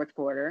in the fourth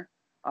quarter.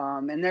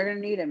 And they're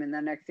going to need him in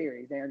that next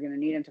series. They are going to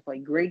need him to play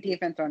great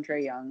defense on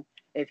Trae Young.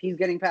 If he's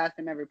getting past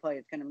him every play,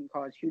 it's going to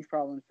cause huge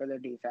problems for their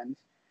defense.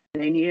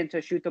 They need him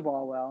to shoot the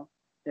ball well.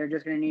 They're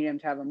just going to need him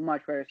to have a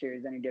much better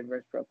series than he did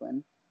versus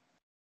Brooklyn.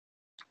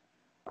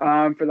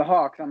 For the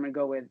Hawks, I'm going to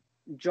go with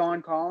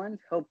John Collins.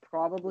 He'll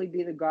probably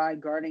be the guy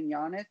guarding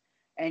Giannis.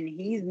 And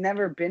he's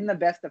never been the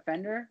best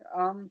defender,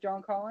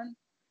 John Collins.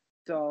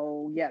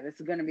 So, yeah, this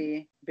is going to be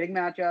a big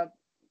matchup.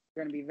 It's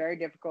going to be very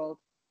difficult.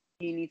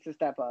 He needs to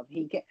step up.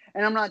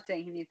 And I'm not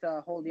saying he needs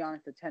to hold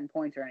Giannis to 10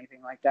 points or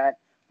anything like that,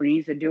 but he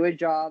needs to do his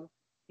job.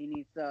 He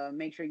needs to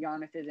make sure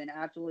Giannis isn't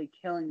absolutely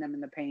killing them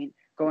in the paint,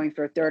 going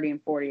for 30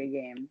 and 40 a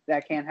game.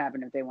 That can't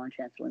happen if they want a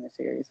chance to win the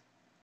series.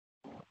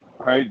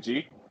 All right,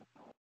 G.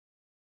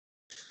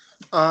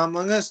 I'm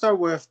going to start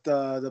with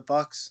the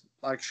Bucks.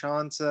 Like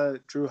Sean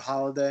said, Drew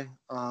Holiday.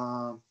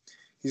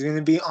 He's going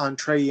to be on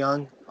Trae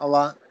Young a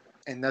lot,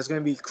 and that's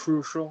going to be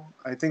crucial.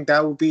 I think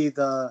that will be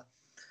the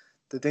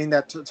thing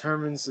that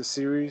determines the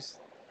series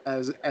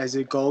as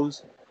it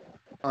goes.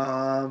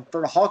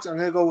 For the Hawks, I'm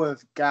gonna go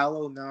with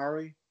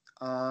Gallinari.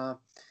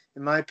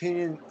 In my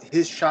opinion,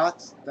 his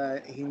shots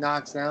that he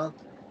knocks down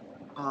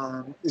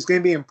is going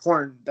to be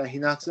important that he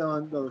knocks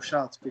down those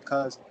shots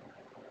because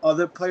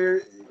other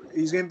players,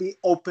 he's going to be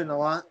open a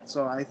lot.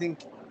 So I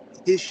think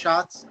his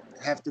shots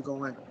have to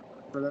go in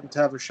for them to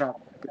have a shot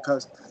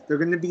because they're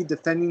going to be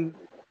defending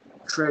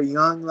Trae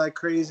Young like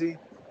crazy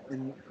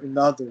and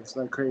others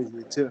like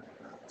crazy too.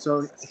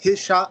 So his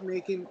shot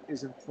making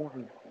is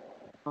important.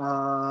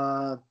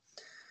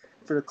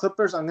 For the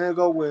Clippers, I'm going to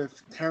go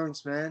with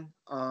Terrence Mann.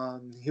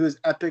 He was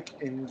epic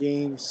in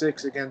Game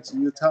 6 against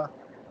Utah.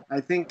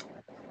 I think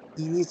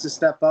he needs to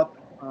step up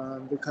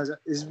because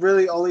it's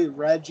really only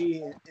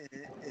Reggie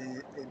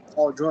and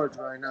Paul George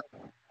right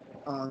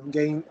now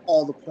getting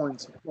all the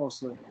points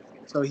mostly.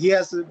 So he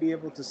has to be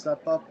able to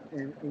step up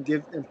and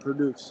give and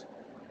produce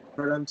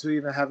for them to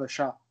even have a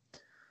shot.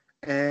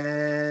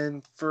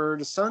 And for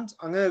the Suns,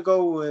 I'm going to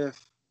go with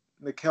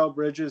Mikal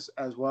Bridges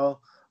as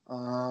well.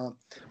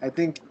 I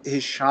think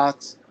his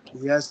shots,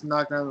 he has to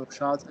knock down those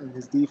shots, and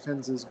his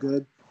defense is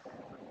good.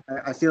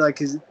 I feel like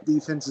his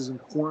defense is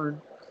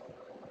important.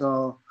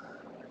 So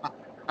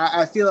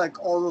I feel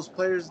like all those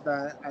players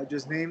that I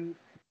just named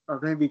are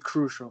going to be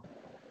crucial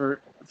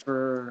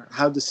for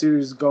how the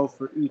series go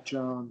for each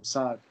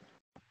side.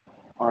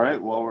 All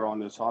right. While we're on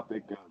the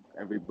topic of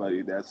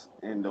everybody that's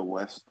in the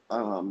West,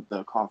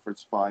 the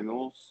conference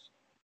finals,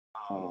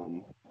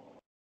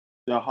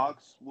 the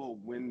Hawks will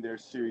win their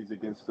series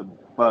against the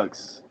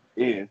Bucks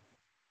if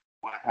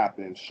what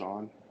happens,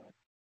 Sean?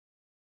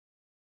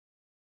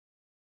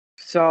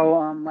 So,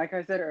 like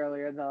I said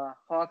earlier, the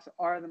Hawks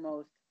are the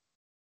most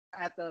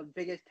at the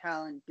biggest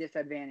talent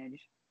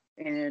disadvantage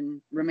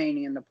in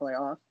remaining in the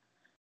playoffs.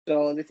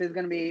 So this is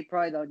going to be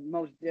probably the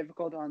most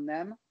difficult on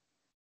them.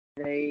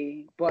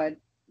 But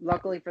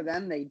luckily for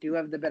them, they do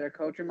have the better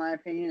coach, in my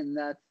opinion, and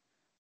that's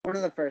one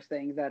of the first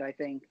things that I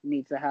think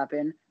needs to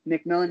happen.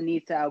 McMillan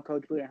needs to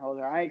outcoach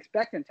Budenholzer. I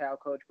expect him to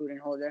outcoach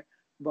Budenholzer,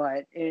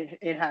 but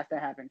it has to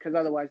happen because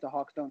otherwise the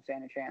Hawks don't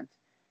stand a chance.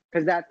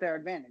 Because that's their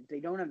advantage.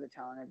 They don't have the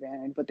talent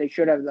advantage, but they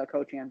should have the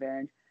coaching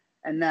advantage,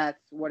 and that's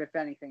what, if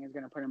anything, is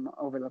going to put them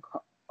over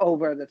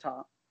the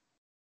top.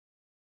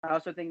 I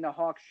also think the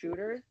Hawks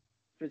shooters,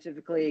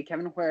 specifically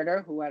Kevin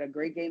Huerter, who had a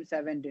great Game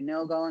 7,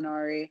 Danilo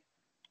Gallinari,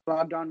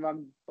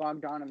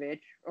 Bogdanovic,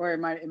 or it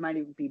might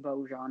even be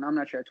Bojan. I'm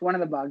not sure. It's one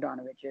of the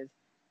Bogdanoviches.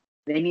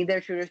 They need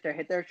their shooters to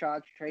hit their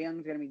shots. Trae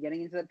Young's going to be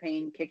getting into the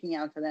paint, kicking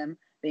out to them.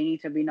 They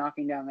need to be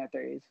knocking down their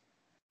threes.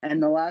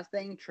 And the last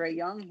thing, Trae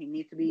Young, he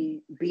needs to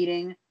be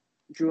beating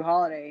Jrue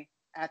Holiday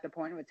at the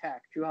point of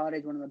attack. Jrue Holiday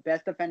is one of the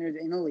best defenders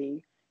in the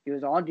league. He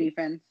was all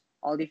defense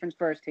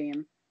first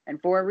team,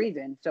 and for a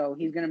reason. So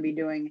he's going to be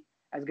doing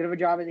as good of a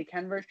job as he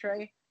can versus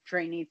Trae.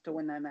 Trae needs to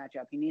win that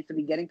matchup. He needs to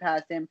be getting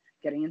past him,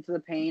 getting into the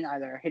paint,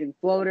 either hitting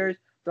floaters,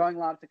 throwing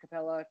lobs to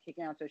Capella,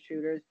 kicking out to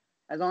shooters.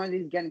 As long as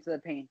he's getting to the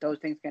paint, those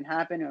things can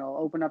happen. It'll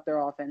open up their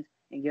offense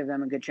and give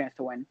them a good chance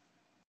to win.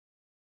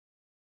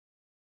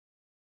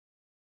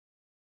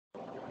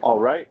 All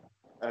right,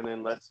 and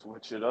then let's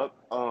switch it up.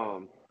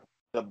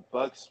 The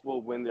Bucks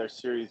will win their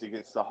series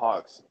against the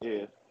Hawks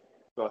if.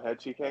 Go ahead,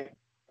 TK.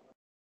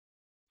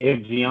 If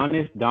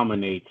Giannis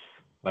dominates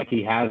like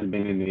he has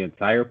been in the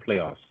entire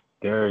playoffs,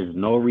 there is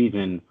no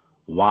reason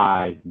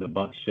why the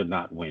Bucks should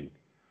not win.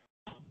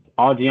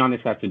 All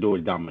Giannis has to do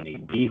is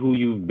dominate. Be who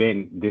you've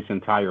been this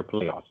entire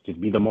playoffs.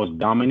 Just be the most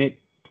dominant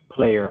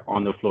player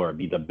on the floor.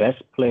 Be the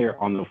best player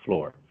on the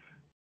floor.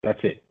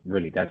 That's it.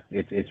 Really,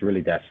 it's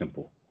really that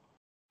simple.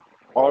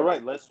 All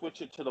right, let's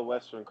switch it to the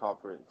Western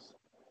Conference.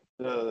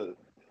 The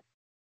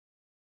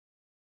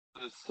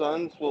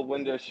Suns will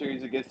win their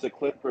series against the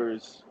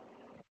Clippers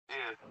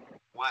if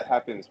what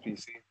happens,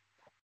 PC?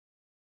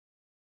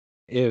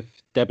 If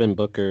Devin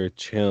Booker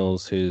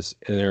channels his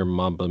inner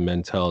Mamba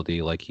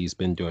mentality like he's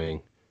been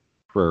doing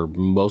for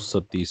most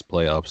of these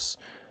playoffs,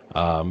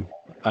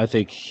 I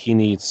think he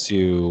needs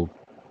to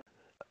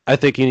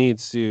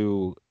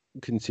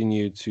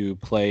continue to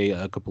play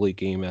a complete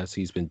game as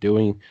he's been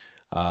doing.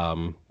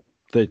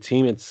 The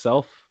team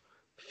itself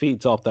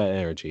feeds off that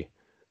energy,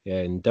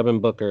 and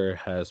Devin Booker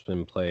has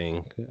been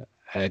playing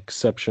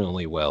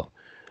exceptionally well.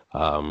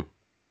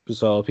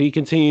 So if he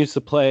continues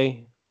to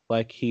play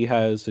like he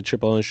has a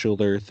chip on his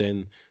shoulder,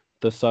 then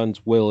the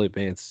Suns will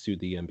advance to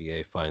the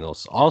NBA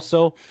Finals.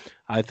 Also,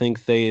 I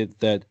think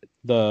that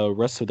the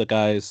rest of the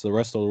guys, the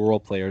rest of the role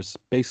players,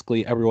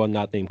 basically everyone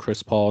not named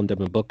Chris Paul and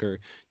Devin Booker,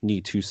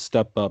 need to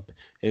step up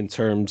in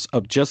terms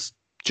of just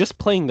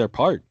playing their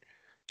part.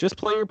 Just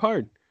play your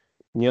part.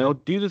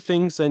 Do the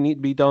things that need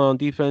to be done on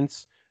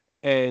defense,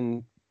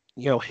 and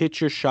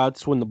hit your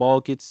shots when the ball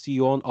gets to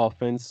you on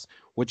offense,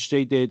 which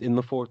they did in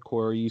the fourth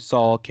quarter. You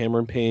saw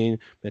Cameron Payne,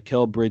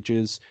 Mikal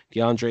Bridges,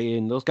 DeAndre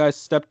Ayton. Those guys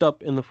stepped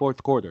up in the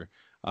fourth quarter.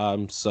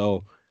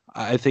 So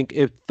I think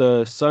if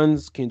the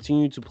Suns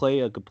continue to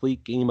play a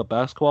complete game of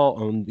basketball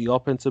on the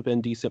offensive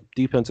and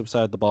defensive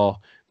side of the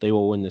ball, they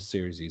will win this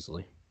series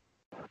easily.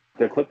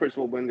 The Clippers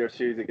will win their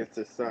series against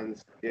the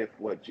Suns if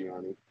what,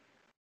 Gianni?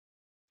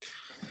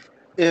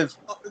 If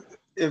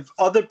if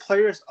other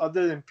players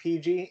other than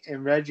PG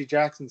and Reggie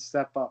Jackson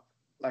step up,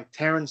 like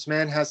Terrence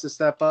Mann has to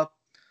step up,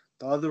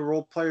 the other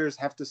role players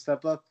have to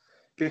step up,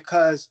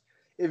 because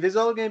if it's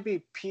all going to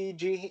be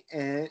PG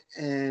and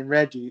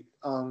Reggie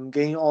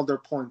getting all their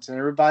points and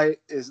everybody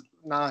is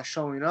not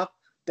showing up,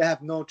 they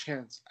have no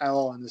chance at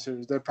all in the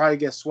series. They'll probably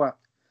get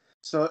swept.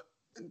 So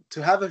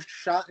to have a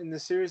shot in the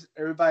series,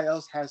 everybody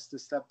else has to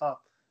step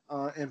up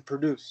and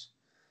produce.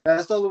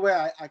 That's the only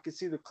way I could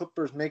see the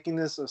Clippers making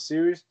this a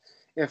series.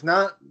 If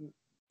not,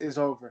 it's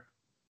over.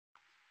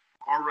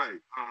 All right.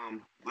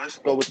 Let's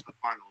go with the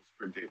finals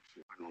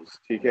prediction. Finals.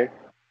 TK?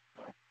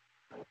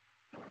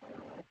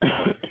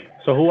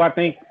 So who I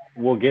think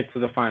will get to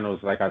the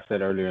finals, like I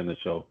said earlier in the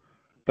show,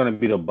 it's going to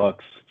be the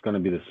Bucks. It's going to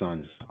be the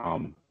Suns.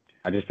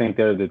 I just think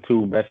they're the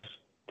two best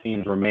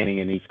teams remaining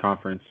in each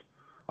conference.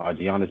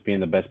 Giannis being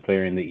the best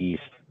player in the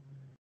East.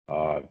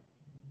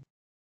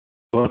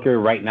 Booker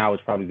right now is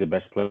probably the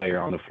best player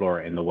on the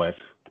floor in the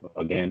West.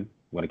 Again,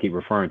 I'm going to keep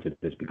referring to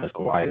this because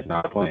Kawhi is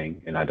not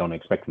playing, and I don't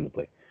expect him to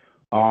play.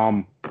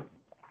 For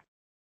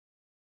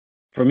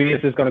me,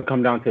 it's just going to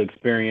come down to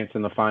experience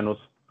in the finals.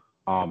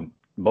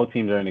 Both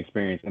teams are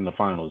inexperienced in the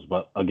finals,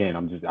 but again,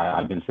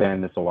 I've been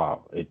saying this a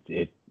while.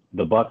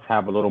 The Bucks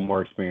have a little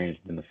more experience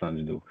than the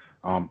Suns do.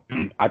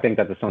 I think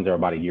that the Suns are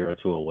about a year or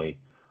two away.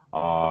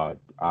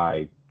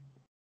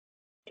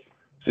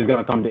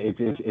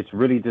 It's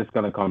really just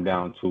gonna come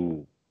down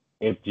to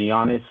if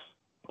Giannis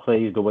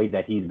plays the way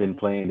that he's been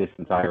playing this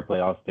entire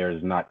playoffs, there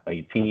is not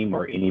a team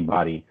or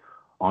anybody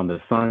on the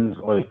Suns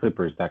or the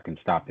Clippers that can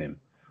stop him.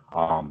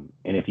 And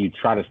if you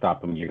try to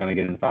stop him, you're gonna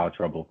get in foul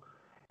trouble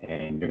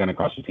and you're gonna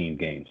cost your team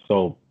games.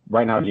 So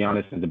right now,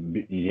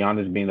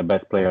 Giannis being the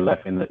best player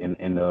left in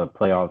the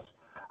playoffs,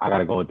 I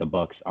gotta go with the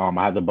Bucks. I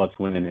have the Bucks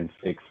winning in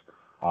 6.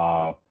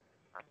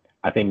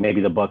 I think maybe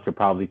the Bucks will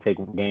probably take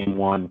game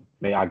 1.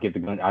 Maybe I'll give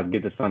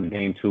the Suns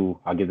game 2.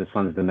 I'll give the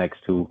Suns the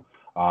next 2.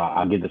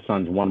 I'll give the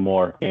Suns one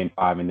more, game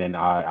 5, and then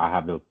I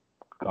have the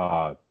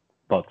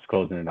Bucks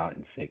closing it out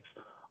in 6.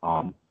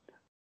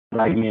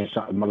 Like me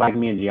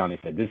and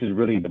Giannis said, this is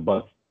really the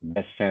Bucks'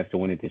 best chance to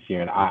win it this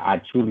year, and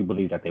I truly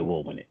believe that they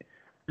will win it.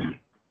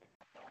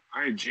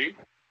 All right, G.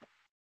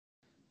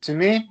 To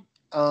me,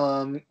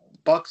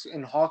 Bucks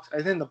and Hawks.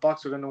 I think the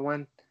Bucks are going to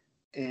win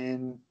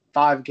in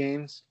 5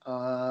 games.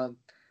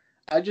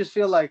 I just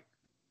feel like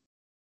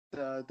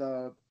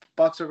the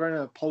Bucks are going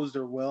to oppose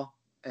their will,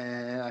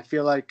 and I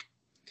feel like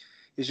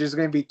it's just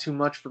going to be too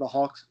much for the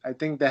Hawks. I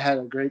think they had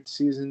a great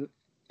season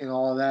and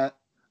all of that.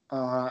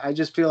 I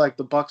just feel like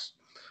the Bucks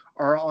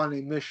are on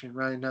a mission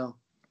right now,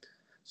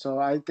 so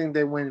I think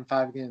they win in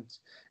 5 games.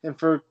 And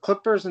for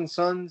Clippers and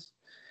Suns,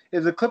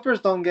 if the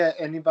Clippers don't get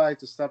anybody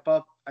to step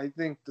up, I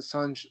think the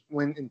Suns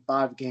win in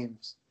 5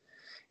 games.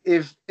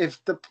 If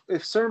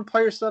certain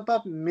players step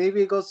up,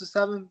 maybe it goes to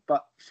 7.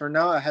 But for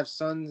now, I have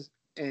Suns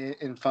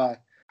in 5.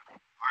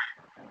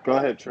 Go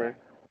ahead, Trey.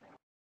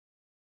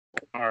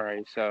 All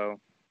right, so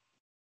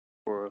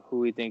for who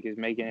we think is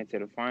making it to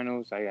the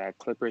finals, I got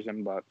Clippers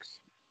and Bucks.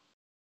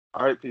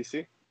 All right,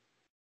 PC.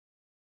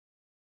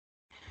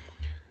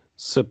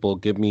 Simple.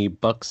 Give me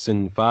Bucks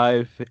in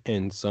 5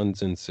 and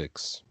Suns in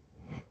 6.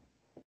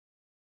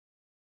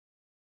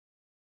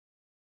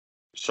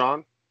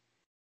 Sean?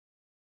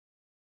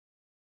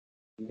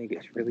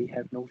 Niggas really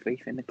have no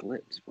faith in the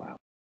Clips. Wow.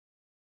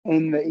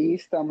 In the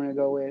East, I'm going to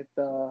go with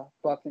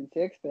Bucks in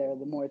 6. They're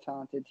the more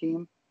talented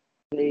team.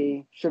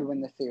 They should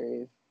win the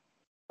series.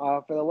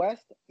 For the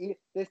West,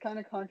 this kind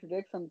of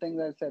contradicts some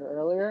things I said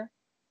earlier.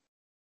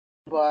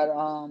 But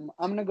I'm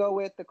going to go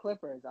with the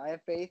Clippers. I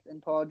have faith in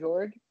Paul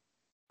George.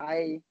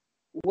 I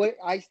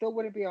still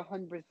wouldn't be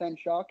 100%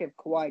 shocked if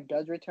Kawhi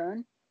does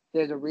return.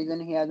 There's a reason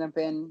he hasn't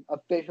been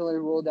officially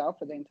ruled out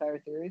for the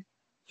entire series.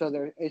 So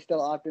there is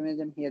still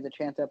optimism he has a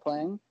chance at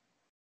playing.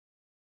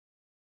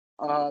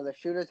 The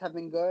shooters have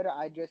been good.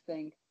 I just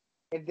think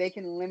if they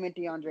can limit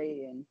DeAndre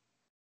Ayton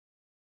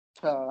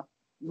to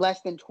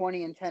less than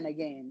 20 and 10 a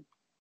game,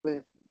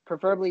 with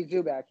preferably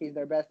Zubac, he's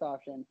their best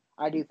option,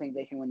 I do think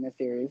they can win this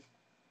series.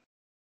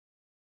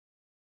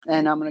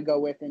 And I'm going to go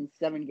with in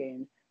 7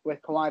 games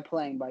with Kawhi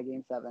playing by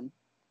game 7,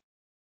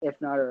 if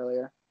not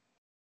earlier.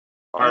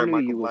 I knew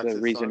you was a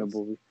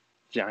reasonable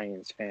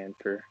Giants fan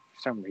for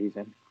some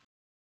reason.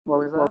 What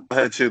was that? Go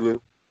ahead,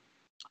 Chilu.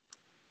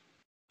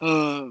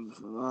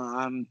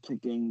 I'm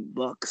picking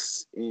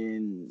Bucks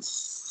in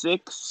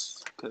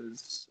 6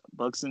 because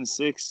Bucks in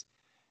 6,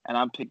 and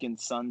I'm picking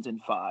Suns in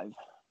 5.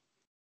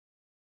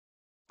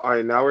 All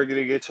right, now we're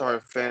going to get to our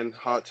fan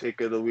hot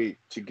take of the week.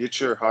 To get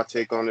your hot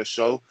take on the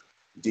show,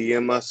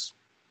 DM us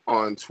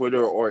on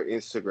Twitter or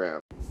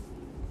Instagram.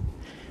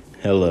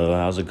 Hello,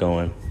 how's it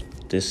going?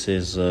 This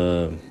is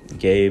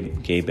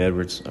Gabe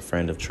Edwards, a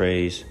friend of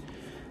Trey's.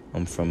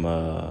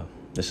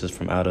 This is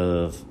from out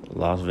of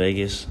Las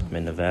Vegas. I'm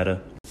in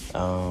Nevada.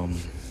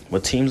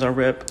 What teams I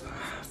rep?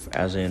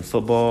 As in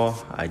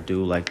football, I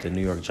do like the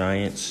New York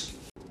Giants.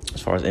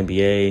 As far as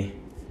NBA,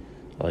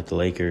 I like the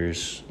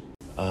Lakers.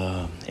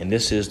 And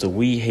this is the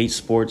We Hate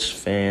Sports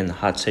fan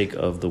hot take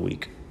of the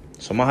week.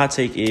 So my hot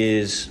take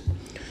is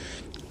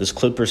this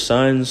Clippers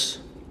Suns.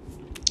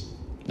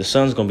 the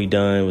Suns gonna be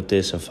done with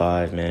this in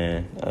 5,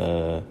 man.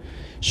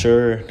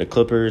 Sure, the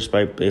Clippers,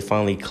 they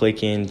finally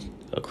clicking.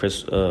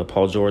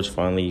 Paul George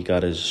finally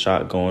got his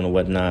shot going and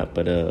whatnot,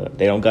 but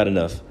they don't got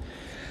enough.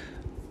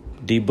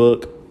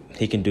 D-Book,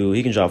 he can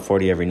drop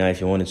 40 every night if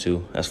he wanted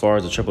to. As far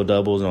as the triple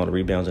doubles and all the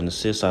rebounds and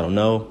assists, I don't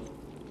know,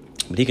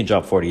 but he can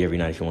drop 40 every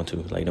night if he want to.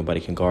 Like,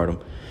 nobody can guard him.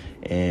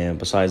 And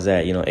besides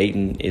that,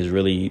 Ayton is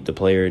really the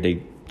player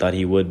they thought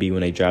he would be when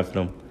they drafted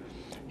him.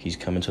 He's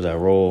coming to that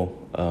role.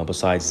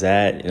 Besides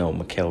that,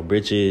 Mikal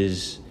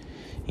Bridges,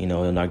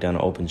 he'll knock down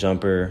an open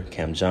jumper.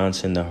 Cam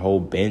Johnson, the whole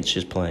bench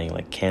is playing.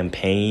 Like,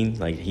 Campaign,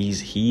 like,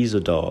 he's a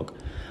dog.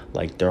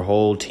 Like, their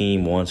whole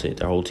team wants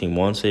it.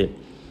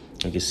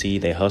 You can see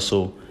they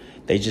hustle.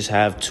 They just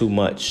have too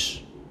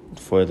much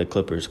for the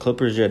Clippers.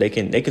 Yeah, they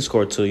can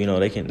score too.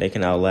 They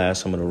can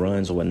outlast some of the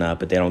runs or whatnot,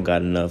 but they don't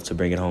got enough to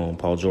bring it home.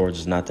 Paul George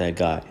is not that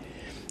guy.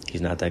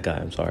 He's not that guy.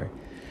 I'm sorry,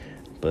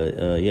 but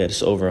yeah, this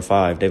is over in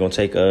 5. They're gonna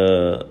take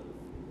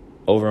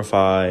over in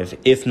 5,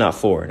 if not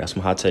 4. That's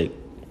my hot take.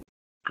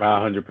 I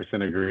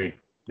 100% agree.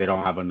 They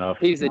don't have enough.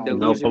 He's a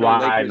delusional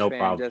Lakers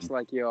fan, just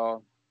like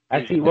y'all.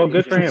 Actually, well,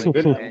 good for him.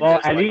 Well,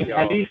 at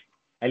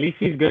least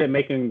he's good at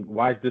making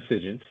wise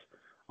decisions.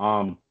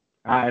 And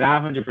I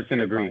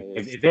 100% agree.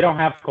 If they don't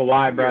have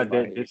Kawhi, bro,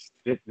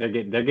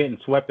 they're getting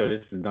swept. Or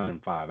this is done in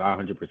 5. I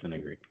 100%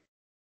 agree.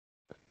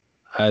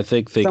 I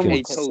think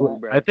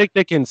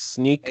they can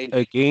sneak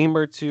a game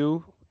or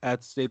two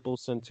at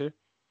Staples Center.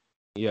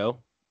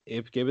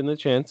 If given the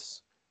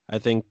chance. I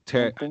think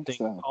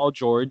Paul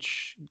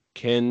George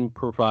can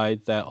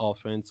provide that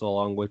offense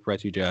along with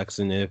Reggie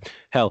Jackson. If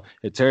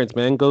Terrence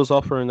Mann goes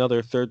off for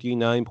another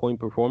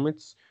 39-point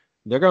performance,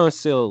 they're going to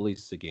steal at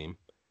least a game.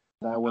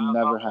 That would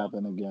never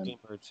happen again. Game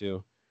or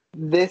two.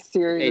 This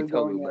series is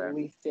going at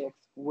least 6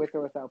 with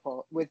or without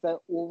Kawhi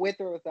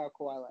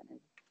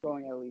Leonard.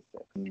 Going at least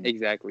 6.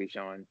 Exactly,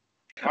 Sean.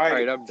 All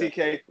right,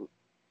 TK.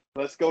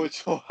 Let's go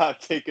with your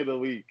hot take of the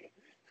week.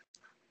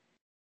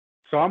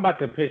 So I'm about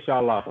to piss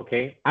y'all off,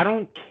 okay? I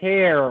don't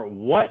care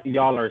what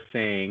y'all are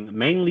saying,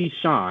 mainly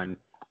Sean.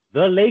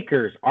 The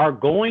Lakers are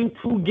going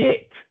to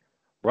get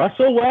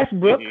Russell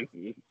Westbrook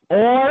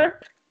or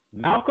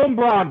Malcolm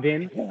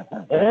Brogdon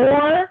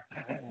or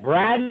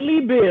Bradley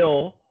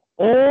Beal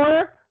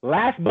or,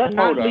 last but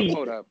not least,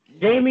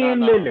 Damian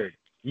Lillard.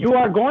 You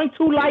are going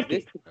to like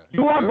it.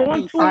 You are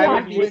going to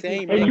watch it,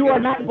 and you are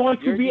not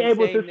going to be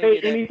able to say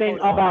anything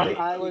about it.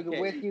 I was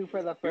with you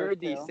for the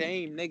first. You're the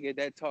same nigga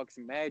that talks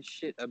mad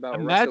shit about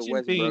Russell Imagine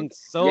Westbrook. being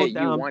so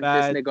down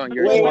bad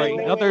for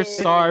another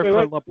star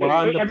for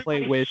LeBron to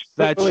play with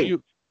that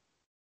you.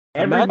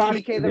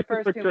 Everybody, TK, the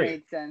first two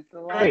made sense. The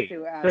last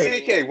two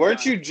TK,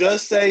 weren't you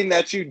just saying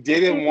that you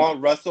didn't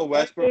want Russell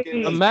Westbrook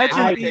in this?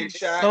 Imagine being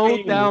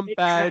so down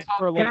bad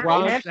for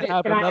LeBron to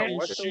have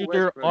another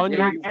shooter on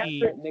your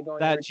team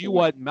that you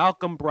want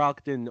Malcolm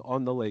Brogdon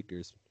on the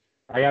Lakers.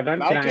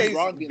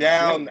 Malcolm's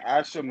down,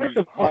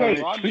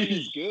 Brogdon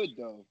is good,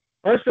 though.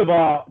 First of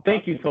all,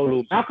 thank you,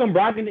 Tolu. Malcolm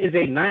Brogdon is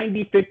a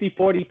 90, 50,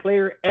 40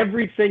 player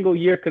every single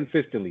year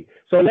consistently.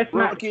 So let's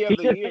not. Rookie of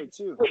the year,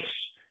 too.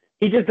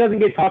 He just doesn't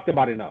get talked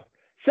about enough.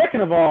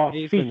 Second of all,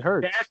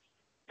 to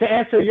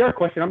answer your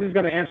question, I'm just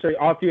going to answer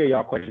all 3 of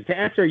y'all questions. To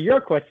answer your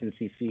question,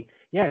 CC,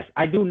 yes,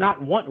 I do not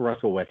want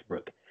Russell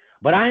Westbrook.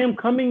 But I am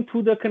coming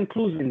to the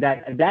conclusion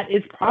that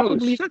is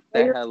probably shut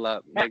the hell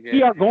up,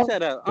 nigga.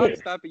 Shut up. I'm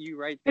stopping you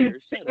right there.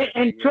 Shut up.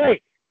 And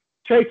Trey,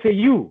 to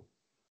you,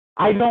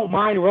 I don't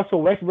mind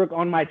Russell Westbrook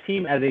on my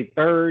team as a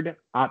 3rd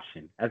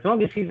option. As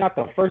long as he's not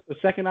the 1st or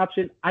 2nd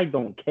option, I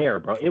don't care,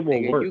 bro. It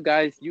will work. You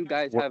guys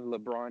have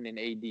LeBron and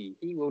AD.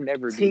 He will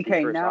never be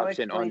the first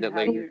option on the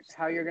Lakers.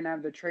 How you're going to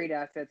have the trade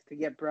assets to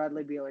get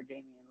Bradley Beal or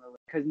Damian Lillard,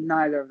 because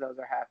neither of those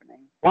are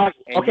happening. Well,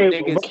 okay,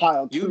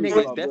 you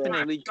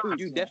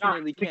niggas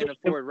definitely can't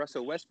afford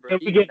Russell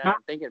Westbrook. Even now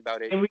I'm thinking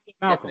about it.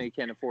 Definitely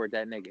can't afford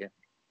that nigga.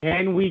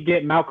 Can we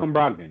get Malcolm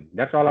Brogdon?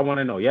 That's all I want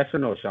to know. Yes or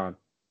no, Sean?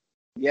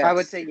 Yes. I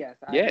would say yes.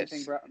 Yes.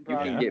 You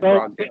can get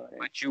Brogdon,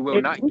 but you will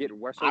not get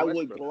Russell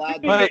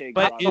Westbrook.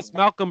 But is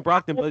Malcolm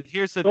Brogdon? But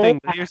here's the thing.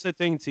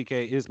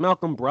 TK. Is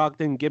Malcolm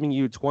Brogdon giving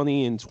you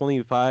 20 and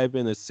 25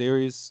 in a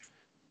series?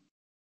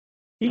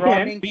 He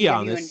can be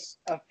honest.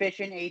 An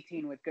efficient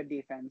 18 with good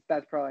defense.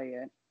 That's probably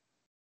it.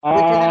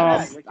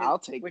 I'll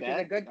take that. Which is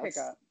a good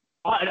pickup.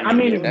 I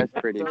mean, that's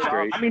pretty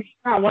straight. I mean, he's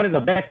not one of the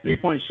best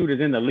 3-point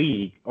shooters in the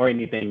league or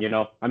anything,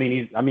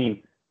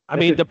 I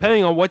mean,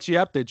 depending on what you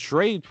have to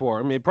trade for,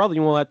 I mean, it probably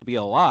won't have to be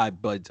a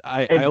lot, but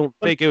I don't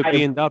think it would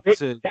be enough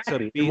to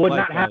be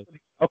like that.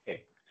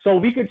 Okay, so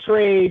we could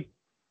trade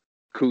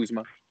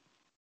Kuzma.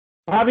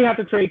 Probably have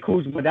to trade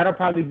Kuzma. That'll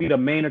probably be the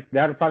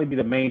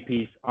main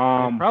piece.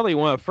 Probably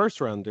want a first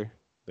rounder.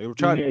 They would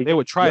try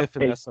to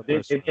finesse the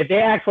first. If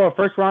they ask for a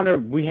first rounder,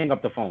 we hang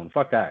up the phone.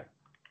 Fuck that.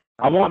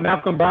 I want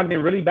Malcolm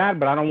Brogdon really bad,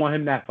 but I don't want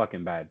him that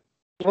fucking bad.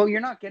 Well,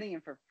 you're not getting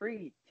him for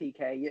free,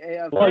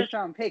 TK. A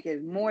first-round pick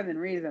is more than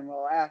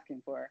reasonable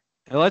asking for.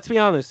 And let's be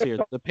honest here.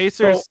 The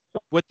Pacers,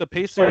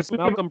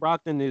 Malcolm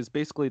Brogdon is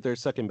basically their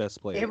second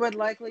best player. It would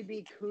likely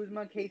be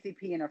Kuzma,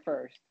 KCP, and a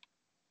first.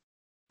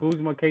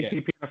 Kuzma,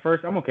 KCP, and a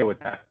first? I'm okay with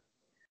that.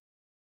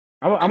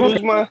 I'm Who's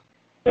okay. my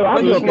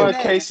I'll be who's okay. my Even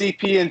then-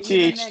 KCP and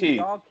Even then, THT?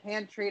 y'all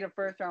can't trade a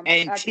first round.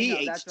 And Actually,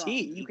 no, that's wrong. THT,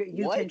 You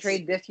can what?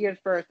 trade this year's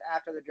first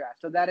after the draft.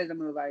 So that is a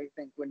move I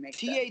think would make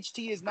sense. THT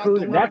is not Kuzma-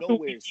 going That's who we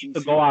nowhere, need to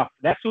CC. go off.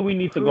 That's who we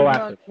need to go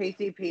Kuzma, after.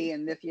 KCP,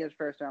 and this year's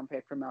first round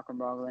pick for Malcolm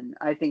Brogdon,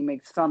 I think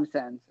makes some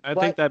sense. I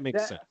But think that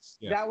makes sense.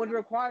 Yeah. That would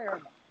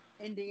require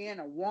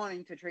Indiana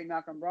wanting to trade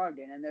Malcolm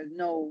Brogdon, and there's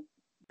no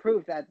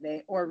proof that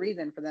or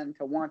reason for them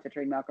to want to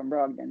trade Malcolm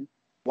Brogdon.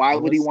 Why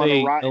would he want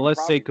to rot in Unless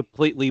they Providence?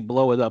 completely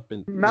blow it up.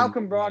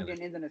 Malcolm Brogdon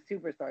isn't a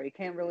superstar. He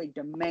can't really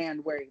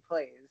demand where he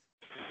plays.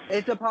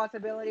 It's a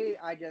possibility.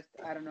 I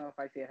don't know if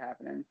I see it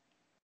happening.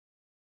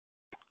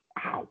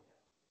 Ow.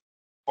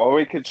 Or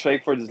we could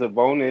trade for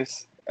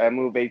Sabonis and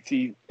move AD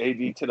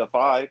to the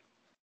 5.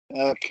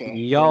 Okay.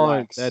 Y'all,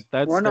 relax. that's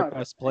Well, their no,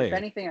 best If player.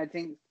 anything, I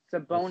think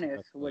That's Sabonis the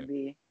best would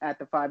player. be at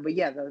the 5. But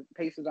yeah, the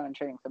Pacers aren't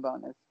trading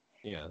Sabonis.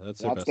 Yeah, that's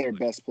That's their their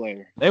best player.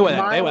 best player. They would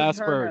Miles ask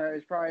for. Turner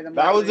is probably the most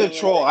That was a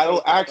troll. I don't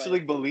realistic actually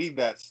Pacers believe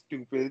that,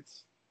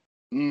 stupids.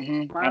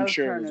 Mm-hmm. player. I'm Miles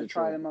sure it Turner was a is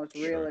probably troll. the most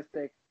Sure.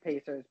 realistic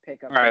Pacers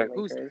pickup All right, for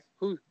the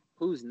Lakers.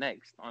 who's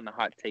next on the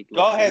hot take list?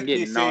 Go ahead, I'm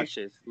getting PC.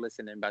 nauseous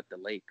listening about the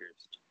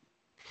Lakers.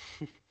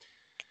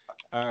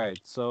 All right,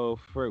 so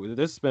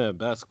this has been a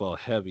basketball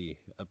heavy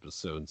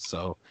episode,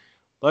 so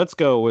let's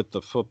go with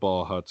the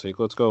football hot take.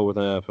 Let's go with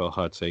an NFL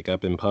hot take.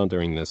 I've been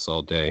pondering this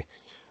all day.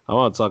 I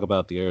want to talk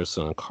about the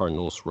Arizona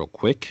Cardinals real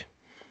quick,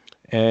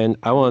 and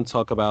I want to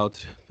talk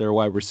about their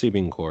wide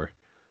receiving core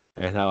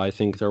and how I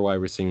think their wide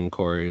receiving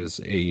core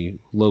is a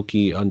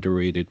low-key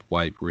underrated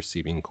wide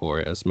receiving core.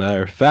 As a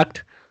matter of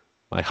fact,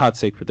 my hot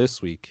take for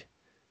this week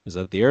is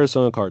that the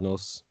Arizona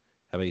Cardinals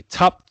have a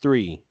top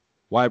 3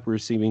 wide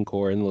receiving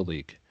core in the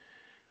league.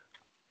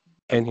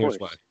 And here's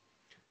why.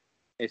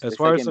 It's As the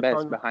far as second the best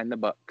Cardinals- behind the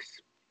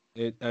Bucks.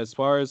 As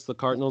far as the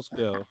Cardinals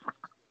go,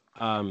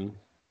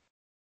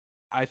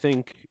 I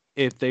think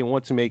if they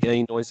want to make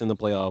any noise in the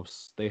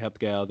playoffs, they have to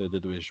get out of the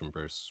division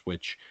first,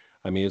 which,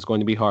 I mean, is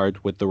going to be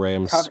hard with the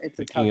Rams It's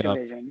a tough picking up.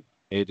 division.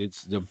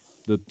 It's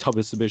the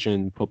toughest division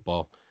in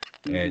football.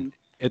 And Mhm.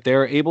 if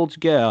they're able to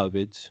get out of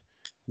it,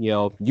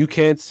 you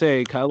can't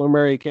say, Kyler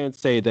Murray can't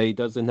say that he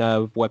doesn't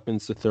have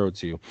weapons to throw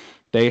to.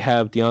 They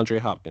have DeAndre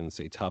Hopkins,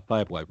 a top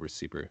 5 wide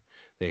receiver.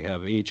 They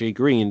have AJ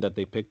Green that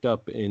they picked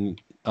up in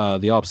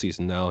the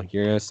offseason. Now,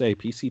 you're going to say,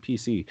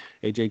 PC.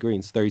 AJ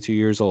Green's 32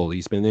 years old.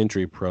 He's been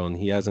injury prone.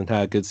 He hasn't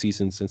had a good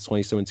season since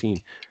 2017.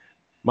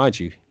 Mind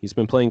you, he's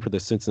been playing for the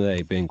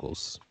Cincinnati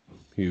Bengals,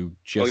 who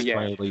just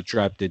finally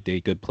drafted a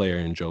good player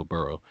in Joe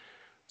Burrow.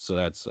 So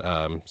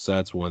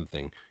that's one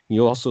thing.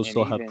 You also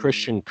still have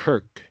Christian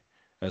Kirk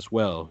as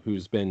well,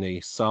 who's been a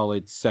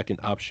solid second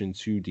option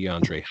to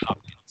DeAndre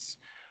Hopkins.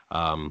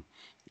 And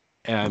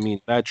I mean,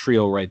 that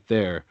trio right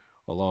there,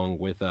 along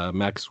with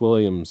Max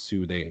Williams,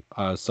 who they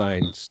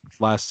signed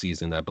last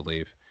season, I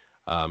believe.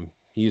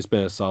 He's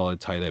been a solid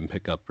tight end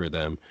pickup for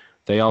them.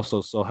 They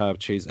also still have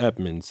Chase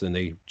Edmonds, and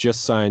they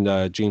just signed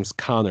James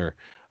Conner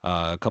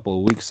a couple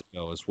of weeks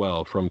ago as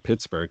well from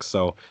Pittsburgh.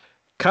 So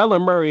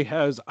Kyler Murray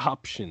has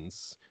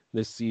options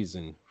this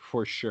season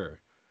for sure.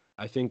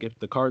 I think if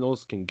the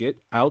Cardinals can get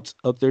out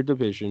of their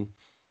division,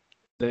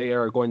 they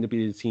are going to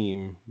be the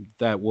team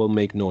that will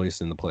make noise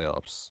in the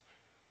playoffs.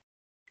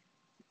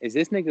 Is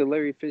this nigga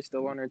Larry Fitz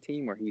still on our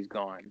team, or he's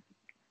gone?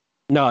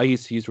 No,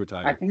 he's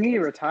retired. I think he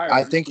retired.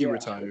 I think he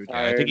retired.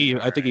 Yeah,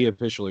 I think he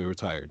officially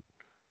retired.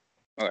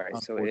 All right,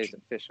 so it is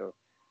official.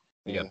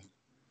 Yeah,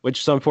 which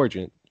is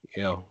unfortunate.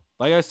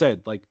 Like I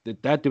said, like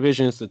that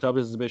division is the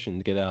toughest division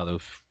to get out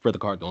of for the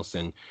Cardinals,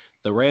 and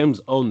the Rams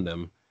own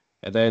them.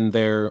 And then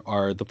there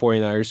are the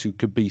 49ers, who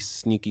could be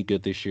sneaky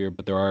good this year,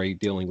 but they're already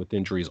dealing with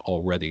injuries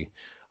already.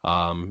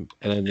 And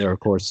then there are, of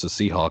course, the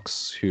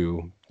Seahawks,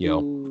 who,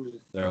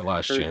 their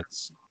last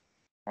chance.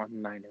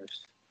 On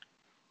Niners.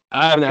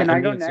 Can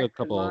I go it's next?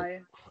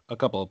 a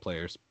couple of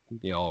players,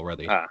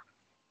 already.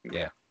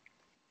 Yeah.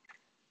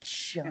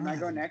 Can I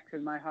go next?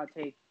 Because my hot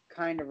take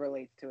kind of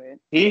relates to it.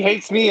 He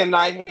hates me and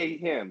I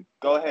hate him.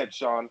 Go ahead,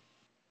 Sean.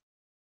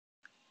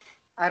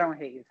 I don't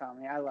hate you,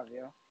 Tommy. I love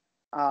you.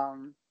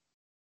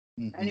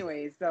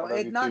 Anyways, so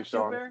it's not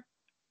super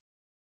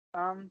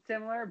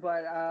similar,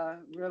 but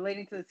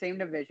relating to the same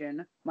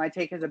division, my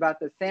take is about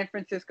the San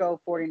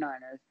Francisco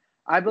 49ers.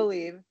 I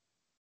believe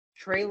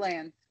Trey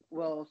Lance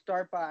will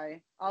start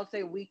by, I'll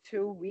say week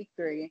 2, week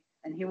 3,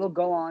 and he will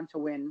go on to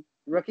win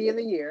Rookie of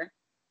the Year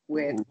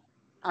with,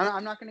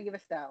 I'm not going to give a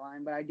stat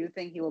line, but I do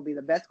think he will be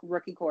the best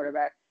rookie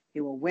quarterback.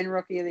 He will win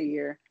Rookie of the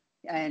Year,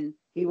 and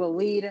he will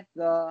lead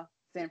the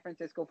San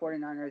Francisco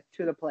 49ers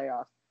to the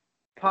playoffs.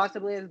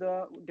 Possibly as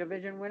the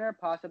division winner,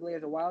 possibly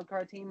as a wild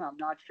card team. I'm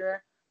not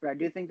sure, but I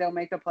do think they'll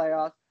make the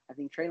playoffs. I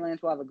think Trey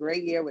Lance will have a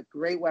great year with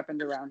great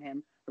weapons around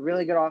him, a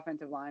really good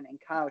offensive line, and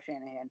Kyle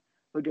Shanahan,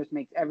 who just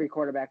makes every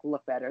quarterback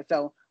look better.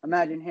 So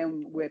imagine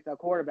him with a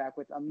quarterback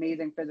with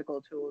amazing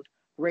physical tools,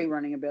 great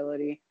running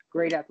ability,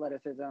 great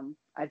athleticism.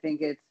 I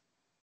think it's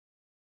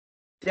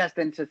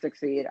destined to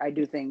succeed. I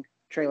do think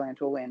Trey Lance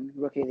will win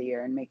Rookie of the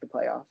Year and make the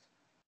playoffs.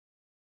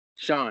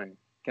 Sean,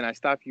 can I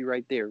stop you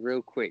right there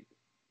real quick?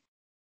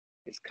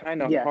 It's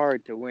kind of Yes.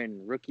 hard to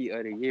win Rookie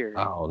of the Year.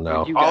 Oh when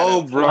no. you got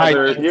Oh, a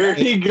brother, fucking here Mac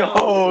he goes.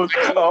 Jones,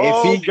 baby.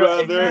 Oh, he go-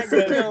 brother. Mac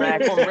says Jones,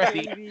 Mac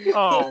already. baby.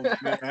 Oh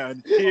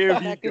man, here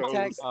he Mac attack.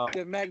 goes. Oh,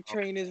 The Mac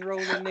train is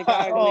rolling, nigga.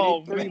 I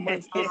waited 3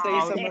 months to say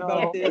Oh, something no.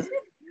 about this.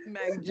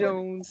 Mac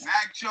Jones.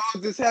 Mac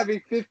Jones is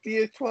having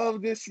 50 and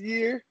 12 this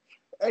year.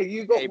 Hey,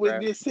 you gonna Hey, win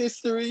bro. this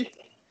history?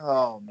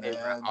 Oh Hey,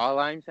 bro, man. all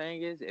I'm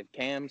saying is, if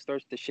Cam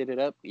starts to shit it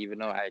up, even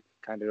though I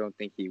kind of don't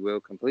think he will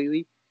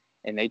completely,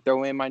 and they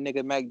throw in my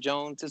nigga Mac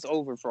Jones, it's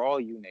over for all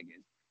you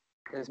niggas.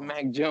 Because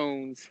Mac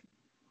Jones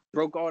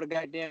broke all the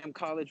goddamn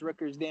college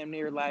records damn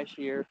near last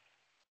year,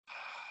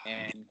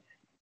 and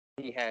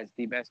he has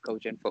the best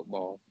coach in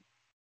football.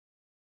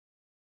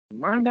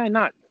 Mind I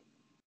not,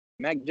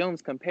 Mac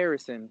Jones'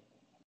 comparison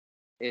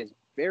is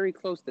very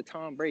close to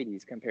Tom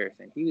Brady's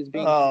comparison. He was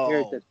being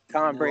compared to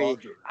Tom Brady.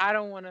 brother. I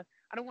don't want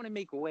to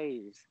make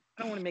waves.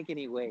 I don't want to make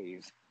any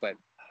waves. But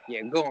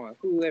yeah, go on.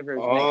 Whoever is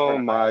next. Oh for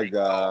the my hot take, go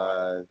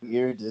on. God.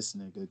 Here this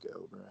nigga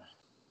go,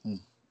 bro.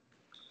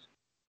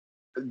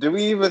 Do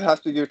we even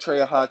have to give Trey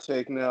a hot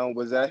take now?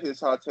 Was that his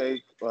hot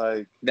take?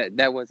 Like,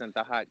 That wasn't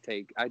the hot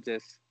take.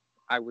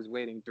 I was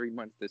waiting 3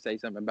 months to say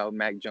something about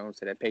Mac Jones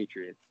to the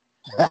Patriots.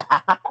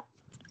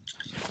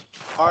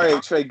 all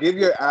right, Trey, give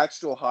your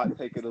actual hot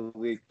take of the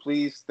week,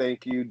 please.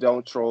 Thank you.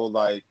 Don't troll.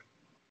 Like,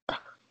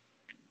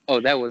 Oh,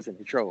 that wasn't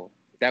a troll.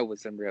 That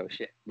was some real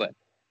shit. But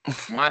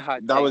my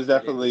hot that take was for this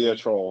definitely a week-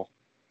 troll.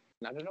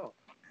 Not at all.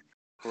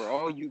 For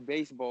all you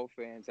baseball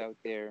fans out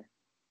there,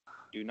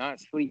 do not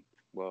sleep.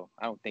 Well,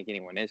 I don't think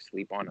anyone is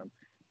sleep on them.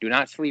 Do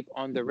not sleep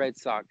on the Red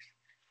Sox.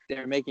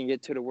 They're making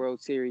it to the World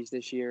Series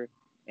this year,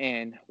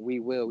 and we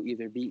will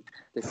either beat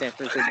the San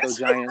Francisco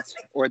Giants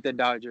or the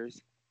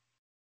Dodgers,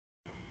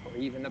 or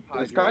even the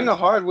Padres. It's kind of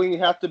hard when you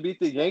have to beat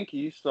the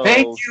Yankees. So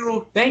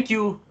Thank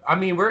you. I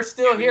mean, we're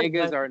still You here.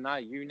 niggas but- are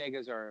not. You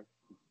niggas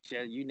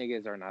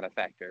are not a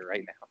factor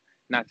right now.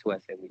 Not to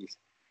us, at least.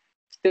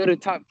 Still the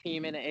top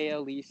team in the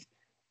AL East.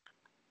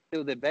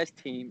 Still the best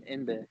team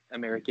in the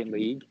American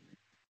League.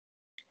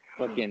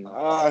 Fucking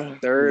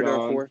third or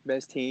John. fourth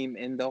best team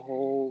in the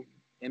whole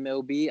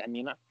MLB. I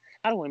mean,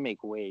 I don't want to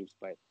make waves,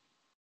 but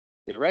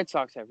the Red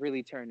Sox have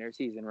really turned their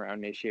season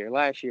around this year.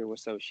 Last year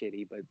was so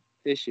shitty, but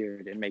this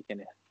year they're making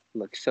it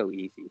look so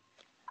easy.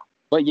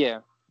 But yeah,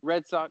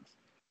 Red Sox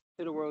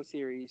to the World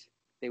Series.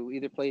 They will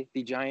either play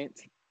the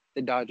Giants,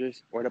 the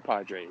Dodgers, or the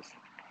Padres,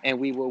 and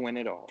we will win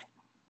it all.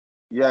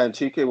 Yeah, and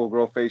TK will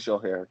grow facial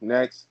hair.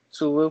 Next,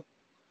 Tulu.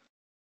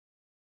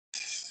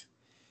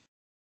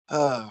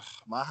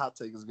 My hot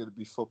take is going to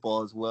be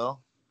football as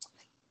well.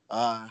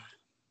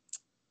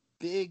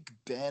 Big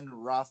Ben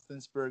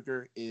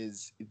Roethlisberger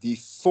is the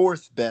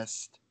fourth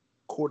best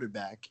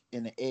quarterback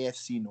in the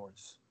AFC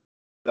North.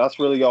 That's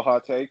really your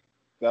hot take?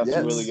 That's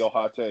Yes. really your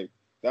hot take.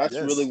 That's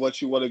Yes. really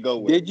what you want to go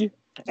with. Did you?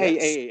 Hey,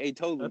 Yes. hey,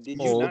 Tolu, That's did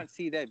bold. you not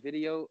see that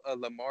video of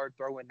Lamar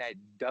throwing that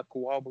duck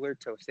wobbler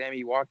to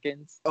Sammy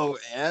Watkins? Oh,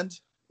 and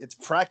it's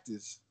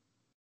practice.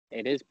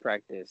 It is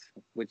practice,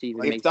 which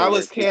even If makes that it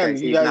was worse Cam,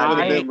 because you he's guys not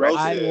would've being been roasted.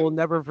 I pressured. will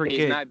never He's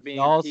forget. not being.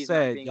 Y'all he's not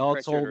said, being y'all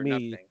pressured told or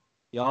me, nothing.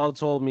 y'all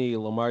told me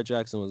Lamar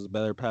Jackson was a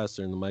better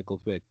passer than Michael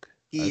Vick.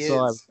 He That's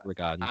all I've is.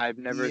 forgotten. I've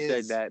never He said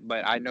is. that,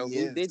 but I know He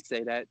who is. did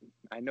say that.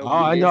 I know. Oh, who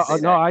I did know. say No,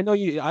 that.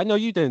 I know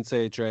you didn't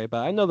say it, Trey, but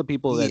I know the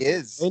people He that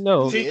is. they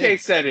know. He TK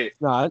is. said it.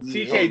 It's not.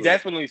 He TK is.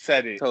 definitely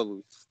said it.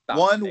 Tolu, stop.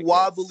 One nigga.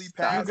 wobbly Stop.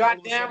 pass. You all of a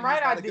goddamn sudden right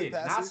he's I not a good did. And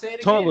I passer. said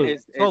it Tolu.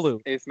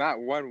 again. It's not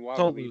one wobbly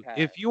Totally. pass.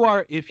 If you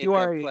are It's a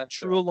plethora.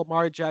 true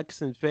Lamar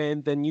Jackson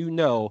fan, then you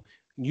know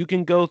you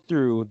can go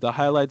through the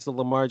highlights of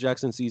Lamar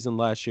Jackson season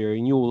last year,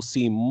 and you will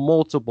see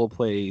multiple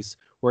plays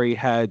where he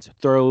had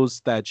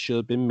throws that should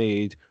have been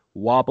made,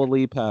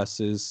 wobbly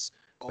passes,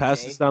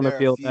 passes down the there are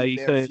field few- that he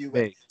there are couldn't few-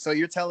 make. So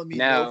you're telling me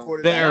Now, no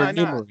quarterback? There are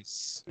Nah, nah.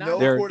 numerous. Nah, No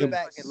There are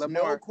quarterback. Fucking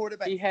Lamar, No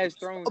quarterback. He has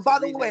thrown Oh, by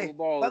some the way, reasonable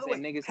balls,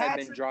 and niggas have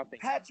been dropping.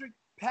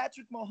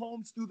 Patrick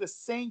Mahomes do the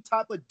same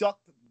type of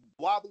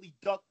wobbly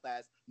duck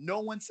pass. No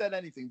one said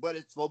anything, but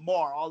it's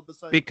Lamar all of a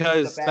sudden.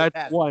 Because he's a bad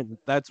that's passer. one.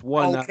 That's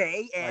one.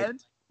 Okay, like- and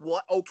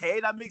what?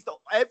 Okay, that makes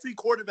every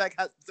quarterback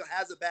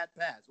has a bad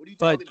pass. What are you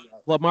But talking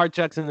about? Lamar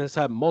Jackson has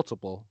had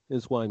multiple,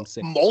 is what I'm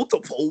saying.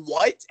 Multiple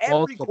what? Every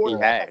Multiple. He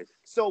quarterback. has.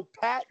 So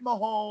Pat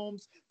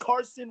Mahomes,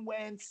 Carson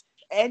Wentz,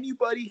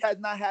 anybody has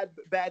not had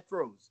bad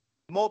throws.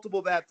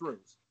 Multiple bad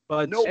throws.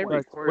 But, No Every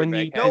but when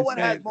you quarterback No has one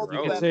bad has consider, multiple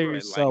you throws, consider but,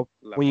 yourself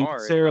like, when you Lamar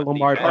is consider not the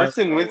Lamar best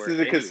Carson thrower Wentz is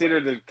anyway.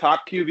 considered the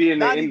top QB in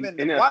the Not even-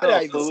 why did I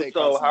NFL. even say So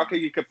Carson how Wentz? can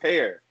you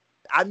compare?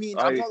 I mean,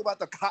 I'm Like- talking about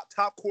the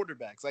top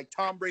quarterbacks like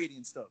Tom Brady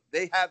and stuff.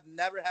 They have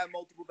never had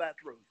multiple bad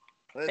throws.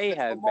 They It's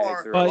have Lamar,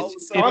 bad throws. But all of a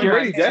if sudden- Tom you're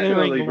Brady considering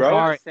definitely, bro.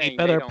 Lamar I'm a saying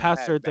better they don't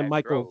passer have than bad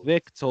Michael throws.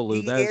 Vick, Tolu,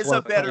 he that is is what a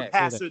I'm better trying to say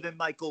passer that. than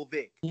Michael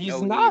Vick. He's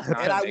No, not. he's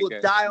not, And I will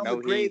nigga. die on No,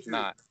 the grave he's here.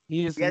 not.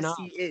 He is Yes, not.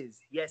 he is.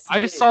 Yes, he I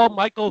is. saw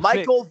Michael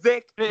Vick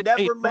Vick fit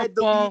never a led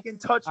the football. league in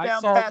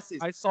touchdown I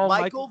passes. saw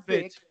Michael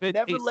Vick fit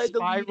never a led the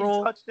league in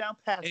spiral touchdown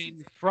passes.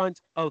 in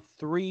front of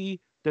 3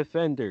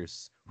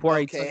 defenders for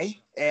a touchdown. Okay,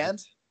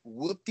 and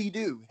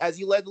whoop-de-doo. Has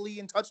he led the league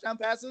in touchdown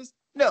passes?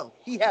 No,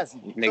 he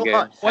hasn't. So Nigga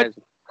hush. What?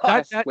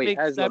 That Wait,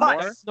 makes has that Lamar?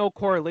 makes no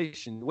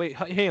correlation. Wait,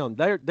 hang on.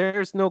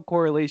 There's no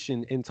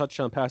correlation in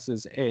touchdown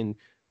passes and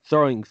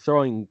throwing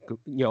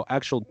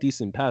actual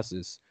decent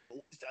passes.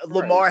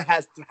 Lamar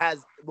has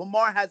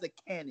a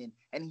cannon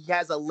and he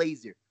has a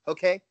laser.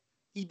 Okay,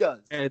 he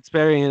does. And it's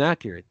very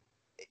inaccurate.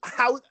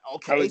 How? I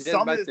Okay, was just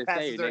some of about his to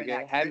passes say, are nigga,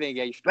 inaccurate, having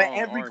a but strong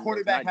every arm does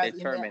quarterback not has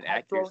determine thrown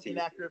accuracy.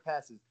 inaccurate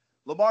passes.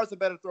 Lamar's a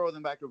better thrower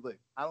than Baker Blake.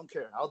 I don't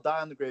care. I'll die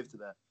on the grave to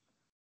that.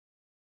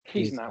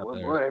 He's not.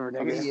 there. Whatever,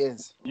 I mean, nigga. he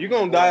is. You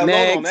gonna die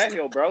alone on Next. that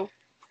hill, bro.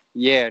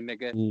 Yeah,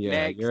 nigga. Yeah,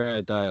 Next. you're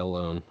gonna die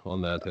alone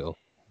on that hill,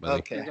 buddy.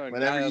 Okay, You're gonna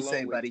whatever die you alone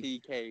say, with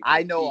buddy. TK.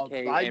 I know and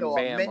Bam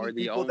many are the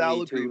people that will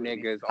only agree two with me.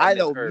 niggas I on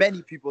know this earth.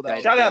 many people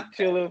that. Shout out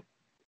Tulu.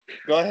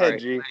 Go ahead, Alright,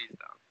 G. please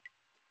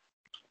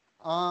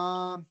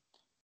don't.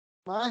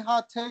 My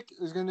hot take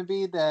is going to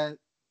be that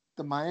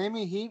the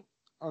Miami Heat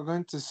are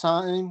going to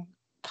sign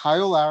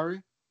Kyle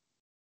Lowry.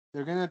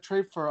 They're going to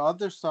trade for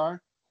other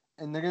star,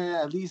 and they're going to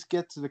at least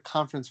get to the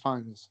conference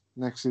finals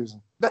next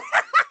season.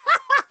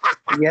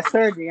 Yes,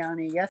 sir,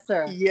 Gianni. Yes,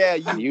 sir. Yeah,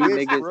 You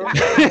wish, niggas bro. in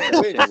that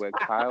You wish. shit with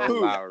Kyle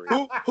Who? Lowry.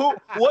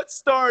 What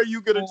star are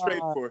you gonna trade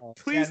for?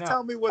 Please no.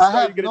 tell me what I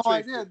star you're have gonna no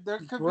trade idea. for. There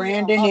could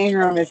Brandon be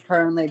Ingram is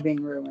currently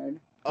being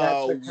rumored.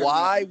 That's the current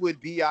Why rumor.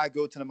 would Bi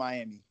go to the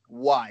Miami?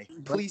 Why?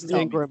 Please tell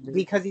me. Ingram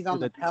Because he's on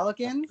to the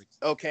Pelicans?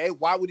 Okay,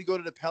 why would he go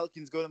to the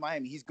Pelicans? Go to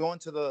Miami? He's going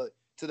to the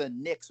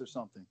Knicks or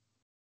something.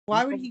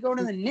 Why would he go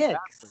to the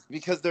Knicks?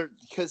 Because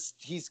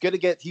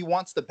he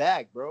wants the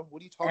bag, bro.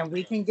 What are you talking And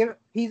we about? can give.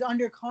 He's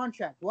under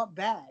contract. What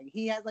bag?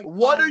 He has like.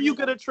 What 5 are you years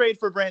gonna left. trade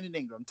for Brandon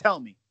Ingram? Tell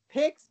me.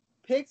 Picks,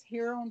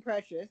 Hero and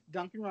Precious,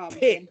 Duncan Robinson,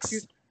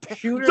 Picks.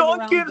 shooters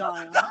Duncan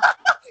around Zion.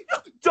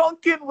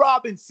 Duncan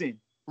Robinson.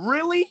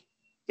 Really?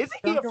 Isn't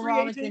he a Duncan free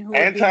Robinson, agent? who would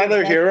And be their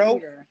Tyler best Hero?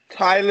 shooter.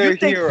 Tyler You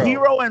think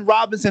Hero and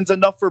Robinson's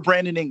enough for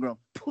Brandon Ingram?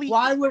 Please.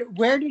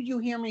 Where did you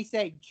hear me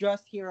say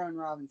just Hero and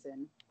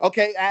Robinson?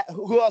 Okay,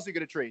 who else are you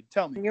gonna trade?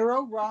 Tell me.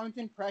 Hero,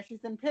 Robinson,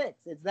 Precious, and Picks.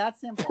 It's that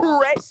simple.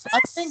 Precious. I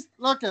think.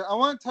 Look, I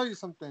want to tell you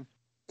something.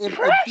 If a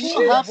Precious.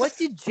 deal happens, What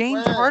did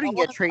James wait, Harden I get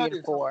wanna tell traded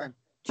you for? something.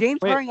 James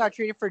Wait. Harden got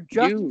traded for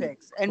just You.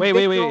 Picks. And Wait.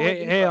 Victor Hey,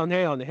 Oladipo.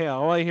 hang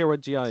on. I want to hear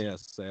what Gianni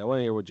has to say. I want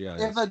to hear what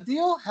Gianni has If to a say.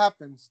 deal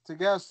happens to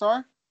get a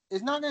star,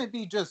 it's not going to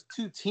be just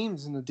 2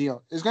 teams in the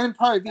deal. It's going to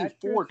probably be That's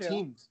true, 4 too.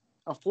 teams,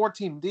 a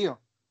 4-team deal.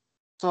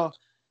 So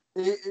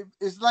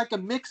it's like a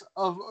mix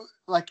of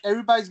like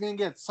everybody's going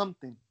to get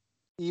something,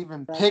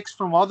 even Right. picks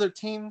from other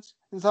teams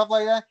and stuff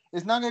like that.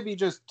 It's not going to be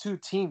just 2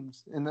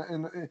 teams,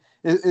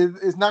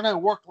 it's not going to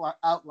work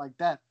out like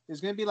that.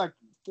 It's going to be like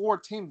 4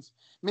 teams,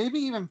 maybe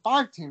even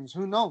 5 teams.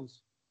 Who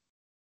knows?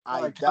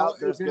 I Like, doubt how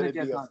there's it's gonna going to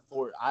get be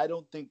done. I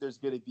don't think there's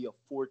going to be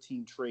a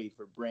 4-team trade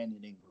for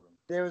Brandon Ingram.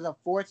 There was a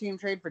 4-team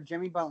trade for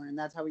Jimmy Butler, and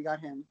that's how we got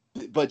him.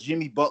 But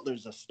Jimmy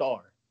Butler's a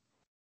star.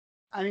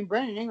 I mean,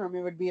 Brandon Ingram,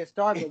 it would be a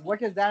star, but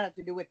what does that have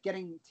to do with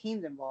getting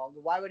teams involved?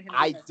 Why would him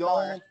I being a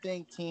star? don't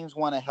think teams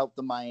want to help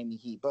the Miami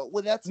Heat. But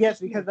that's Yes,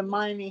 just me. because the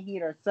Miami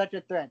Heat are such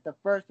a threat. The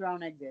first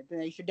round exit, then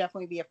they should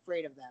definitely be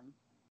afraid of them.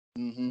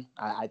 Mm-hmm.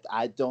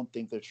 I don't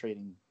think they're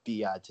trading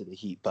Bi to the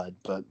Heat, but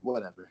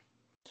whatever.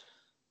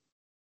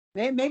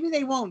 Maybe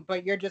they won't,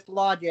 but your just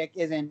logic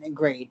isn't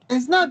great.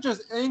 It's not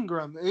just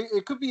Ingram.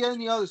 It could be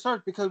any other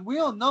sort because we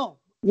don't know.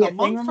 Yes, a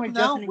month Ingram from was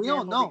now, just an we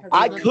don't example know. because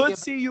I they could were-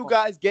 see you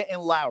guys getting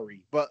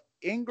Lowry, but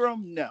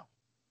Ingram, no.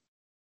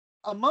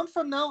 A month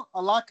from now,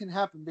 a lot can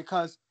happen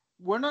because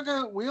we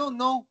don't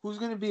know who's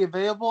gonna be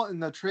available in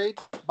the trade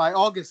by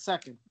August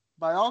 2nd.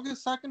 By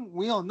August 2nd,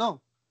 we don't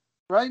know.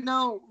 Right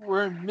now,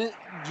 we're in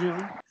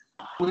mid-June.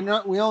 We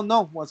don't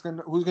know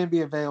who's gonna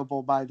be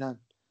available by then.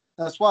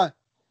 That's why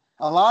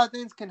a lot of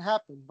things can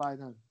happen by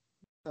then.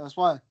 That's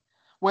why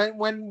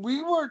when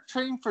we were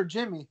trading for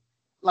Jimmy,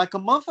 like a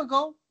month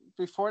ago,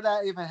 before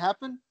that even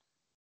happened,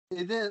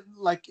 it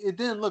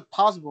didn't look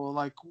possible.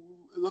 Like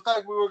it looked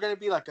like we were gonna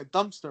be like a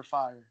dumpster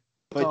fire.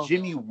 But So-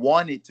 Jimmy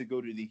wanted to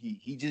go to the Heat.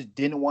 He just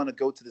didn't want to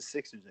go to the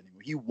Sixers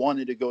anymore. He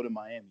wanted to go to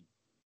Miami.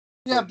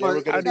 Yeah, they were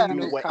but gonna yeah,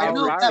 do I whatever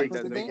know it that, takes but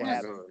to the make thing it is,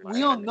 happen. we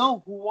don't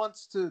know who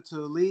wants to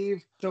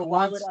leave, So who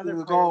why wants would other to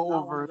players go not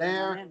over want to go to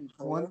there. Miami,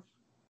 When-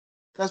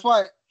 That's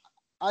why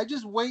I'm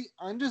just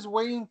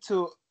waiting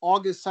till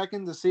August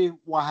 2nd to see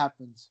what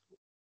happens.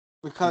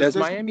 Because Does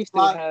there's Miami a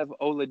still lot- have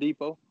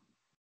Oladipo?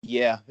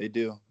 Yeah, they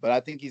do. But I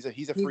think he's a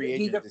free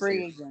agent. He's a this free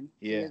year. agent.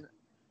 Yeah.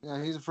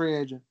 Yeah, he's a free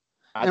agent.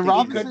 I And think he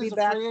Robinson could be is a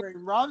back free for-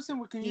 agent. Robinson,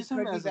 we can He use could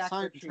him be as a back for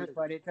sign cheap, trade.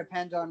 but it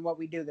depends on what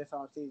we do this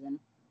offseason.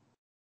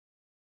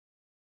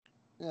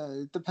 Yeah,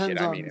 it depends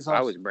Shit, I on mean, his if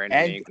I was Brandon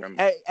And Ingram,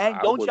 and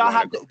I don't would y'all wanna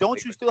have go to? Don't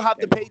play you with still have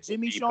to Oladipo pay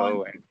Jimmy,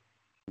 Sean?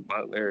 and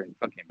Butler and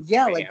fucking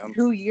Yeah, Bam. like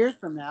 2 years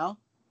from now.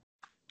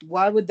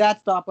 Why would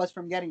that stop us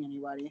from getting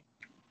anybody?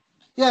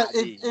 Yeah,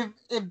 I mean-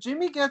 if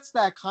Jimmy gets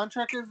that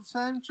contract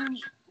extension,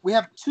 we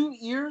have 2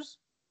 years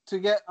to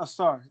get a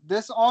star.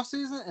 This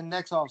offseason and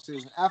next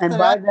offseason. After And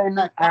by that, then,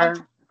 that our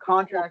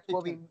contract will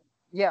will kick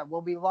be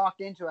we'll be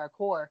locked into our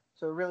core,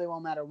 so it really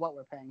won't matter what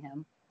we're paying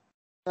him.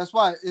 That's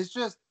why it's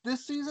just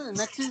this season and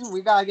next season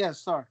we gotta get a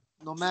star,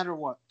 no matter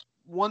what.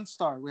 One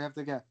star we have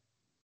to get.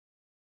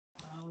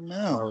 Oh Or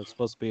no. it was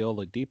supposed to be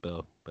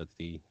Oladipo, but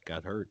he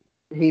got hurt.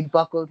 He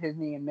buckled his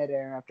knee in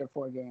midair after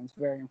 4 games.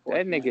 Very That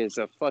unfortunate. nigga is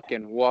a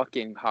fucking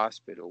walking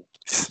hospital.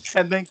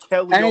 And then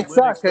Kelly And it Olynyk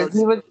sucks because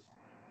starts.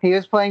 he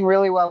was playing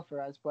really well for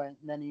us, but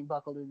then he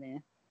buckled his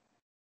knee.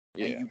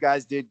 Yeah. And you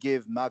guys did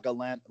give Maga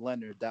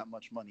Leonard that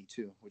much money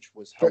too, which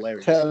was For-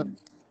 hilarious.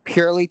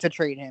 Purely to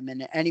trade him,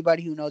 and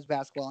anybody who knows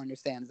basketball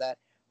understands that.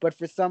 But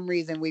for some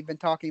reason, we've been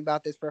talking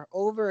about this for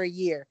over a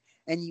year,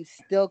 and you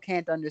still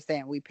can't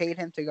understand. We paid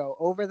him to go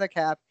over the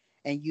cap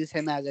and use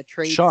him as a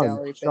trade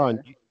salary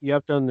filler. You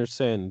have to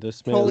understand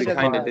this man. Totally We is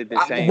a kind of part- did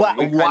the same. Why-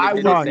 We why kind of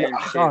did would- the same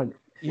shit. Sean,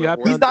 you with have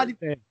to He's not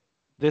understand.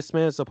 This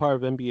man is a part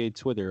of NBA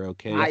Twitter,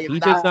 okay? I am He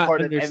not does not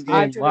part of I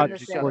understand can logic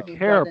understand or he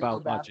care doesn't know about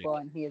logic. basketball,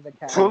 and he is a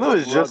cat. Tulu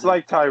is just Love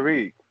like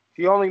Tyreek.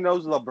 He only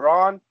knows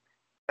LeBron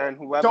and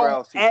whoever Don't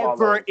else he ever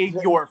follows. in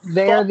your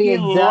They are the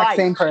fucking exact life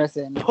same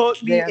person.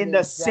 put me They are in the the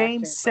exact same same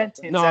person.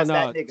 sentence No, as no.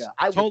 that nigga.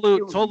 I will kill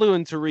you. Tolu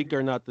and Tariq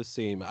are not the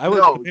same. I would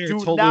No, compare do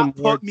Tolu not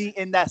more put me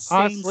in that same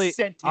honestly,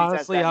 sentence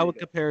honestly, as that I would nigga.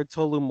 compare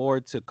Tolu more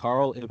to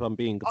Carl if I'm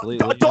being completely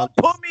Don't honest.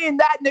 put me in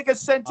that nigga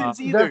sentence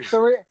either. The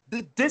three, The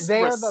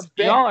they are the disrespect.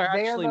 Y'all are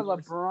they are actually the more-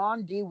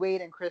 LeBron, D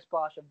Wade, and Chris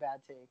Bosh of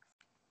bad takes.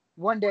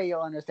 One day you'll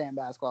understand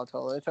basketball,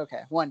 Tolu. It's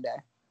okay. One day.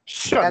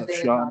 Shut That up, day is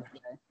Sean. not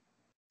today.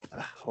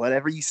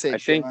 Whatever you say, I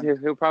think Sean.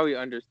 he'll probably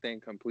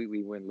understand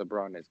completely when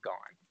LeBron is gone.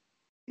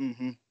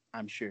 Mm-hmm.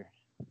 I'm sure.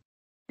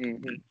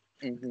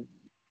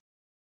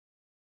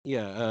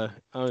 Yeah,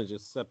 I want to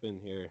just step in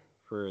here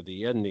for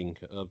the ending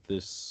of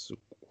this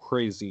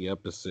crazy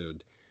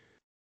episode.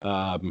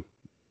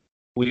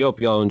 We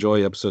hope y'all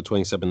enjoy episode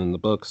 27 in the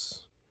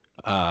books.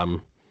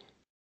 Want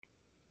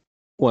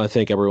to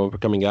thank everyone for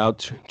coming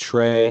out.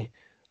 Trey,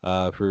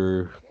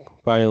 for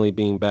finally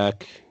being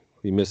back.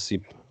 We miss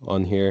you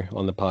on here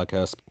on the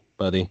podcast,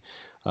 buddy.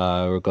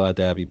 We're glad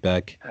to have you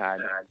back.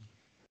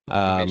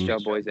 Missed your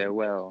boys as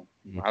well.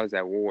 I was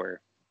at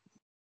war.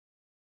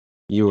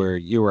 You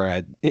were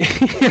at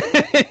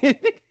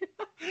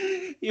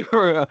you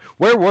were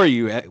where were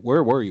you at?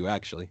 Where were you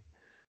actually?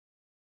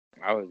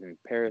 I was in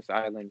Paris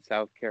Island,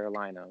 South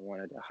Carolina,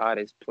 one of the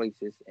hottest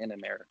places in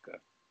America.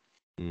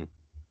 See,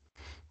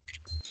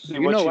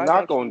 You what know, you're I've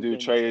not actually going to do, been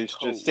Trey, is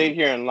cold. just sit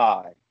here and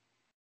lie.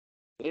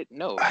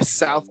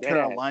 South like, dead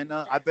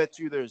Carolina. I bet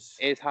you there's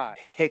It's hot.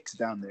 Hicks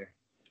down there.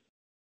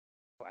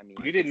 I mean,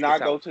 You did it's not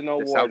the go South. to no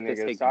The war, South is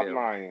nigga. Stop Hickville.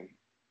 lying.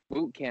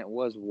 Boot camp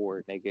was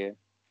war, nigga.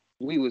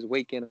 We was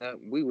waking up,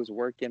 we was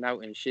working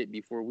out and shit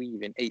before we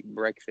even ate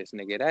breakfast,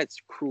 nigga. That's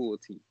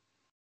cruelty.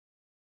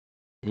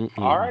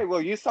 All right,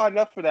 well, you signed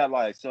up for that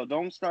life, so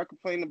don't start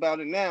complaining about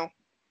it now.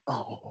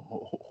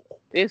 Oh.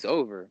 It's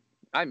over.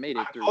 I made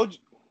it through.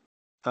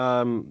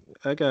 I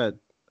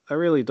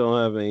really don't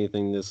have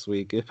anything this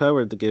week. If I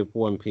were to give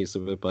one piece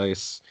of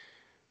advice,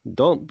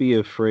 don't be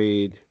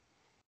afraid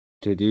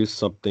to do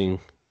something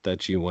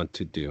that you want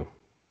to do.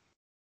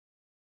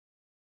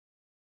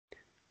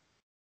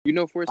 You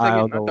know, for a I second,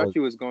 don't I know thought what-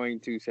 you was going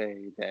to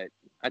say that.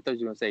 I thought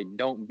you were going to say,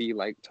 don't be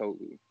like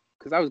Tolu.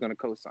 Because I was going to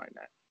co-sign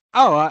that.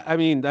 Oh, I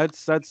mean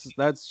that's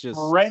just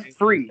Rent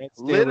free. that's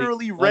daily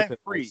Literally life rent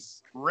free.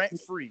 advice.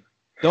 Rent free.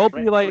 Don't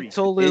be like Rent-free.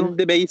 Tolu, In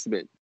the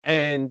basement.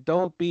 and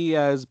don't be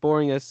as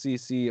boring as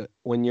CC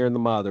when you're the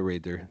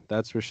moderator.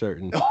 That's for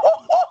certain.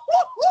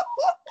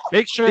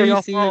 Make sure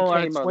y'all CC follow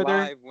our came Twitter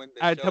alive when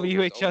the at show was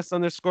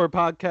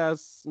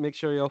WHS_podcasts. Make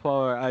sure y'all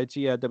follow our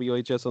IG at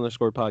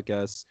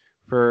WHS_podcasts.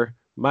 For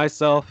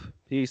myself,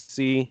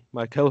 PC,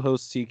 my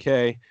co-host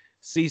TK,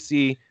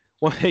 CC,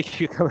 want to thank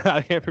you for coming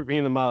out here for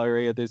being the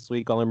moderator this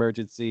week on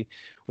Emergency.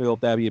 We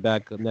hope to have you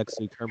back next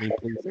week. Hermie,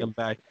 please come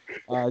back.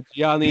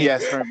 Gianni,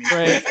 Yes, Hermie.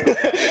 Trey,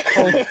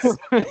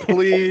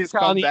 Please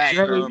come Johnny, back,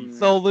 Jerry, Hermie.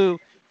 Solu,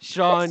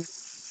 Sean.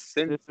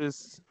 Sin- This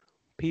is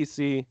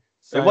PC. It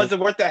signing-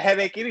 wasn't worth the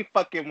headache any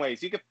fucking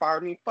ways. You can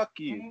fire me. Fuck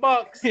you.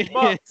 Bucks.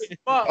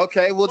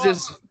 Okay, we'll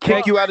just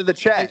kick you out of the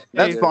chat.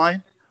 That's Yeah.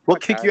 fine. We'll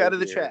Fuck kick you outta out of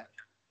the here. chat.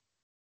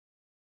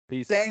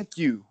 Peace. Thank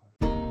you